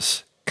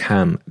levers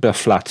can the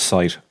flat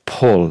site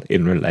pull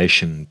in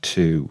relation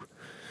to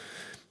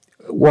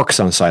works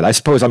on site? I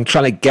suppose I'm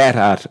trying to get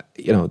at,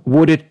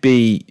 would it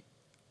be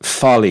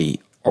folly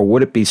or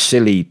would it be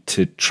silly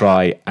to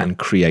try and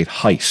create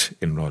height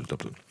in Royal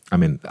Dublin? I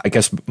mean, I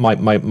guess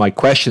my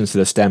question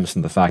sort of stems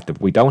from the fact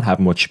that we don't have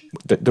much,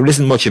 there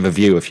isn't much of a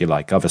view, if you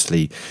like.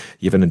 Obviously,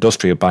 you have an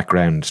industrial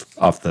background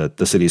of the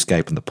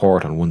cityscape and the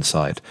port on one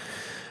side.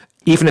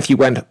 Even if you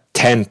went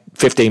 10,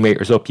 15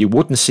 metres up, you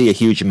wouldn't see a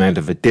huge amount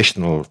of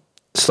additional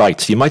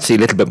sites. You might see a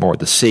little bit more of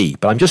the sea.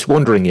 But I'm just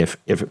wondering if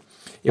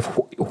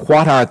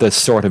what are the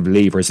sort of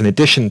levers, in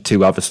addition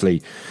to,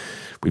 obviously,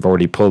 we've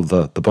already pulled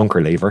the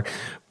bunker lever,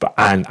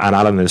 and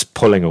Alan is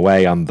pulling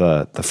away on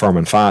the firm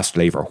and fast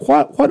lever.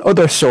 What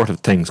other sort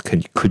of things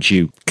could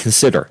you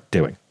consider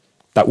doing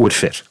that would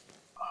fit?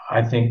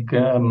 I think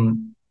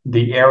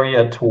the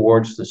area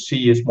towards the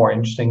sea is more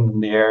interesting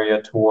than the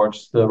area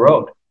towards the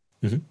road.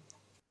 Mm-hmm.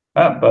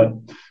 But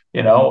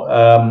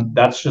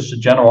that's just a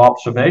general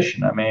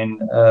observation. I mean,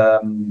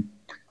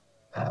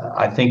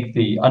 I think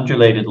the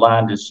undulated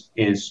land is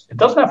it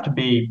doesn't have to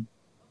be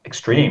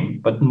extreme,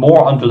 but the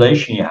more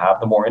undulation you have,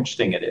 the more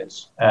interesting it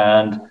is.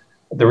 And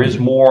there is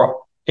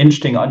more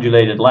interesting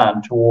undulated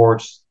land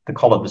towards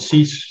the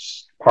sea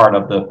part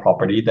of the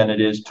property than it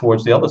is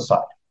towards the other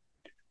side.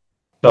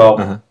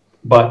 So,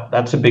 but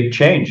that's a big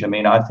change. I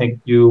mean, I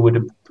think you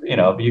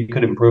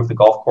could improve the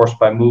golf course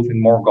by moving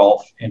more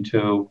golf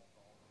into,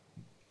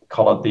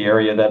 the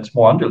area that's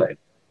more undulated.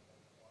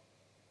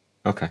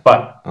 Okay.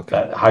 But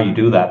how you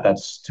do that,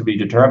 that's to be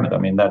determined. I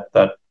mean,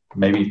 that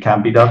maybe it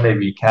can be done,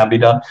 maybe it can be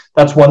done.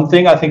 That's one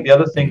thing. I think the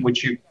other thing,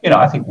 which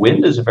I think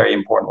wind is a very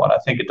important one. I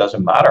think it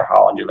doesn't matter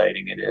how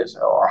undulating it is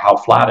or how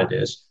flat it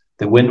is.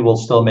 The wind will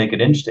still make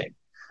it interesting.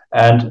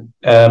 And,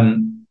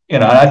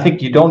 I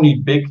think you don't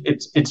need big,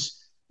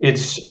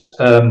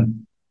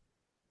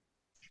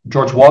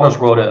 George Waters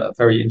wrote a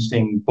very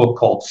interesting book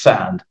called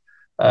Sand,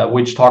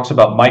 which talks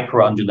about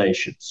micro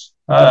undulations.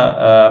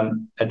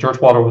 George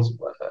Waters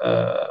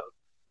was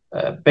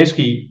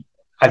basically,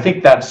 I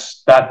think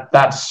that's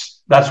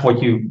that's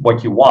what you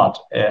want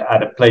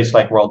at a place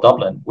like Royal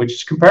Dublin, which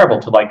is comparable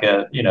to like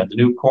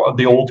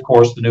the old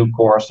course, the new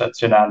course at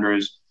St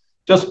Andrews,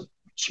 just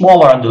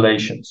smaller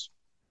undulations.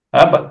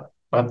 But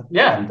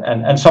yeah,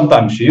 and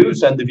sometimes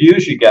views, and the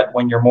views you get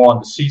when you're more on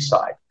the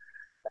seaside.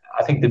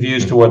 I think the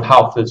views toward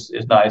Howth is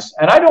nice,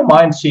 and I don't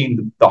mind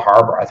seeing the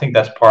harbour. I think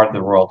that's part of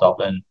the Royal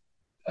Dublin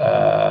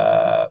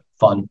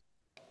fun.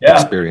 Yeah,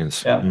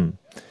 experience. yeah.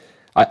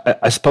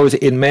 I suppose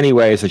in many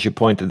ways, as you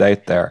pointed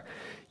out there,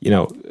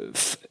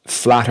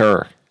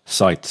 flatter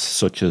sites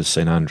such as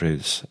St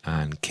Andrews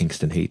and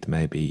Kingston Heath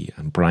maybe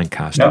and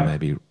Brancaster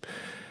maybe,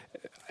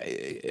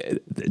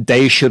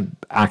 they should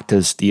act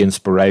as the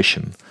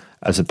inspiration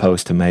as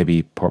opposed to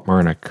maybe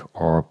Portmarnock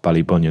or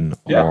Ballybunion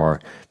or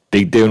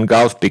Big Doon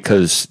Golf,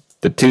 because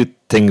the two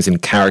things in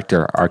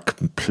character are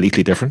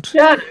completely different.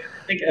 Yeah,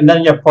 and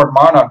then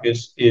Portmarnock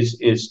is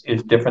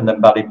different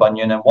than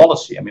Ballybunion and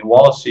Wallasey. I mean,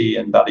 Wallasey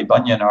and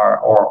Ballybunion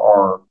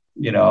or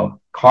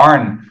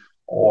Carn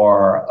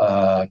or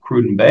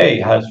Cruden Bay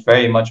has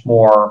very much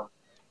more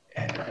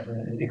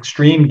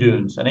extreme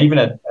dunes, and even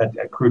at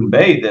Cruden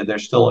Bay,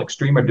 there's still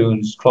extremer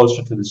dunes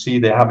closer to the sea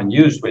they haven't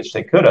used, which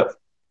they could have.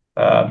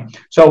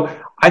 So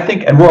I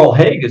think, and Royal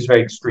Hague is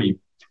very extreme.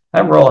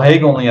 And Royal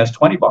Hague only has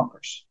 20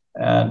 bunkers,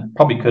 and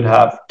probably could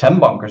have 10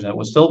 bunkers, and it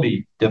would still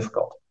be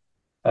difficult.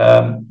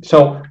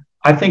 So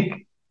I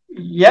think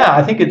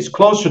it's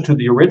closer to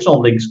the original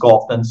links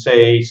golf than,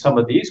 say, some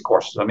of these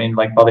courses. I mean,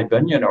 like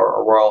Ballybunion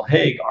or Royal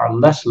Hague are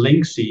less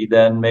linksy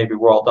than maybe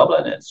Royal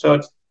Dublin is. So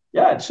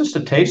it's just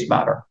a taste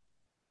matter.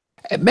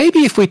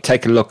 Maybe if we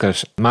take a look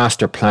at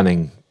master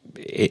planning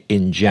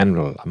in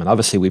general. I mean,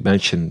 obviously we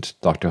mentioned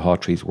Dr.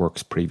 Hawtrey's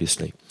works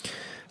previously,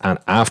 and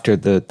after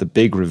the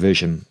big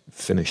revision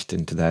finished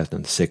in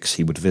 2006,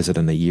 he would visit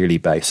on a yearly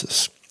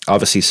basis,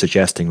 obviously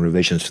suggesting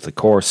revisions to the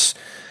course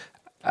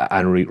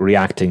and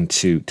reacting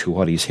to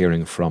what he's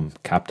hearing from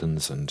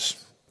captains and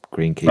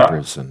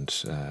greenkeepers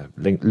and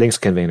links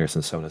conveners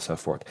and so on and so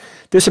forth.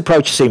 This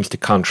approach seems to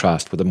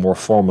contrast with a more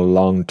formal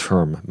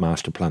long-term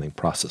master planning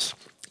process.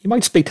 You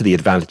might speak to the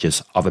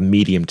advantages of a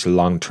medium to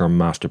long-term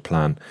master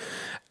plan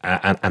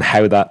and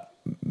how that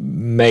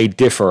may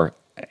differ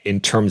in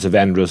terms of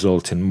end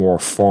result in more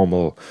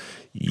formal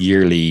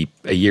yearly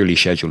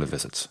schedule of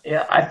visits.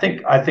 Yeah, I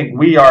think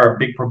we are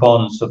big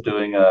proponents of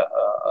doing a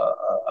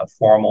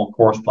formal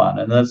course plan,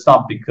 and that's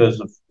not because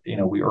of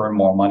we earn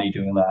more money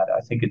doing that.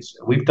 I think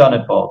we've done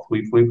it both.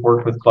 We've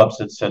worked with clubs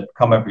that said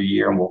come every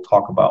year and we'll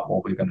talk about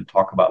what we're going to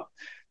talk about.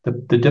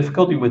 The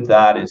difficulty with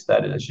that is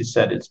that, as you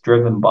said, it's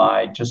driven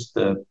by just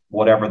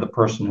whatever the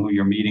person who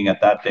you're meeting at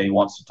that day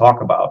wants to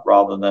talk about,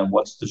 rather than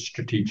what's the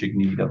strategic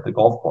need of the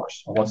golf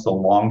course and what's the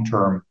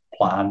long-term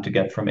plan to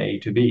get from A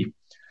to B.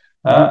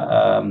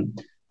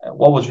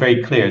 What was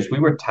very clear is we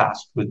were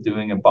tasked with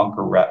doing a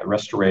bunker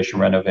restoration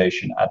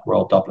renovation at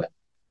Royal Dublin.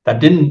 That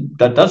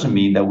doesn't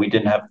mean that we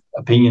didn't have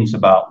opinions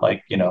about,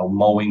 like,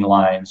 mowing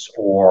lines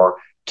or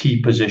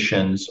tee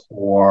positions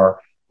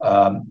or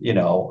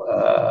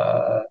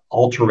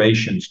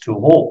alterations to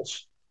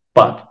holes.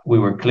 But we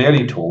were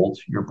clearly told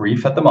your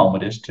brief at the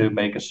moment is to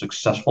make a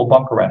successful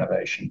bunker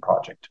renovation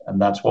project,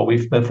 and that's what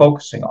we've been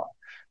focusing on.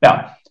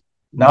 Now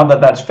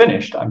that that's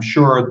finished, I'm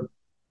sure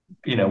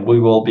we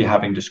will be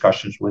having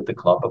discussions with the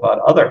club about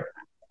other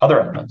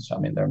elements. I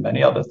mean, there are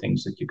many other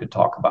things that you could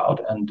talk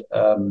about, and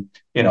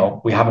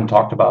we haven't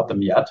talked about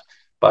them yet.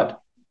 But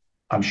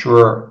I'm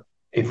sure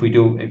if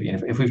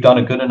we've done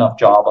a good enough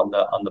job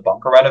on the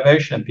bunker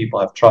renovation and people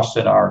have trust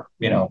in our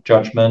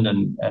judgment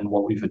and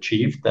what we've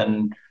achieved,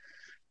 then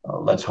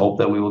let's hope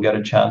that we will get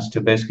a chance to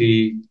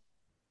basically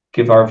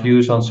give our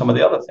views on some of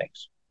the other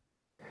things.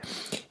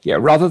 Yeah,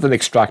 rather than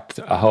extract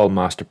a whole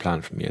master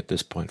plan from you at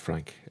this point,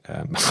 Frank,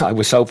 I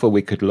was hopeful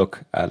we could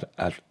look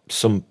at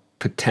some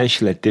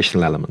potential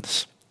additional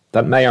elements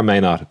that may or may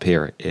not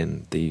appear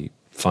in the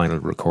final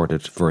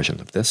recorded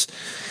version of this.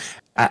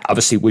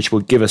 Obviously, which will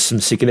give us some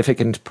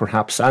significant,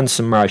 perhaps, and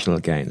some marginal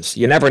gains.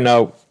 You never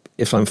know.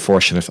 If I'm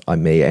fortunate, I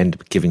may end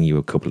up giving you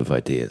a couple of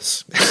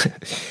ideas.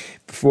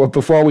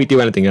 Before we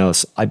do anything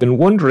else, I've been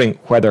wondering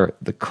whether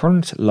the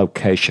current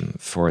location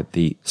for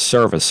the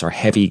service or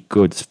heavy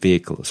goods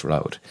vehicles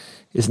road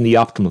is in the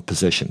optimal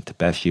position to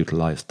best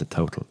utilise the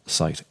total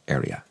site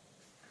area.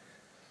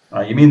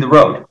 You mean the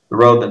road? The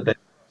road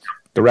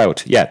The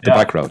road, yeah, the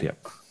back road, yeah.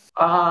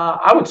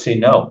 I would say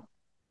no.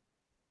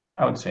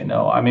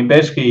 I mean,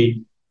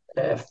 basically,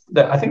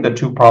 I think there are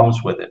two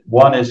problems with it.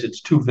 One is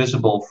it's too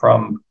visible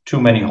from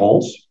too many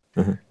holes.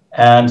 Mm-hmm.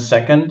 And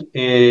second,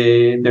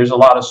 there's a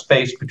lot of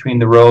space between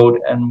the road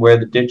and where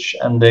the ditch,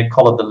 and they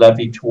call it the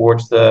levee,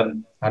 towards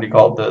the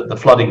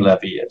flooding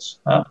levee is.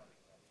 Huh?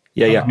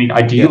 Yeah. I mean,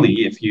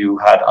 ideally, if you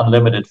had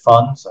unlimited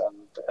funds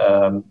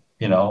and,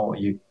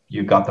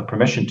 you got the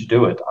permission to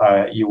do it,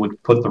 you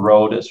would put the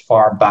road as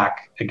far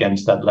back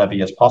against that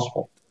levee as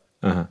possible.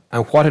 Uh-huh.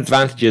 And what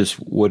advantages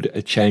would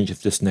a change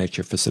of this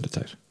nature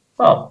facilitate?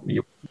 Well,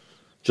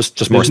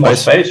 just more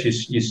space.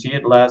 You see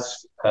it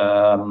less,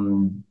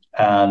 and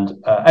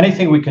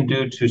anything we can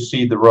do to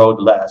see the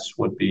road less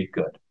would be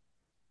good.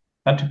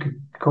 and to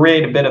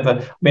create a bit of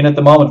a. I mean, at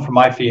the moment, from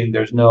my feeling,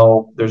 there's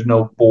no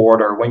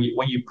border when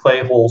you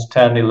play holes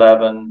 10,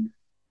 11,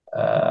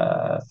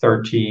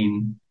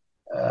 13.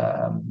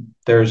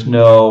 There's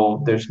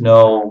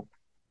no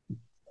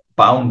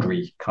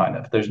boundary kind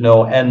of. There's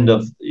no end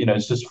of,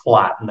 it's just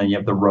flat, and then you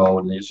have the road,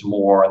 and there's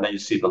more, and then you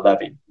see the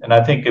levee. And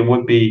I think it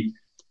would be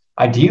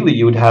ideally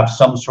you would have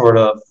some sort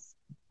of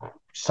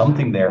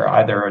something there,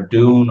 either a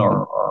dune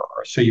or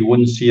so you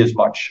wouldn't see as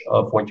much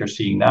of what you're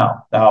seeing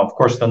now. Now, of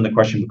course, then the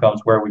question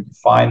becomes, where would you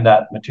find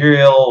that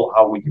material?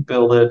 How would you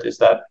build it?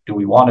 Do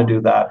we want to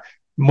do that?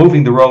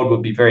 Moving the road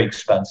would be very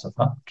expensive,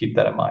 huh? Keep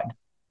that in mind.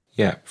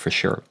 Yeah, for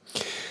sure.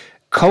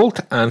 Colt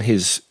and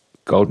his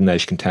Golden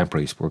Age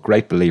contemporaries were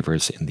great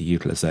believers in the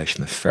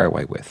utilisation of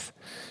fairway width,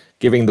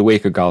 giving the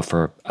weaker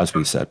golfer, as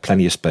we said,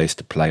 plenty of space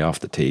to play off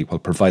the tee, while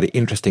providing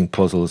interesting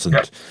puzzles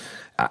and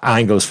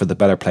angles for the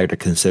better player to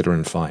consider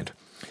and find.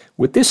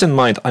 With this in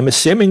mind, I'm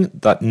assuming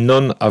that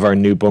none of our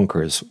new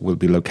bunkers will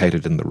be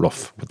located in the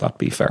rough. Would that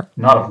be fair?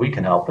 Not if we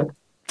can help it.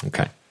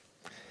 Okay.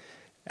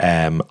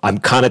 I'm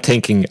kind of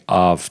thinking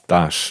of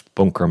that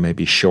bunker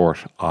maybe short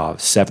of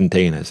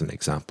 17 as an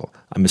example.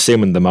 I'm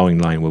assuming the mowing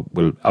line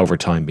will over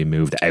time be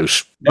moved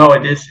out. No,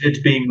 it's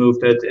being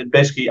moved.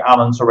 Basically,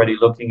 Alan's already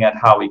looking at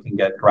how we can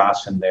get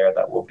grass in there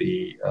that will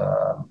be,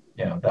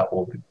 that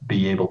will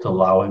be able to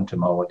allow him to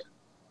mow it.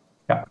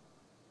 Yeah.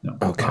 No.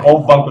 Okay.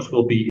 All bunkers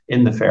will be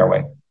in the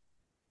fairway.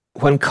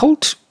 When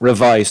Colt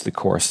revised the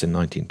course in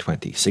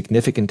 1920,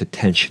 significant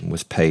attention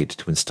was paid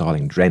to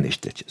installing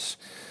drainage ditches.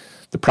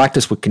 The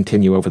practice would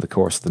continue over the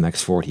course of the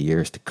next 40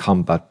 years to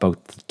combat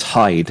both the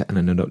tide and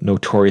a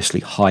notoriously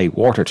high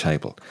water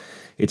table.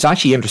 It's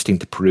actually interesting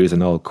to peruse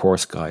an old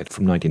course guide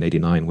from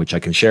 1989, which I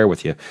can share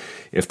with you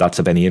if that's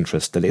of any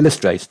interest, that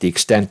illustrates the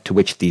extent to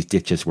which these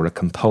ditches were a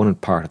component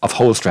part of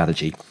hole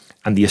strategy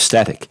and the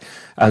aesthetic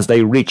as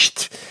they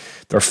reached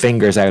their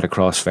fingers out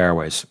across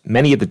fairways.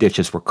 Many of the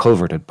ditches were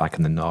culverted back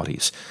in the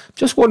noughties.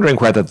 Just wondering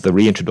whether the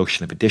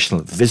reintroduction of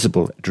additional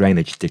visible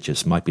drainage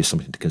ditches might be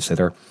something to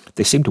consider.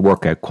 They seem to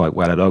work out quite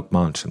well at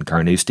Oakmont and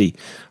Carnoustie,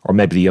 or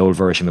maybe the old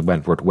version of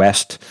Wentworth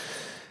West.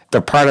 They're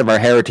part of our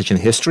heritage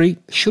and history.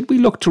 Should we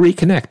look to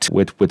reconnect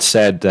with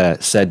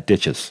said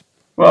ditches?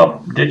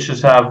 Well,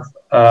 ditches have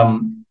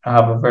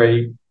a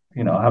very,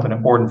 have an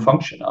important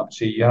function.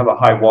 Obviously, you have a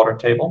high water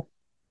table,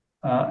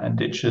 and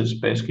ditches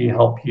basically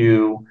help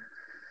you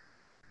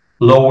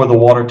lower the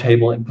water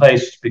table in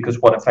place,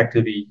 because what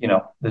effectively,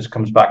 this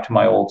comes back to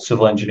my old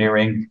civil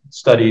engineering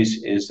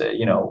studies, is that,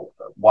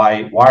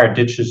 why are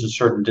ditches a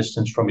certain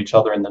distance from each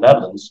other in the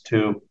Netherlands?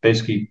 To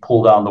basically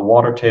pull down the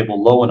water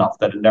table low enough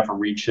that it never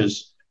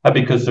reaches,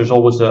 because there's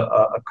always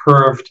a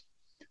curved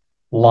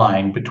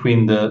line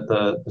between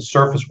the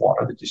surface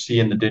water that you see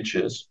in the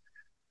ditches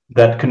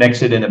that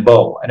connects it in a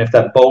bow. And if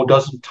that bow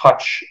doesn't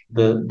touch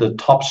the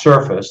top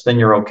surface, then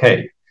you're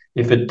okay.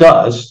 If it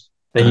does,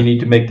 then you need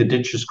to make the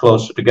ditches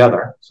closer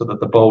together so that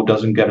the bow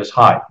doesn't get as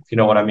high, if you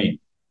know what I mean.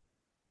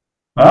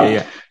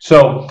 Yeah.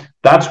 So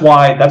that's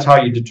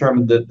how you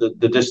determine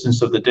the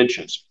distance of the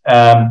ditches.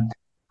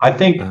 I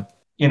think,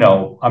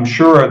 I'm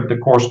sure the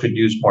course could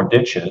use more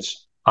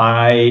ditches.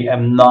 I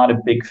am not a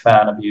big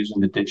fan of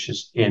using the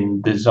ditches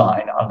in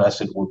design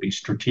unless it will be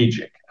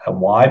strategic.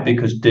 Why?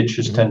 Because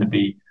ditches tend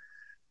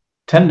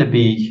to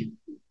be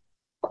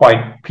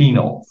quite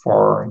penal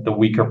for the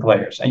weaker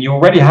players. And you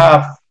already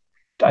have,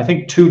 I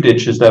think, two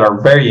ditches that are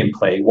very in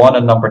play, one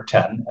at number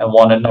 10 and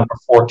one at number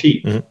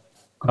 14.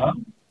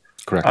 Mm-hmm.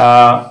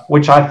 Correct.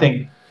 Which I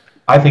think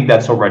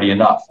that's already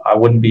enough. I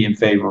wouldn't be in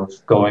favor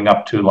of going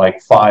up to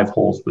like 5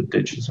 holes with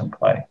ditches in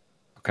play.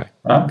 Okay.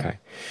 Okay.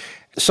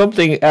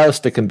 Something else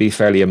that can be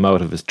fairly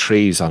emotive is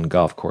trees on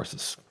golf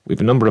courses. We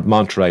have a number of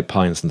Monterey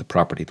pines on the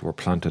property that were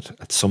planted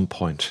at some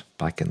point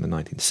back in the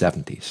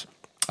 1970s.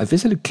 I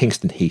visited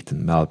Kingston Heath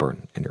in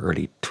Melbourne in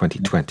early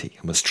 2020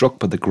 and was struck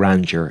by the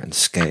grandeur and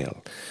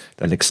scale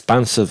that an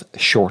expansive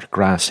short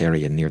grass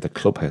area near the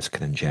clubhouse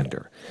can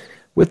engender.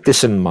 With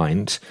this in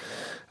mind,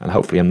 and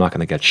hopefully I'm not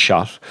going to get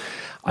shot,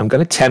 I'm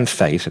going to tempt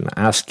fate and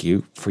ask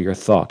you for your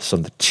thoughts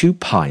on the 2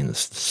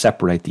 pines that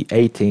separate the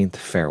 18th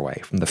fairway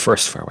from the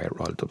first fairway at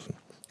Royal Dublin.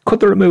 Could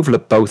the removal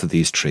of both of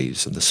these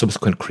trees and the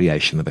subsequent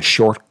creation of a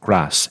short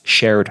grass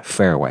shared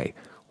fairway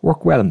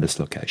work well in this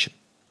location?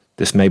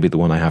 This may be the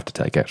one I have to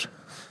take out.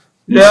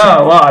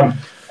 Yeah, well,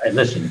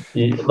 listen,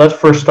 let's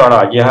first start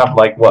out. You have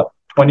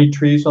 20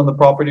 trees on the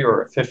property,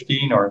 or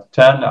 15 or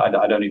 10?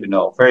 I don't even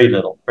know. Very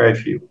little, very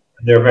few.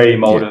 They're very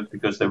emotive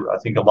because I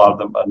think a lot of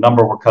them, a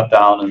number were cut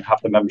down and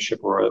half the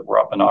membership were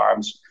up in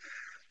arms.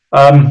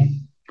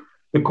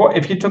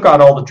 If you took out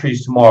all the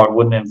trees tomorrow, it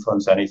wouldn't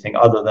influence anything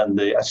other than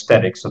the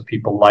aesthetics of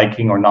people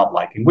liking or not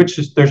liking,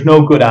 there's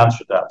no good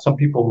answer to that. Some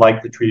people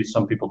like the trees,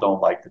 some people don't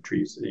like the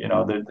trees.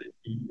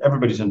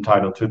 Everybody's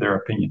entitled to their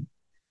opinion.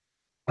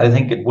 I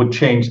think it would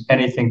change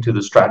anything to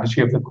the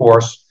strategy of the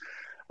course.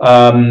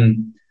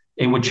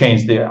 It would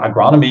change the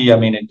agronomy. I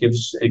mean, it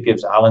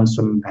gives Alan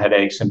some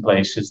headaches in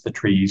places, the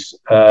trees.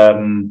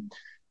 Would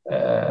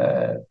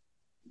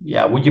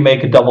you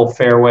make a double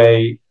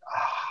fairway?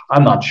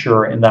 I'm not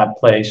sure in that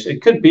place.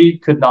 It could be,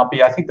 could not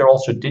be. I think there are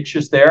also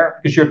ditches there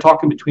because you're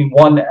talking between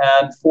 1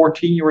 and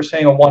 14, you were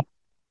saying, or 1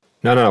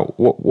 No.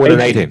 1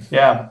 and 18. 18.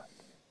 Yeah.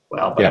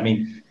 Well, but I Yeah.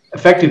 mean,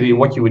 effectively,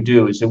 what you would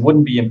do is it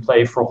wouldn't be in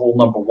play for hole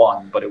number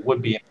 1, but it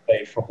would be in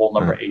play for hole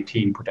number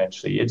 18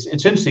 potentially. It's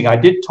interesting. I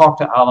did talk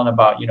to Alan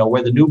about,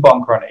 where the new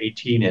bunker on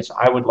 18 is.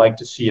 I would like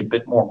to see a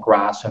bit more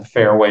grass and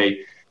fairway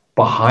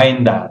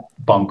behind that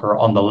bunker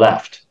on the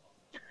left.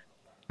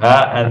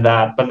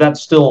 But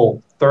that's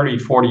still 30,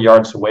 40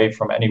 yards away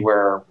from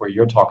anywhere where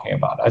you're talking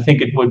about. I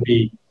think it would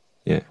be,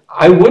 Yeah.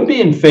 I would be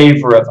in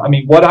favor of, I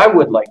mean, what I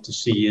would like to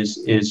see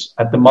is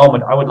at the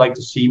moment, I would like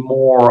to see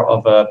more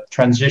of a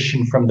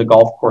transition from the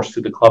golf course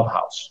to the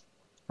clubhouse.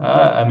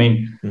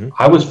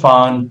 I was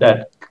found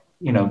that,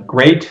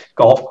 great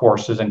golf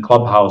courses and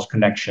clubhouse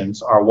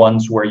connections are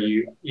ones where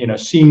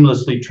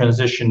seamlessly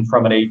transition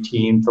from an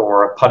 18th or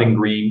a putting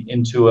green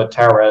into a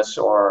terrace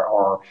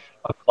or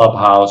a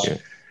clubhouse. Yeah.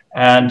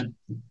 And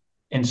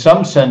in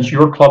some sense,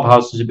 your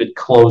clubhouse is a bit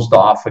closed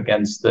off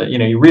against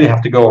you really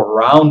have to go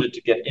around it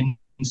to get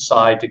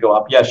inside to go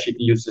up. Yes, you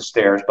can use the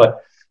stairs,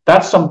 but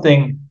that's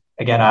something,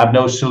 again, I have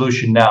no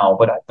solution now,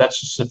 but that's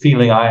just a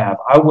feeling I have.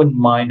 I wouldn't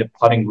mind a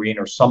putting green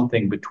or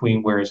something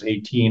between where it's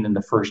 18 and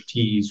the first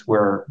tees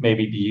where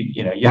maybe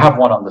you have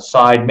one on the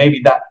side.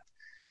 Maybe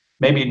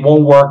it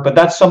won't work, but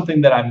that's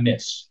something that I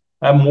miss.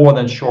 I have more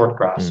than short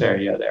grass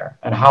area there.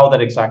 And how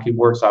that exactly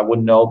works, I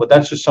wouldn't know, but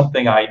that's just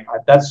something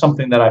that's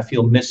something that I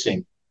feel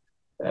missing.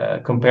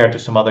 Compared to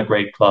some other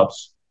great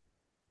clubs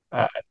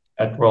at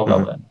Royal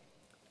Dublin.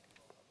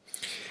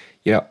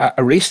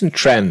 A recent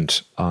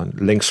trend on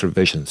links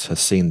revisions has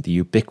seen the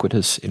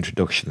ubiquitous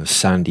introduction of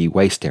sandy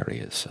waste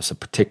areas as a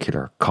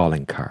particular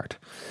calling card.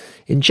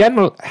 In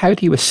general, how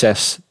do you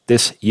assess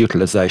this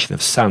utilisation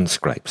of sand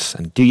scrapes?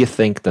 And do you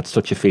think that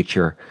such a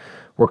feature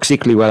works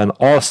equally well on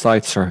all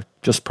sites or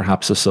just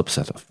perhaps a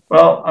subset of?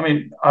 Well, I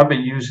mean, I've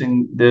been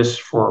using this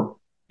for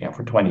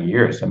 20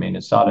 years. I mean,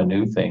 it's not a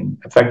new thing.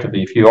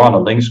 Effectively, if you're on a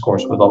links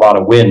course with a lot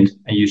of wind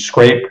and you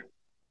scrape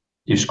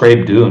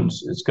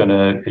dunes,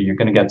 you're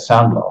gonna get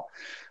sand blow.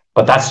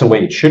 But that's the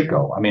way it should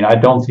go. I mean, I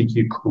don't think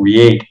you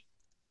create,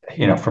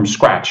 from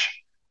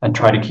scratch and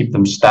try to keep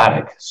them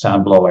static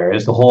sand blow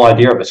areas. The whole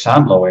idea of a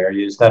sand blow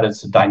area is that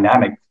it's a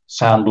dynamic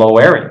sand blow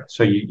area.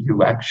 So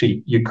you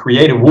actually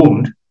create a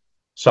wound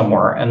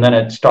somewhere and then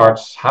it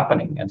starts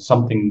happening and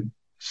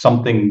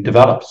something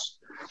develops.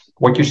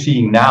 What you're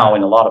seeing now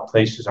in a lot of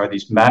places are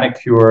these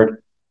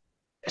manicured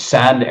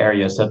sand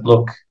areas that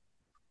look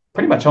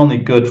pretty much only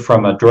good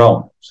from a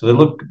drone.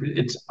 So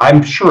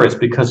I'm sure it's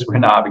because we're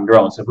not having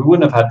drones. If we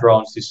wouldn't have had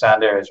drones, these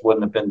sand areas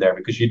wouldn't have been there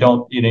because you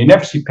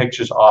never see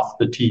pictures off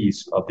the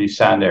tees of these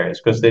sand areas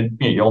because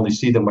you only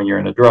see them when you're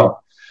in a drone.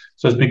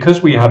 So it's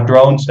because we have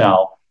drones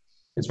now,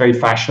 it's very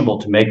fashionable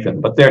to make them,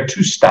 but they're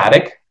too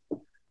static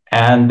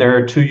and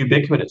they're too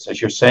ubiquitous,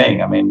 as you're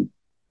saying. I mean,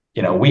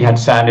 we had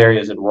sand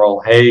areas at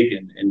Royal Hague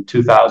in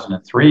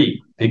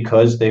 2003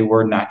 because they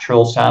were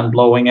natural sand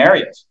blowing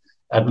areas.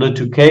 At Le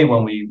Touquet,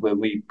 when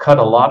we cut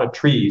a lot of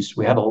trees,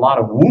 we had a lot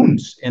of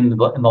wounds in the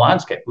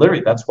landscape.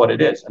 Literally, that's what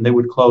it is. And they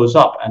would close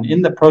up. And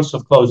in the process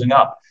of closing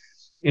up,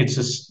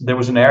 there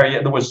was an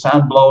area, there was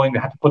sand blowing. We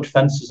had to put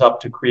fences up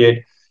to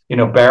create,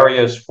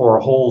 barriers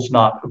for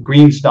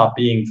greens not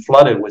being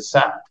flooded with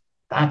sand.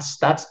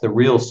 That's the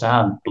real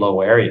sand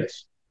blow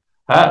areas.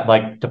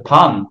 Like the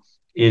Pont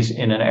is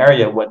in an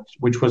area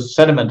which was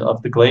sediment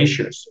of the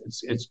glaciers.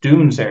 It's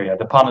dunes area.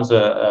 The Pont is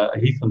a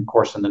heathland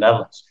course in the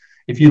Netherlands.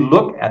 If you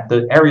look at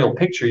the aerial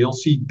picture, you'll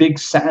see big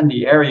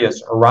sandy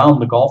areas around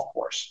the golf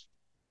course,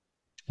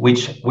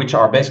 which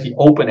are basically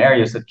open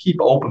areas that keep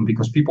open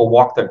because people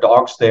walk their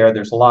dogs there.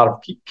 There's a lot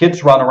of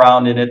kids run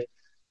around in it.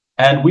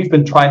 And we've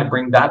been trying to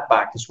bring that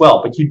back as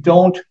well. But you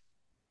don't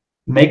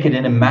make it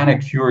in a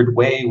manicured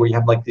way where you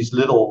have like these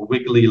little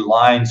wiggly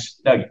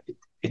lines. No,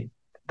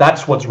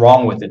 that's what's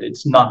wrong with it.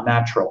 It's not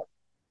natural.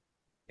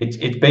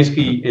 It's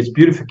basically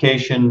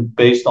beautification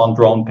based on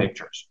drone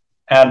pictures.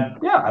 And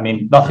I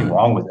mean, nothing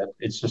wrong with it.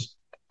 It's just,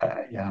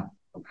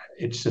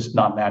 it's just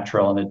not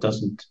natural, and it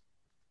doesn't.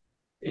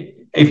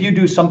 If you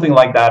do something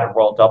like that at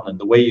Royal Dublin,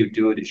 the way you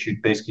do it is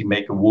you basically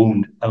make a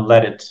wound and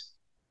let it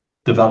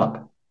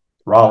develop,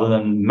 rather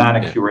than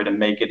manicure it and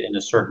make it in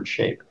a certain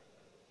shape.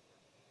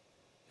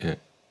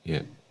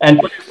 Yeah. And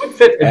it would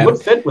fit. It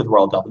would fit with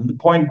Royal Dublin. The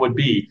point would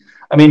be,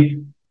 I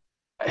mean,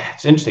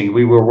 it's interesting.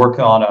 We were working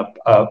on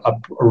a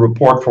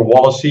report for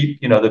Wallasey,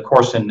 the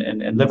course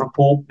in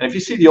Liverpool. And if you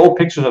see the old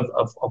pictures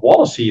of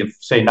Wallasey of,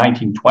 say,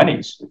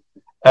 1920s,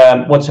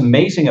 what's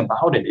amazing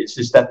about it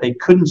is that they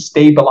couldn't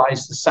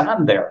stabilize the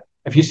sand there.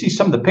 If you see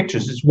some of the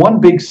pictures, it's one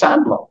big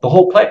sand blow, the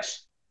whole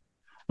place.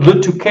 Le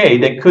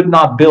Touquet, they could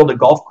not build a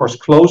golf course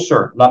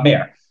closer, La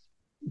Mer.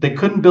 They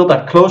couldn't build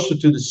that closer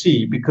to the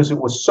sea because it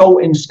was so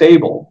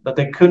unstable that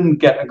they couldn't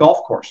get a golf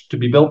course to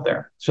be built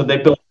there. So they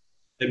built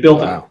it,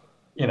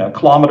 a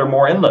kilometer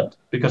more inland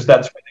because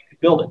that's where they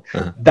could build it.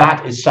 Uh-huh.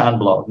 That is sand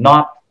blow,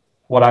 not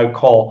what I would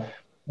call,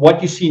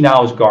 what you see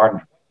now is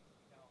gardening.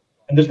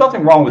 And there's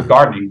nothing wrong with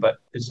gardening, but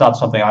it's not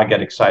something I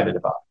get excited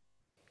about.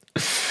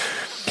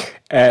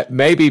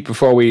 Maybe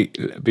before we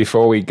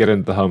get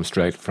into the home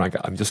straight, Frank,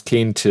 I'm just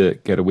keen to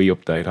get a wee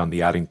update on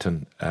the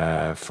Addington.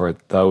 For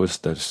those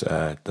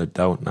that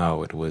don't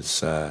know, it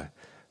was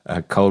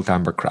Colt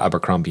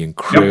Abercrombie and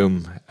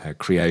Croom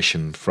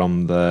creation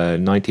from the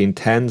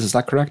 1910s. Is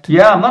that correct?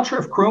 Yeah, I'm not sure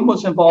if Croom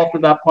was involved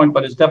at that point,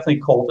 but it's definitely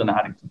Colt and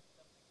Addington.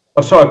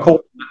 Oh, sorry,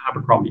 Colt and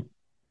Abercrombie.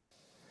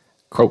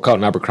 Colt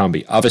and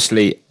Abercrombie.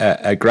 Obviously,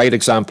 a great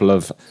example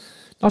of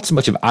not so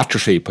much of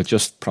atrophy, but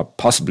just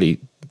possibly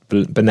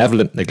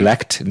benevolent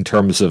neglect in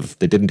terms of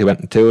they didn't do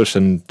anything to it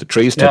and the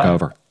trees took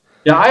over.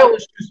 Yeah, I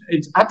always use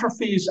it's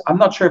atrophies. I'm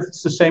not sure if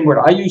it's the same word.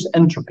 I use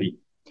entropy.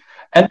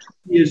 Entropy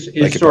is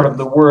sort of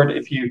the word.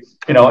 If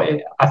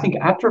I think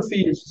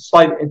atrophy is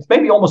slight. It's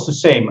maybe almost the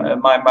same.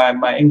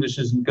 My English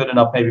isn't good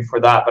enough maybe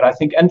for that, but I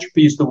think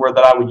entropy is the word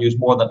that I would use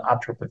more than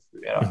atrophy.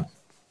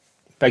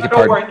 Beg your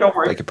pardon. Don't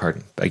worry. Beg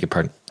your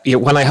pardon. Yeah,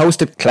 when I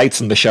hosted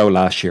Clates on the show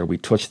last year, we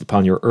touched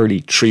upon your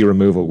early tree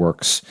removal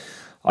works.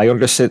 I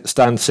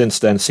understand since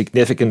then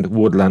significant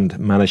woodland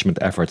management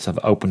efforts have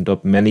opened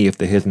up many of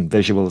the hidden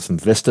visuals and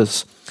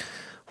vistas.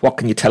 What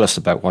can you tell us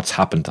about what's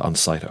happened on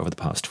site over the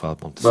past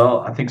 12 months? Well,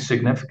 I think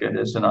significant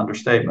is an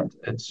understatement.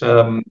 It's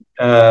I'm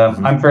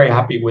very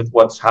happy with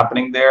what's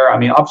happening there. I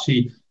mean,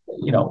 obviously,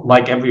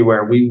 like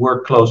everywhere, we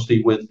work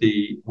closely with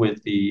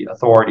the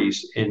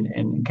authorities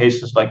in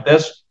cases like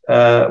this,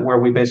 where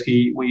we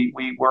basically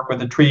we work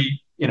with a tree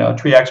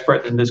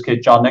expert, in this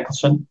case John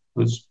Nicholson,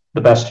 who's the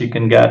best you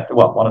can get.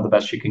 Well, one of the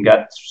best you can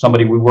get.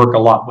 Somebody we work a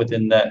lot with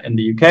in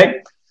the UK,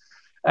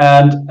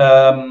 and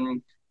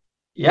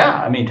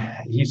I mean,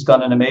 he's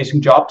done an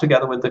amazing job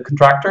together with the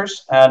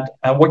contractors. And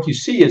what you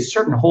see is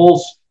certain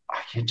holes,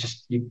 you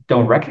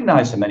don't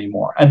recognize them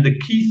anymore. And the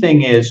key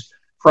thing is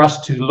for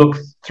us to look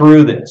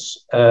through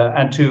this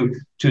and to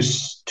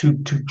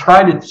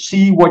try to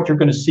see what you're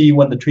going to see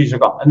when the trees are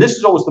gone. And this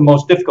is always the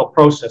most difficult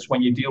process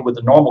when you deal with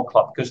a normal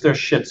club, because they're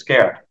shit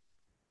scared.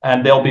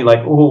 And they'll be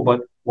like, oh,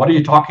 but what are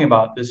you talking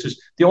about? This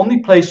is the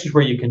only places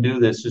where you can do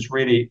this is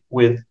really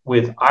with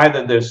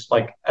either there's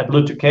like at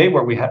Le Touquet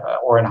where we had,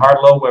 or in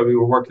Hardlow where we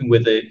were working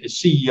with a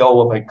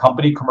CEO of a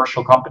company,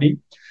 commercial company,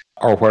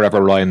 or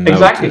wherever Ryan knows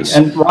exactly.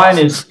 And Ryan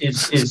is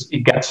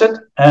he gets it,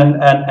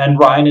 and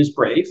Ryan is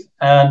brave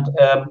and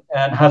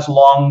has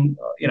long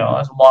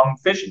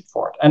vision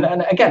for it. And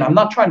again, I'm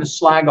not trying to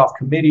slag off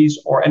committees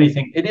or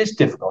anything. It is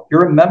difficult.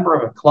 You're a member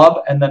of a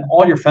club, and then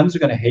all your friends are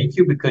going to hate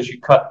you because you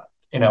cut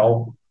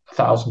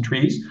 1,000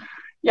 trees.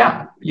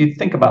 Yeah, you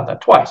think about that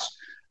twice.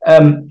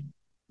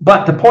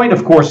 But the point,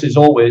 of course, is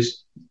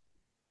always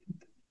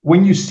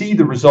when you see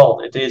the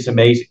result, it is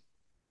amazing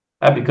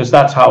because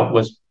that's how it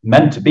was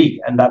meant to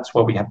be. And that's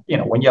what we have,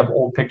 when you have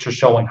old pictures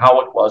showing how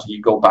it was, and you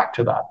go back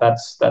to that,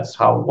 that's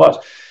how it was.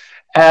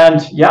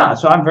 And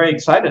so I'm very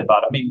excited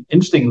about it. I mean,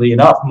 interestingly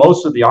enough,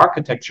 most of the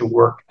architecture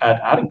work at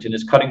Addington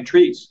is cutting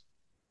trees.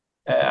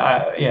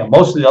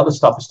 Most of the other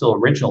stuff is still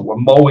original. We're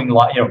mowing,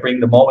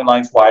 bringing the mowing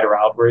lines wider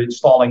out. We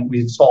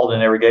installed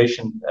an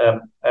irrigation,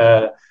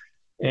 a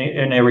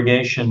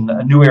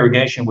new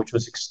irrigation, which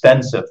was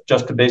extensive,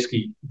 just to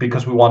basically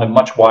because we wanted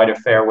much wider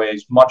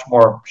fairways, much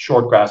more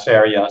short grass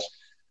areas,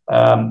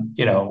 and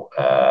now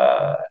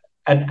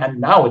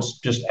it's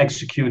just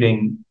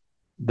executing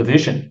the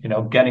vision,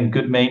 getting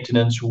good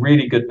maintenance,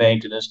 really good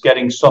maintenance,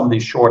 getting some of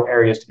these short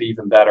areas to be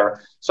even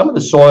better. Some of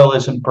the soil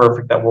isn't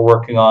perfect that we're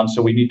working on,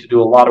 so we need to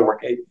do a lot of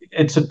work.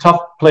 It's a tough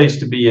place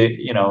to be a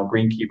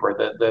greenkeeper.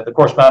 The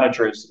course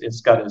manager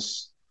is got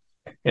his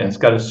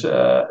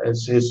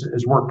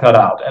work cut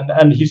out,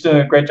 and he's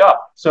doing a great job.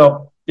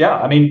 So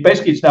I mean,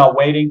 basically it's now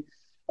waiting.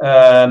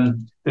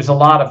 There's a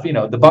lot of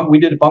we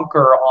did a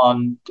bunker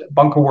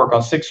work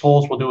on 6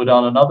 holes. We'll do it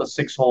on another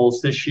 6 holes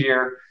this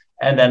year.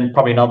 And then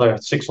probably another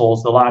 6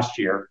 holes the last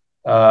year.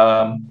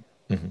 So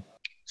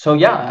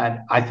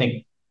I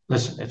think,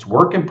 listen, it's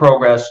work in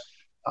progress.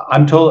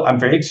 I'm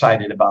very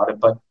excited about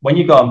it. But when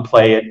you go and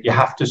play it, you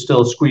have to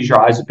still squeeze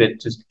your eyes a bit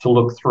to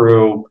look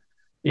through.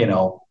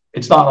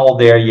 It's not all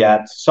there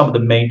yet. Some of the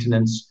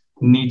maintenance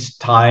needs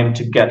time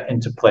to get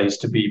into place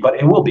but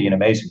it will be an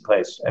amazing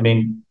place. I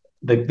mean,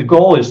 the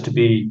goal is to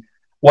be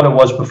what it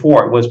was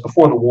before. It was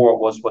before the war. It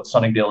was what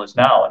Sunningdale is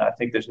now, and I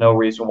think there's no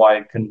reason why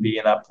it couldn't be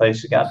in that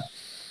place again.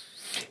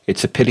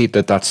 It's a pity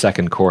that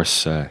second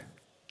course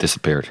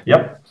disappeared.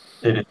 Yep,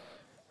 it is.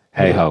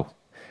 Hey ho.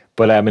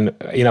 But I mean,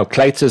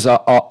 Clates is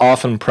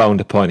often prone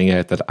to pointing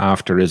out that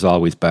after is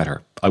always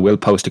better. I will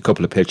post a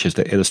couple of pictures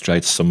that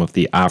illustrate some of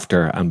the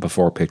after and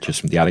before pictures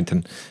from the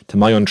Addington. To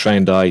my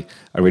untrained eye,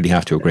 I really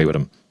have to agree with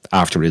him.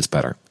 After is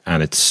better.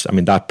 And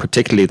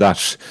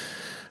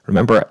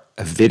remember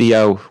a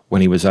video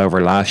when he was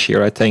over last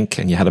year, I think,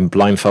 and you had him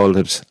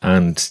blindfolded,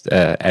 and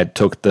Ed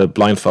took the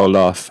blindfold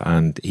off,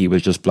 and he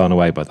was just blown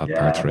away by that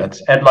par 3.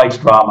 Ed likes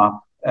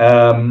drama.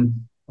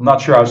 I'm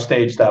not sure how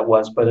staged that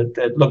was, but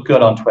it looked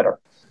good on Twitter.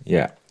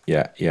 Yeah.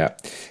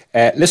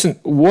 Listen,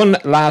 one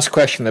last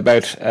question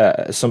about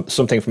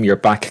something from your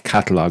back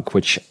catalogue,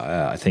 which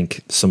I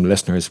think some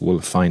listeners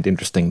will find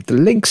interesting. The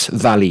Lynx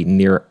Valley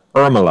near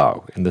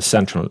Ermelo in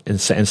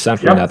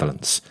central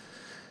Netherlands.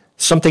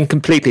 Something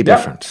completely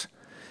different.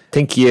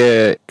 think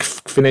you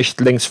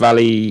finished Links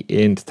Valley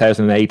in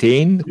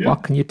 2018. Yeah.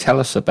 What can you tell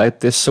us about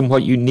this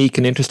somewhat unique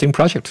and interesting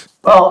project?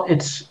 Well,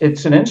 it's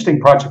an interesting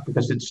project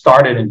because it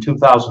started in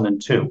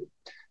 2002.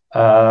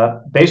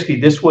 Basically,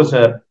 this was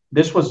a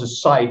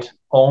site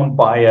owned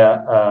by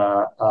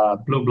a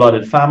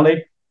blue-blooded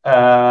family,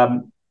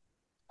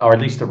 or at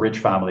least a rich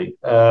family.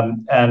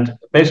 And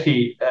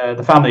basically,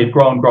 the family had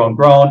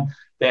grown.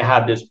 They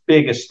had this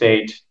big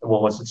estate.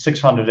 What was it,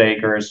 600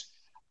 acres,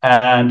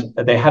 and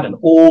they had an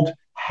old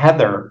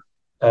Heather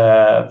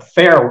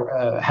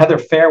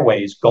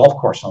Fairways golf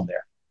course on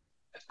there.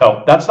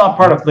 So that's not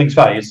part of Links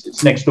Valley.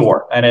 It's next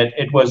door, and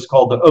it was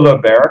called the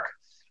Ullerberg,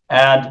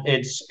 and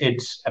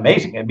it's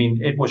amazing. I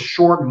mean, it was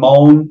short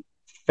mown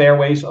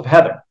fairways of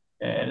heather.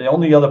 And the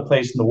only other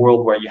place in the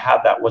world where you had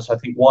that was, I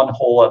think, one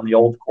hole on the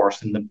old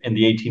course in the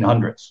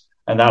 1800s,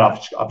 and that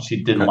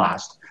obviously didn't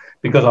last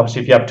because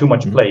obviously if you have too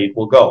much play, it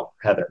will go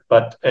heather.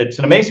 But it's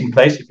an amazing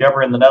place. If you're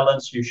ever in the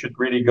Netherlands, you should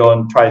really go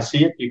and try to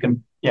see it. You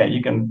can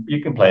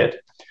play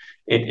it.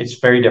 It's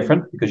very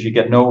different because you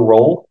get no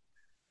roll.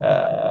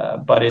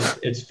 But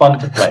it's fun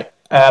to play.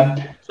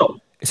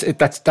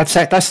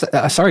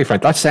 Sorry,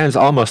 Frank. That sounds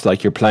almost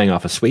like you're playing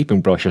off a sweeping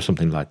brush or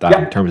something like that.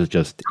 In terms of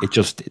just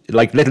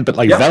like a little bit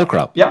like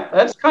Velcro. Yeah,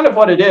 that's kind of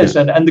what it is.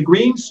 And the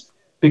greens,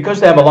 because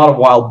they have a lot of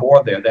wild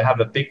boar there, they have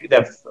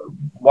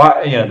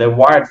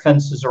wired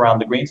fences around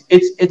the greens.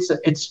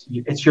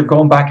 It's you're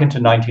going back into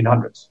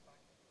 1900s.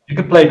 You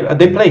could play.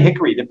 They play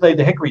Hickory. They played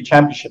the Hickory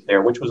Championship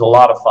there, which was a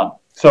lot of fun.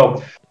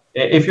 So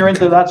if you're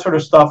into that sort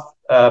of stuff,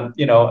 and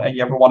you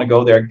ever want to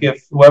go there,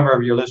 give whoever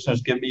of your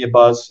listeners, give me a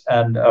buzz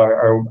and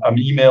or an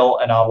email,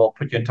 and I will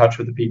put you in touch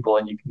with the people,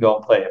 and you can go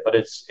and play it. But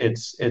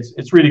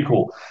it's really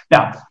cool.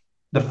 Now,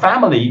 the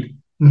family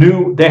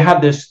knew they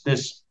had this.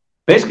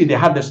 Basically, they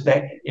had this.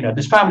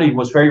 This family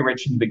was very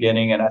rich in the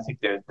beginning, and I think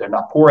they're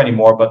not poor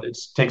anymore. But it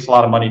takes a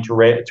lot of money to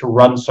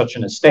run such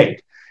an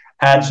estate,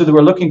 and so they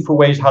were looking for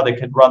ways how they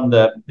could run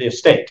the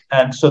estate.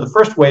 And so the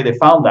first way they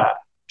found that,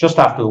 just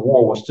after the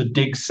war, was to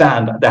dig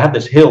sand. They had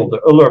this hill, the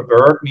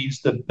Ullerberg,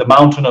 means the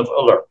mountain of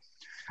Uller.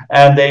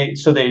 And they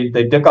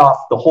dug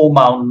off the whole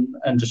mountain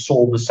and just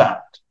sold the sand.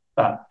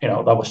 That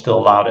was still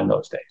allowed in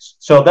those days.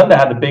 So then they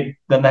had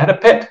a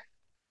pit,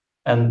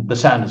 and the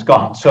sand is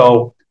gone.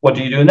 So what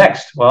do you do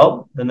next?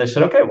 Well, then they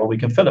said, okay, well, we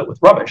can fill it with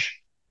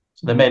rubbish.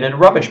 So they made it a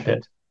rubbish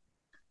pit.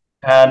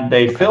 And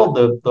they filled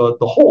the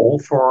hole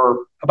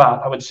for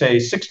about, I would say,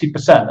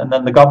 60%. And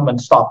then the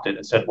government stopped it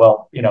and said,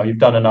 well, you've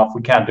done enough.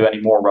 We can't do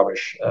any more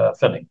rubbish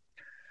filling.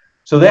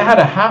 So they had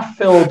a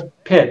half-filled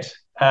pit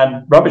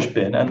and rubbish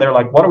bin. And they're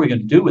like, what are we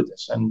going to do with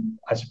this? And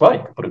I said, well,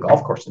 you could put a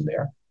golf course in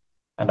there.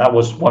 And that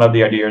was one of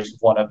the ideas.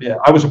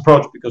 I was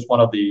approached because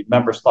one of the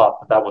members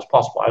thought that was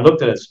possible. I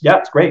looked at it. Yeah,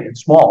 it's great.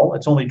 It's small.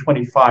 It's only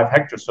 25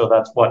 hectares. So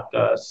that's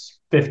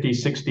 50,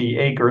 60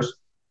 acres.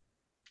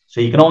 So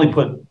you can only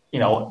put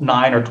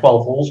 9 or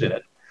 12 holes in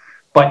it,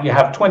 but you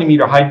have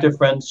 20-meter height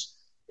difference,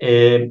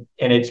 and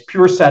it's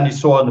pure sandy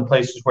soil in the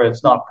places where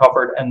it's not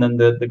covered. And then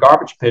the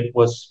garbage pit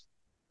was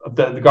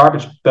the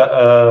garbage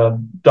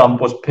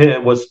dump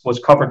was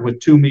covered with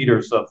 2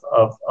 meters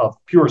of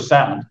pure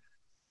sand.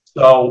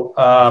 So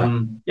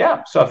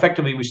so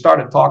effectively we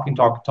started talking.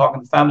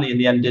 The family in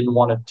the end didn't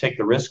want to take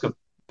the risk of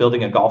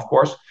building a golf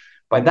course.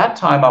 By that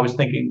time, I was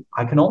thinking,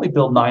 I can only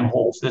build 9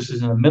 holes. This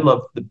is in the middle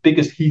of the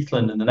biggest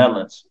heathland in the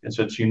Netherlands. And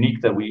so it's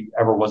unique that we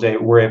ever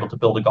were able to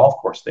build a golf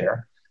course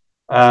there.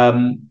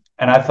 And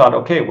I thought,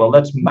 okay, well,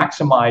 let's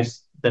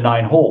maximize the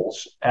 9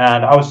 holes.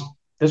 And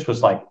this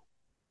was like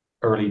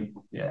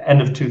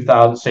end of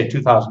 2000, say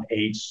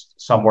 2008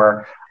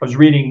 somewhere. I was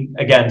reading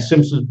again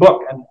Simpson's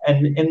book,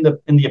 and in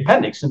the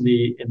appendix, in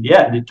the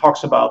end, it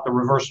talks about the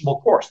reversible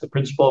course, the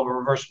principle of a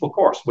reversible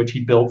course, which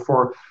he built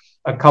for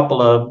a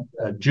couple of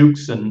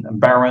dukes and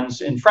barons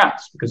in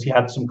France, because he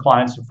had some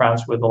clients in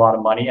France with a lot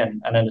of money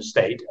and an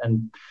estate.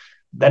 And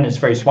then it's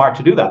very smart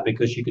to do that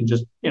because you can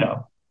just,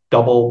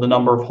 double the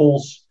number of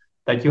holes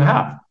that you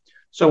have.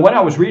 So when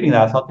I was reading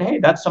that, I thought, hey,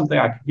 that's something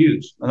I could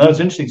use. And that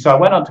was interesting. So I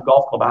went on to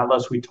Golf Club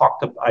Atlas.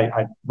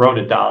 I wrote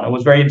it down. It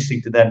was very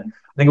interesting to then,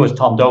 I think it was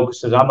Tom Doak who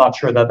says, I'm not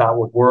sure that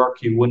would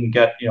work. You wouldn't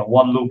get,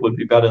 one loop would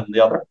be better than the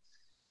other.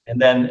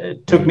 And then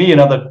it took me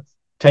another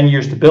 10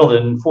 years to build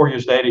it. And 4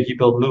 years later, he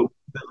built loop.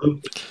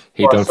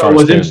 He done so it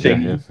was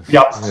interesting. Yeah. He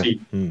obviously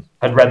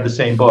had read the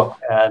same book,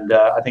 and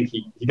I think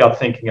he got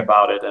thinking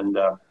about it. And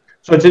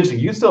so it's interesting.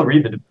 You still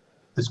read the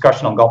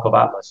discussion on Golf Club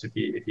Atlas if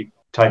you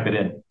type it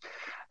in.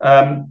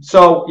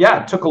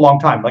 It took a long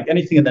time. Like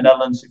anything in the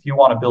Netherlands, if you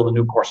want to build a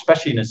new course,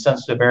 especially in a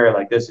sensitive area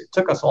like this, it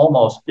took us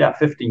almost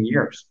 15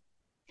 years.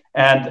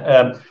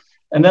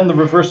 And then the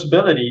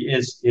reversibility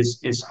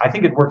is I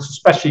think it works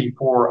especially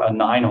for a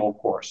 9-hole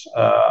course.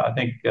 I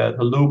think the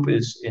loop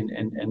is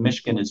in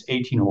Michigan is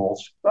 18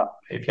 holes.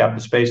 If you have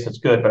the space, that's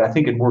good. But I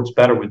think it works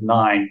better with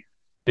 9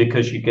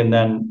 because you can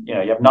then, you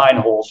have 9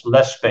 holes,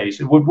 less space.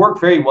 It would work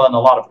very well in a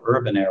lot of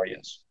urban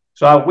areas.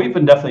 So I've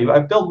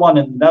built one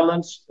in the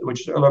Netherlands,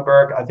 which is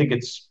Ullerberg. I think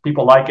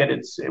people like it.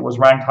 It was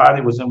ranked highly.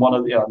 It was in one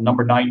of the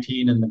number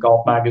 19 in the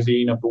golf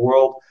magazine of the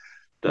world.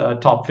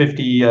 top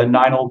 50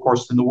 nine-hole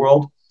courses in the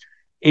world.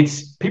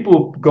 It's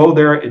people go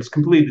there. It's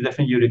completely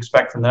different you'd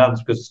expect from the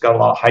Netherlands because it's got a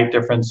lot of height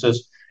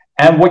differences.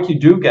 And what you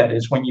do get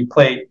is when you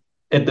play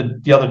at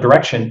the other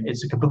direction,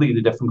 it's a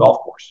completely different golf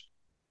course.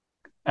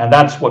 And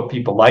that's what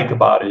people like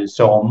about it.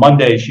 So on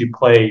Mondays, you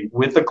play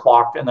with the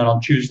clock, and then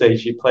on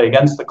Tuesdays, you play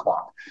against the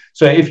clock.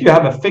 So if you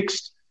have a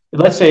fixed,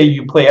 let's say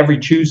you play every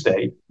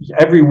Tuesday,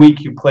 every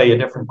week you play a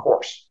different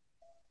course.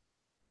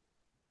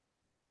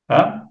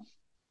 Huh?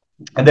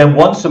 And then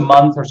once a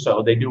month or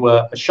so, they do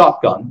a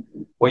shotgun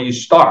where you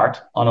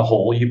start on a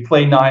hole, you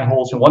play 9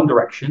 holes in one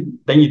direction,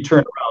 then you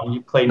turn around and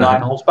you play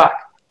 9 holes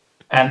back.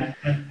 And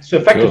so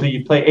effectively,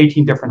 you play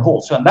 18 different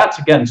holes. So, and that's,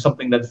 again,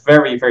 something that's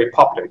very, very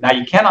popular. Now,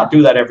 you cannot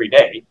do that every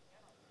day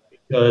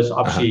because,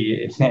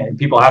 obviously,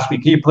 people ask me,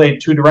 can you play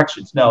 2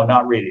 directions? No,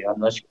 not really,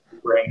 unless you're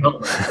wearing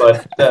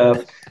helmets.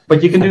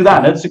 But you can do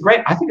that. And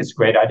I think it's a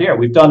great idea.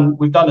 We've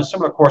done a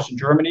similar course in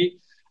Germany.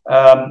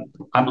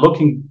 I'm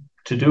looking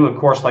to do a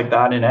course like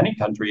that in any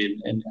country,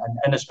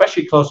 and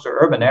especially close to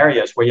urban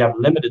areas where you have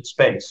limited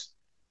space.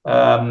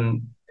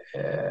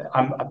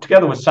 I'm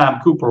together with Sam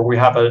Cooper. We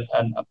have a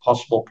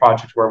possible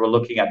project where we're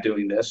looking at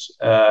doing this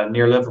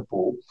near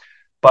Liverpool.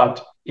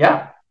 But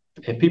yeah,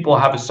 if people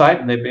have a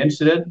site and they've been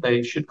interested,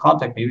 they should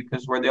contact me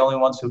because we're the only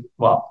ones who.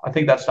 Well, I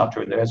think that's not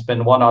true. There has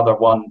been one other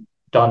one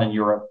done in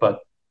Europe, but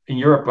in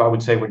Europe, I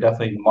would say we're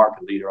definitely the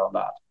market leader on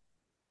that.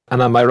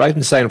 And am I right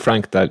in saying,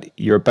 Frank, that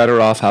you're better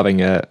off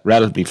having a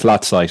relatively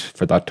flat site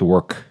for that to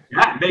work?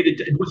 Yeah,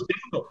 it was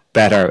difficult.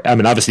 Better. I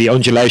mean, obviously,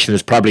 undulation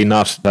is probably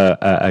not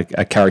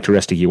a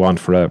characteristic you want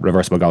for a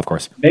reversible golf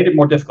course. Made it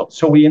more difficult.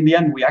 So in the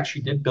end, we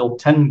actually did build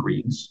 10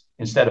 greens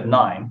instead of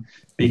 9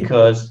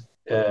 because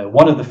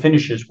one of the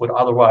finishes would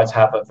otherwise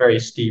have a very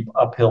steep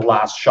uphill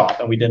last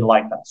shot, and we didn't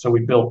like that. So we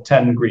built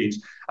 10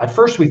 greens. At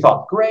first, we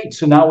thought, great,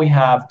 so now we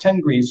have 10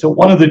 greens. So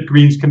one of the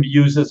greens can be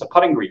used as a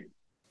putting green.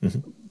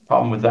 Mm-hmm.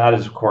 Problem with that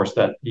is, of course,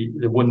 that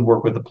it wouldn't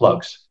work with the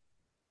plugs.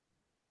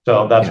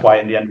 So that's why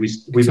in the end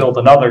we built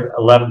another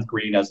 11th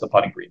green as the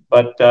putting green.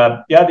 But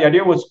the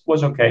idea was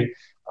okay.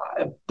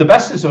 The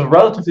best is a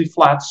relatively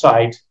flat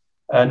site,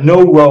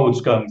 no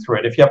roads going through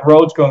it. If you have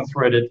roads going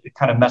through it, it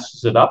kind of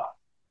messes it up,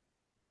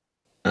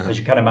 as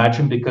you can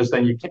imagine, because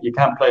then you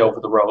can't play over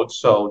the roads.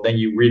 So then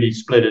you really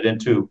split it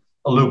into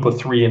a loop of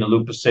 3 and a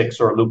loop of 6,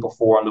 or a loop of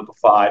 4 and a loop of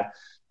 5.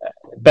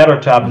 Better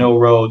to have no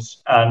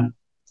roads, and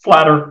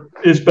flatter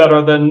is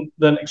better than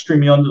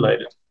extremely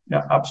undulated.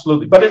 Yeah,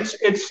 absolutely. But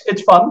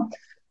it's fun.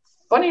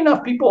 Funny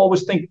enough, people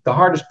always think the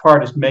hardest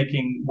part is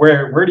making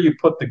where do you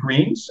put the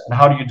greens and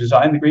how do you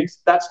design the greens.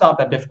 That's not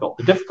that difficult.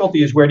 The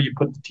difficulty is where do you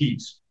put the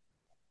tees.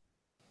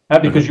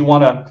 Because you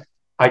want to,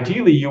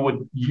 ideally, you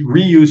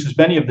reuse as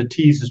many of the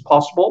tees as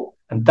possible,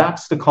 and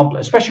that's the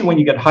complex. Especially when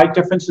you get height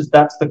differences,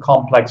 that's the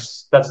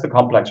complex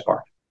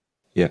part.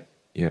 Yeah.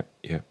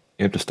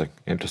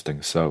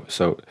 Interesting.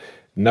 So.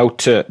 Note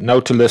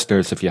to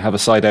listeners: if you have a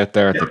site out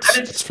there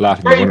that's flat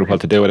and you wonder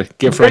what to do with it,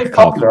 give Frank a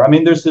call. Popular. I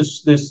mean, there's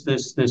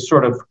this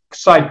sort of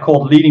site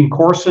called Leading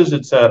Courses.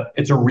 It's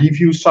a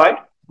review site,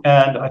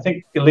 and I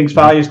think Links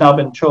Valley has now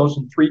been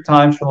chosen 3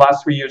 times for the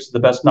last 3 years as the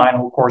best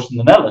 9-hole course in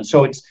the Netherlands.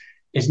 So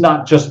it's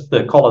not just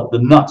the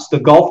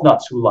golf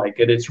nuts who like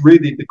it. It's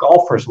really the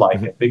golfers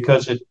like it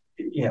because there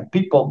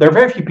are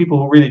very few people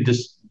who really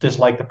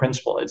dislike the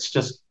principle. It's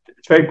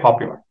very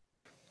popular.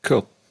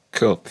 Cool.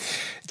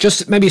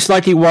 Just maybe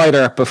slightly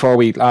wider before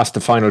we ask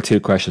the final 2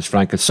 questions,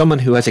 Frank. As someone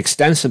who has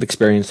extensive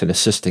experience in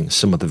assisting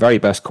some of the very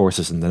best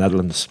courses in the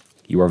Netherlands,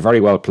 you are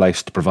very well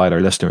placed to provide our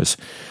listeners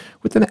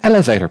with an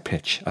elevator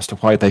pitch as to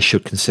why they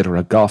should consider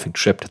a golfing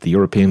trip to the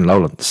European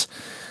lowlands.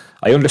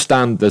 I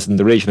understand there's in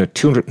the region of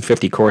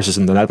 250 courses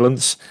in the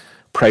Netherlands.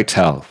 Pray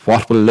tell,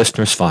 what will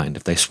listeners find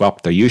if they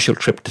swap their usual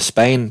trip to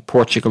Spain,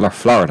 Portugal or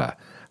Florida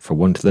for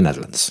one to the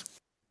Netherlands?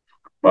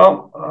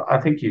 Well, I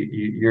think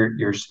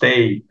your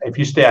stay, if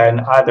you stay in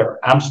either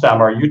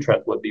Amsterdam or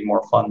Utrecht, would be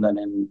more fun than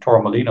in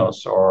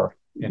Torremolinos or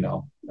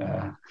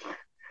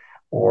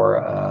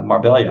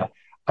Marbella.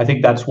 I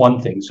think that's one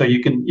thing. So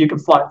you can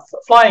fly.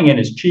 Flying in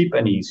is cheap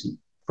and easy.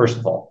 First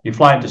of all, you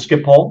fly into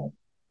Schiphol,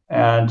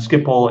 and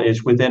Schiphol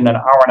is within an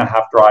hour and a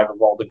half drive of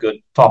all the good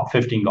top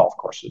 15 golf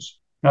courses.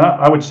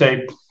 I would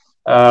say,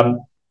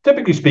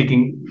 typically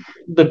speaking,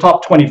 the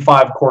top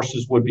 25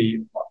 courses would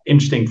be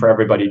interesting for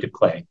everybody to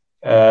play.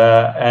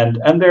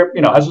 And they're,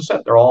 as I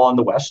said, they're all on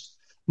the west.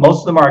 Most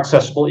of them are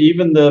accessible.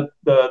 Even the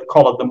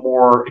call it the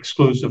more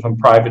exclusive and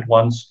private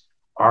ones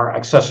are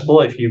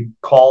accessible if you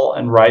call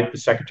and write the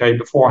secretary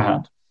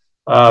beforehand.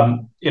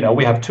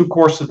 We have 2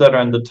 courses that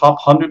are in the top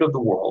 100 of the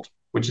world,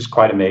 which is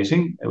quite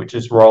amazing, which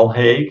is Royal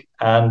Hague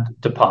and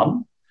De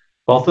Pan.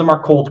 Both of them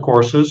are cold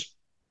courses.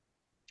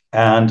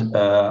 And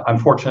I'm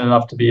fortunate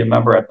enough to be a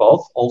member at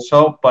both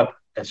also,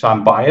 so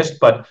I'm biased,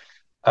 but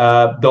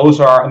those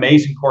are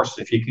amazing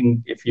courses.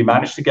 If you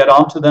manage to get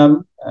onto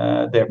them,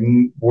 they're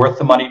worth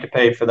the money to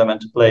pay for them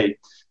and to play,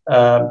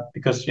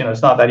 because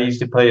it's not that easy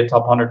to play a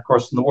top 100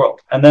 course in the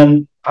world. And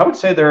then I would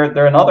say there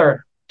are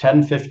another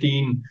 10,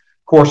 15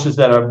 courses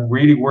that are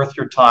really worth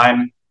your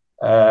time.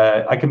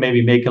 I can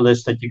maybe make a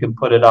list that you can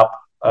put it up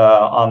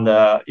on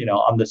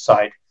the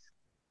site.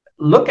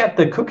 Look at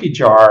the cookie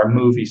jar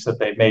movies that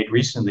they've made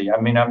recently. I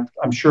mean,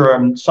 I'm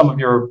sure some of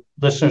your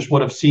listeners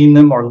would have seen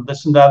them or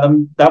listened to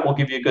them. That will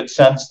give you a good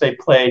sense. They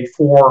played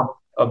 4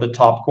 of the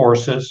top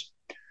courses,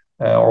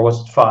 or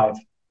was it 5?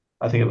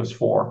 I think it was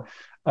 4.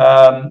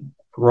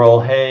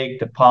 Royal Hague,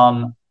 De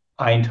Pan,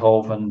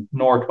 Eindhoven,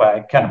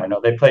 Noordwijk, Kennemer.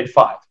 No, they played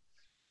 5.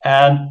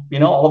 And,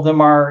 all of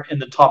them are in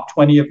the top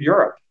 20 of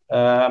Europe.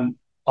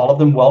 All of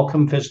them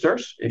welcome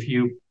visitors if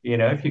you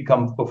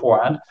come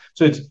beforehand.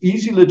 So it's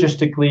easy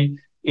logistically.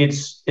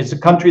 It's a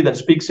country that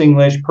speaks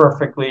English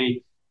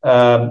perfectly.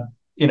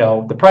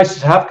 The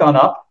prices have gone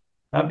up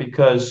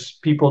because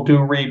people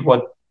do read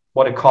what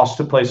it costs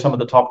to play some of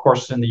the top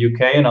courses in the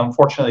UK, and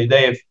unfortunately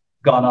they have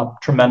gone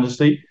up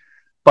tremendously.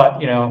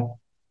 But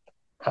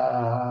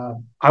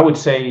I would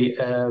say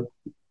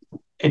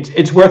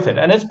it's worth it,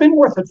 and it's been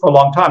worth it for a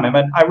long time. I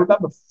mean, I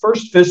remember the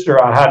first visitor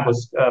I had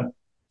was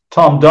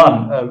Tom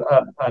Dunn,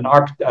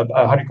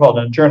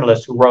 a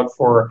journalist who wrote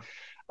for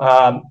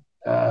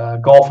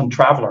Golf and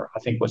Traveler, I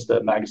think was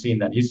the magazine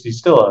then. He's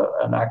still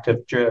an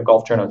active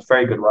golf journalist,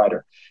 very good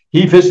writer.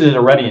 He visited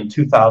already in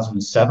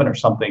 2007 or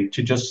something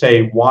to just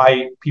say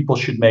why people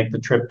should make the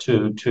trip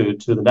to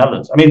the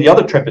Netherlands. I mean, the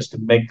other trip is to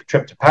make the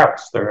trip to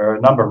Paris. There are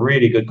a number of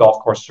really good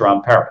golf courses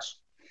around Paris.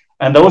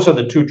 And those are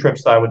the 2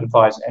 trips that I would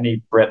advise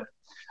any Brit.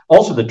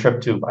 Also the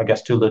trip to Le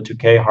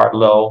Touquet,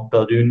 Harlow,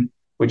 Belledune,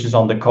 which is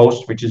on the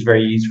coast, which is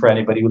very easy for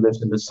anybody who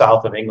lives in the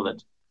south of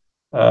England.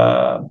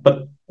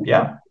 But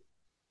yeah,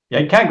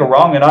 you can't go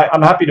wrong. And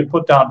I'm happy to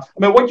put down, I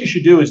mean, what you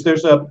should do is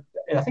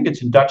I think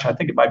it's in Dutch, I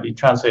think it might be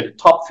translated,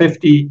 top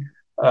 50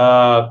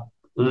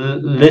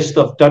 list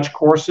of Dutch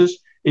courses.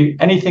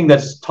 Anything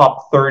that's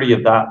top 30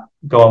 of that,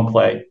 go and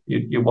play.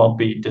 You won't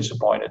be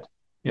disappointed.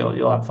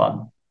 You'll have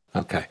fun.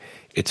 Okay.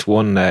 It's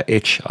one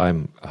itch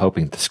I'm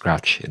hoping to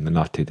scratch in the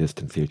not too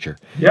distant future.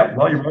 Yeah,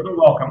 well, you're more than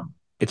welcome.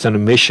 It's an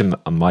omission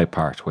on my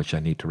part, which I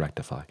need to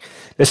rectify.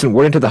 Listen,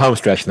 we're into the home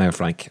stretch now,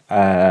 Frank.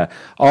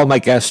 All my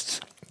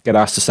guests get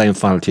asked the same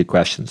final 2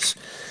 questions.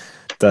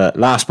 The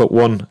last but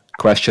one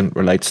question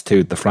relates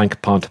to the Frank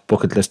Pont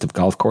bucket list of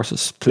golf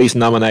courses. Please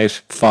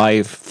nominate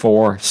 5,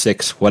 4,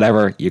 6,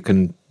 whatever. You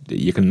can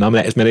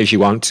nominate as many as you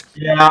want.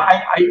 Yeah,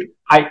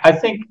 I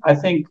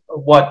think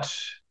what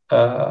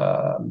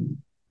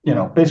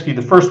basically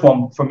the first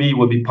one for me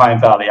would be Pine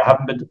Valley. I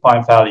haven't been to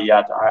Pine Valley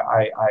yet.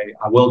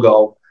 I will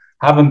go.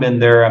 Haven't been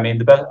there. I mean,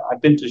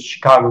 I've been to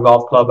Chicago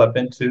Golf Club. I've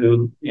been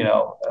to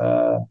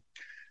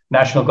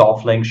National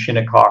Golf Links,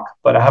 Shinnecock,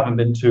 but I haven't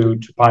been to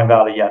Pine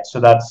Valley yet. So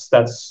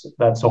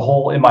that's a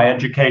hole in my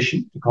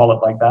education, to call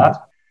it like that.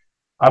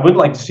 I would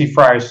like to see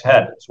Friars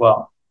Head as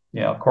well.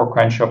 Cork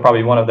Crenshaw,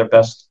 probably one of their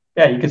best.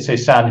 Yeah, you could say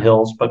Sand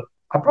Hills, but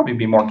I'd probably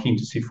be more keen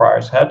to see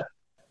Friars Head.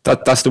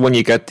 That's the one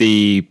you get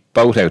the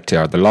boat out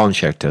to, or the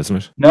launch out to, isn't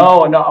it?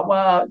 No.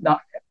 Well, no.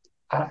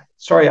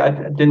 Sorry, I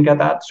didn't get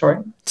that. Sorry.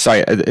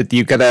 Sorry, do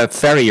you get a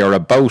ferry or a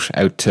boat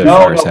out to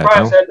Friars Head?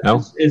 Friars Head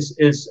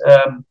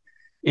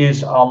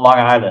is on Long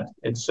Island.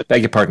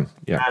 Beg your pardon.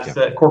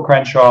 Yeah. Cork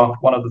Crenshaw,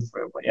 one of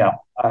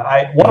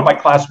my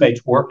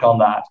classmates worked on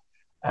that,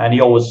 and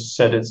he always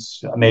said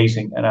it's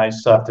amazing, and I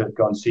still have to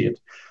go and see it.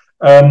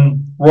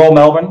 Royal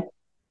Melbourne.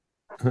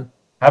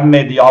 Haven't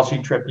made the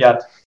Aussie trip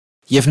yet.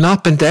 You've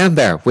not been down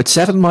there with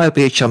 7 Mile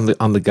Beach on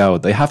the go.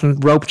 They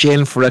haven't roped you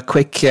in for a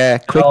quick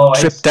trip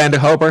down to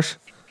Hobart.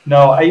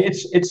 No,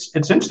 it's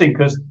interesting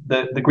because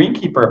the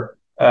greenkeeper,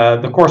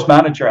 the course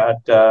manager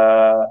at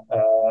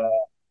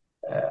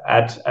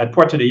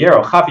Puerto de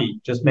Hierro,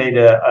 Javi, just made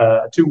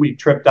a 2-week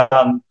trip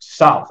down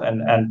south,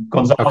 and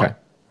Gonzalo,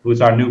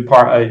 who's our new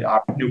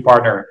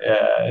partner,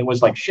 it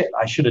was like, shit,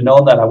 I should have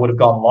known that. I would have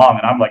gone along.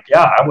 And I'm like,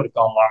 yeah, I would have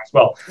gone along as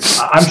well.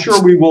 I'm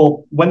sure we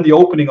will, when the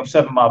opening of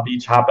 7 Mile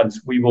Beach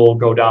happens, we will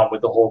go down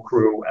with the whole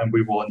crew and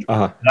we will enjoy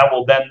it. And that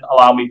will then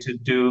allow me to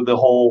do the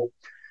whole,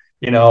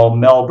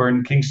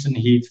 Melbourne, Kingston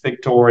Heath,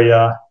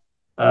 Victoria.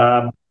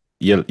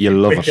 You'll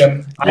love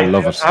Wickham. You'll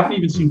love it. I haven't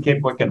even seen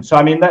Cape Wickham. So,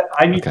 I mean,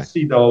 I need to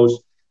see those.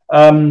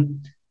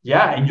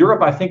 Yeah, in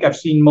Europe, I think I've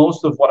seen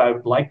most of what I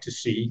would like to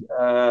see.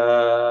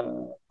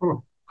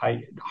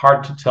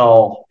 Hard to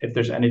tell if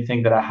there's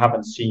anything that I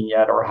haven't seen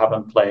yet or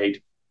haven't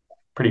played.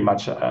 Pretty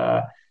much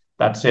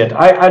that's it.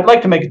 I'd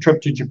like to make a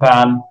trip to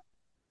Japan,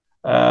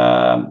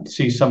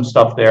 see some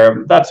stuff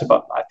there. I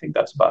think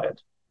that's about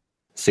it.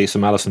 See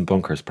some Allison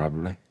bunkers,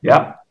 probably.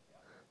 Yeah.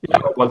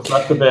 What's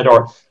left of it,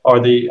 or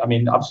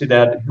obviously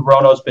that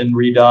Hirono's been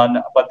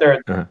redone, but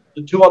there are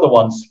the 2 other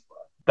ones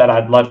that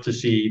I'd love to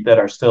see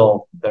that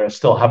still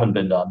haven't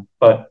been done.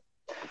 But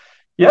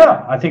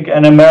yeah, I think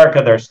in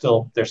America there's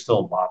still a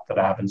lot that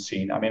I haven't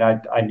seen. I mean, I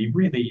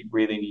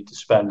really need to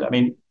spend. I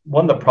mean,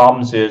 one of the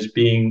problems is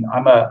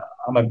I'm a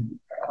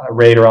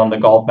rater on the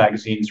Golf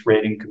Magazine's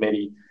rating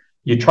committee.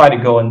 You try to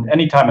go, and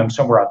anytime I'm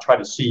somewhere, I try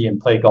to see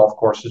and play golf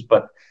courses,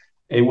 but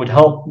it would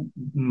help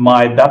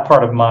that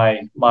part of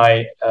my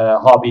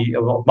hobby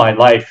of my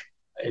life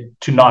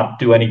to not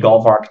do any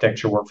golf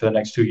architecture work for the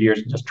next 2 years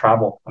and just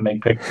travel and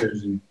make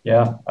pictures. And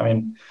yeah, I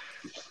mean,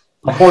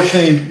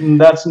 unfortunately,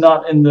 that's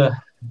not in the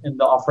in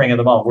the offering at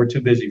the moment. We're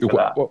too busy for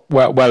that.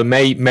 Well,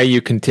 may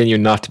you continue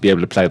not to be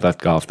able to play that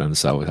golf then.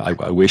 So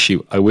I wish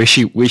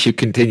you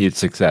continued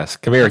success.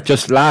 Come here.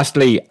 Just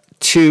lastly,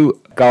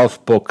 2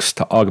 golf books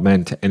to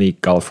augment any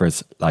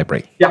golfer's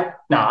library. Yeah.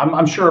 Now,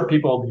 I'm sure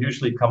people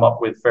usually come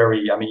up with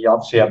you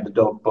obviously have the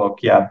Doak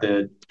book, you have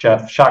the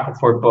Jeff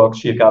Shackelford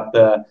books, you got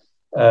the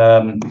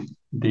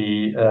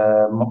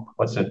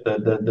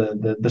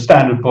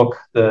standard book,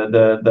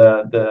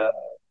 the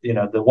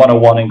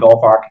 101 in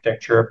golf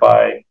architecture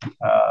by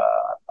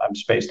I'm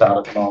spaced out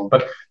at the moment.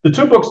 But the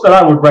 2 books that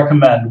I would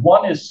recommend,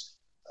 one is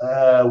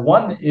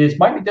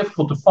might be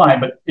difficult to find,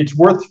 but it's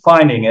worth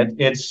finding it.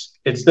 It's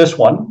this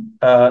one,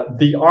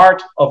 The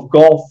Art of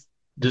Golf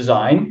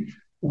Design,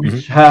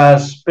 which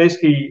has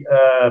basically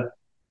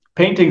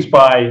paintings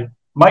by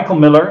Michael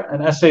Miller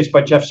and essays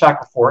by Jeff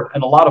Shackelford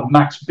and a lot of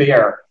Max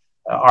Baer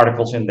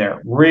articles in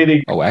there.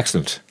 Really. Oh,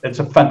 excellent. It's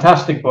a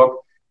fantastic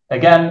book.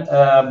 Again,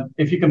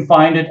 if you can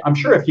find it, I'm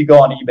sure if you go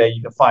on eBay,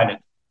 you can find it.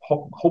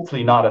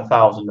 Hopefully not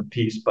 1,000 a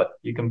piece, but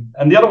you can.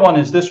 And the other one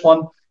is this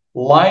one,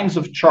 Lines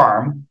of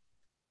Charm,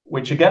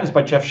 which again is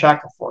by Jeff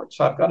Shackelford.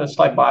 So I've got a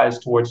slight bias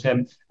towards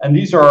him. And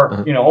these are,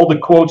 all the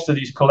quotes that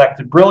he's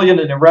collected. Brilliant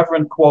and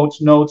irreverent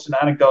quotes, notes, and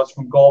anecdotes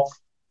from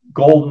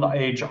golden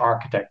age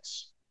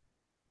architects.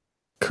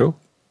 Cool.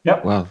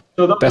 Yep. Well,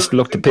 best of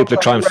luck to people to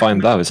try and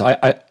find those.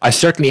 I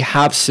certainly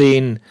have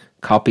seen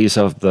copies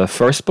of the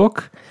first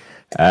book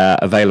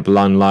available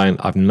online.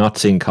 I've not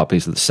seen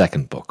copies of the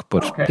second book,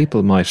 but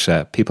people might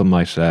have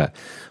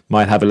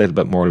a little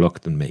bit more luck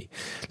than me.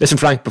 Listen,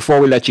 Frank,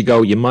 before we let you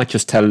go, you might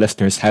just tell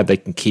listeners how they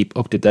can keep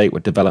up to date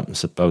with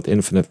developments at both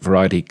Infinite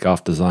Variety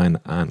Golf Design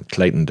and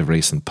Clayton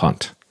DeVries and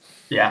Pont.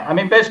 Yeah, I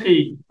mean,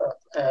 basically,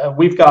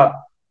 we've got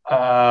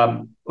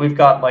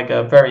like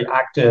a very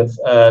active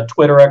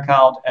Twitter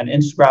account and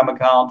Instagram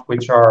account,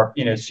 which are,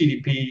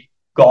 CDP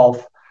Golf.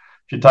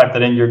 If you type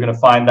that in, you're going to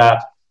find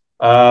that.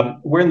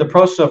 We're in the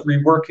process of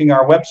reworking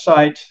our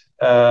website.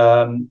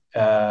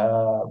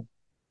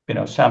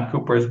 Sam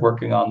Cooper is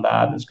working on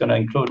that. It's going to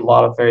include a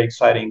lot of very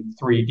exciting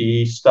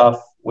 3D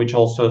stuff, which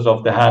also is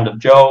of the hand of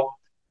Joe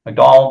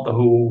McDonald,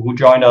 who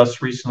joined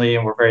us recently,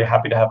 and we're very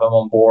happy to have him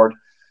on board.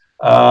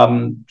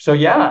 And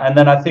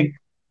then I think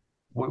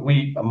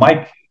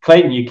Mike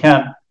Clayton, you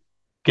can't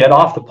get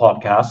off the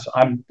podcast.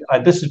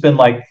 This has been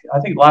I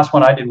think the last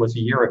one I did was a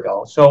year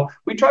ago. So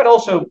we try to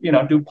also,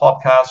 do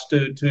podcasts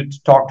to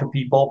talk to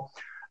people.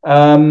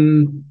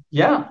 And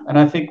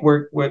I think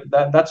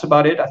that's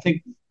about it. I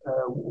think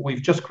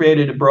we've just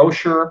created a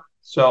brochure.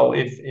 So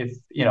if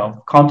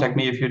contact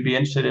me if you'd be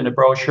interested in a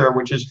brochure,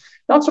 which is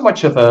not so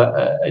much of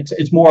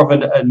it's more of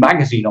a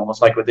magazine,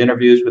 almost like with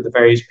interviews with the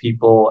various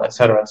people, et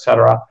cetera, et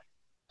cetera.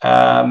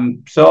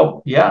 And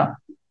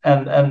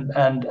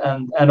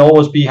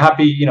always be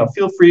happy,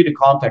 feel free to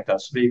contact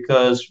us,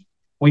 because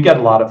we get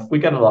a lot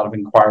of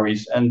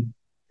inquiries, and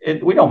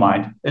we don't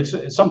mind. It's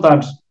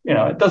sometimes,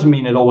 it doesn't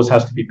mean it always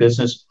has to be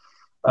business.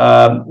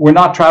 We're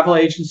not travel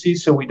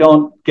agencies, so we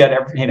don't get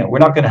we're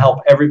not going to help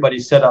everybody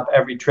set up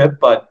every trip,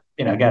 but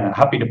again, I'm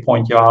happy to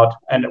point you out.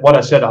 And what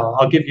I said,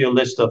 I'll give you a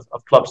list of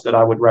clubs that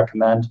I would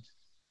recommend.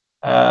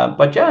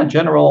 But in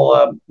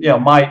general,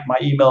 my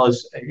email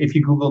is, if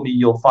you Google me,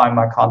 you'll find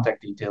my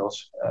contact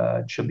details.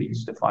 It should be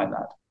easy to find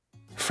that.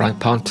 Frank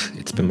Pont,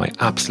 it's been my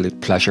absolute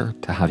pleasure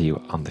to have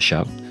you on the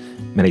show.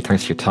 Many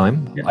thanks for your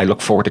time. Yeah. I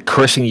look forward to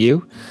cursing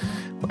you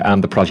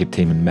and the project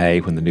team in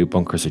May when the new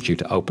bunkers are due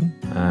to open,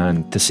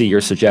 and to see your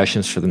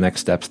suggestions for the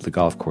next steps of the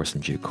golf course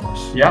in due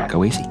course. Yeah.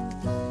 Go easy.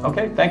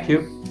 Okay, thank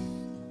you.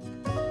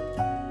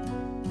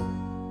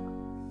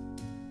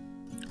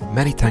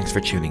 Many thanks for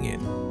tuning in.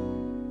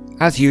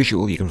 As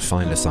usual, you can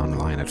find us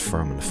online at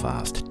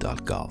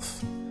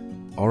firmandfast.golf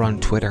or on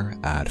Twitter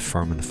at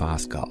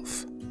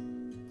firmandfastgolf.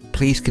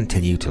 Please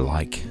continue to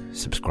like,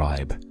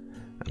 subscribe,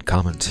 and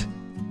comment.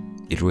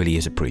 It really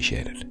is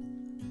appreciated.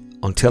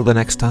 Until the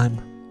next time,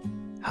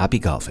 happy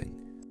golfing.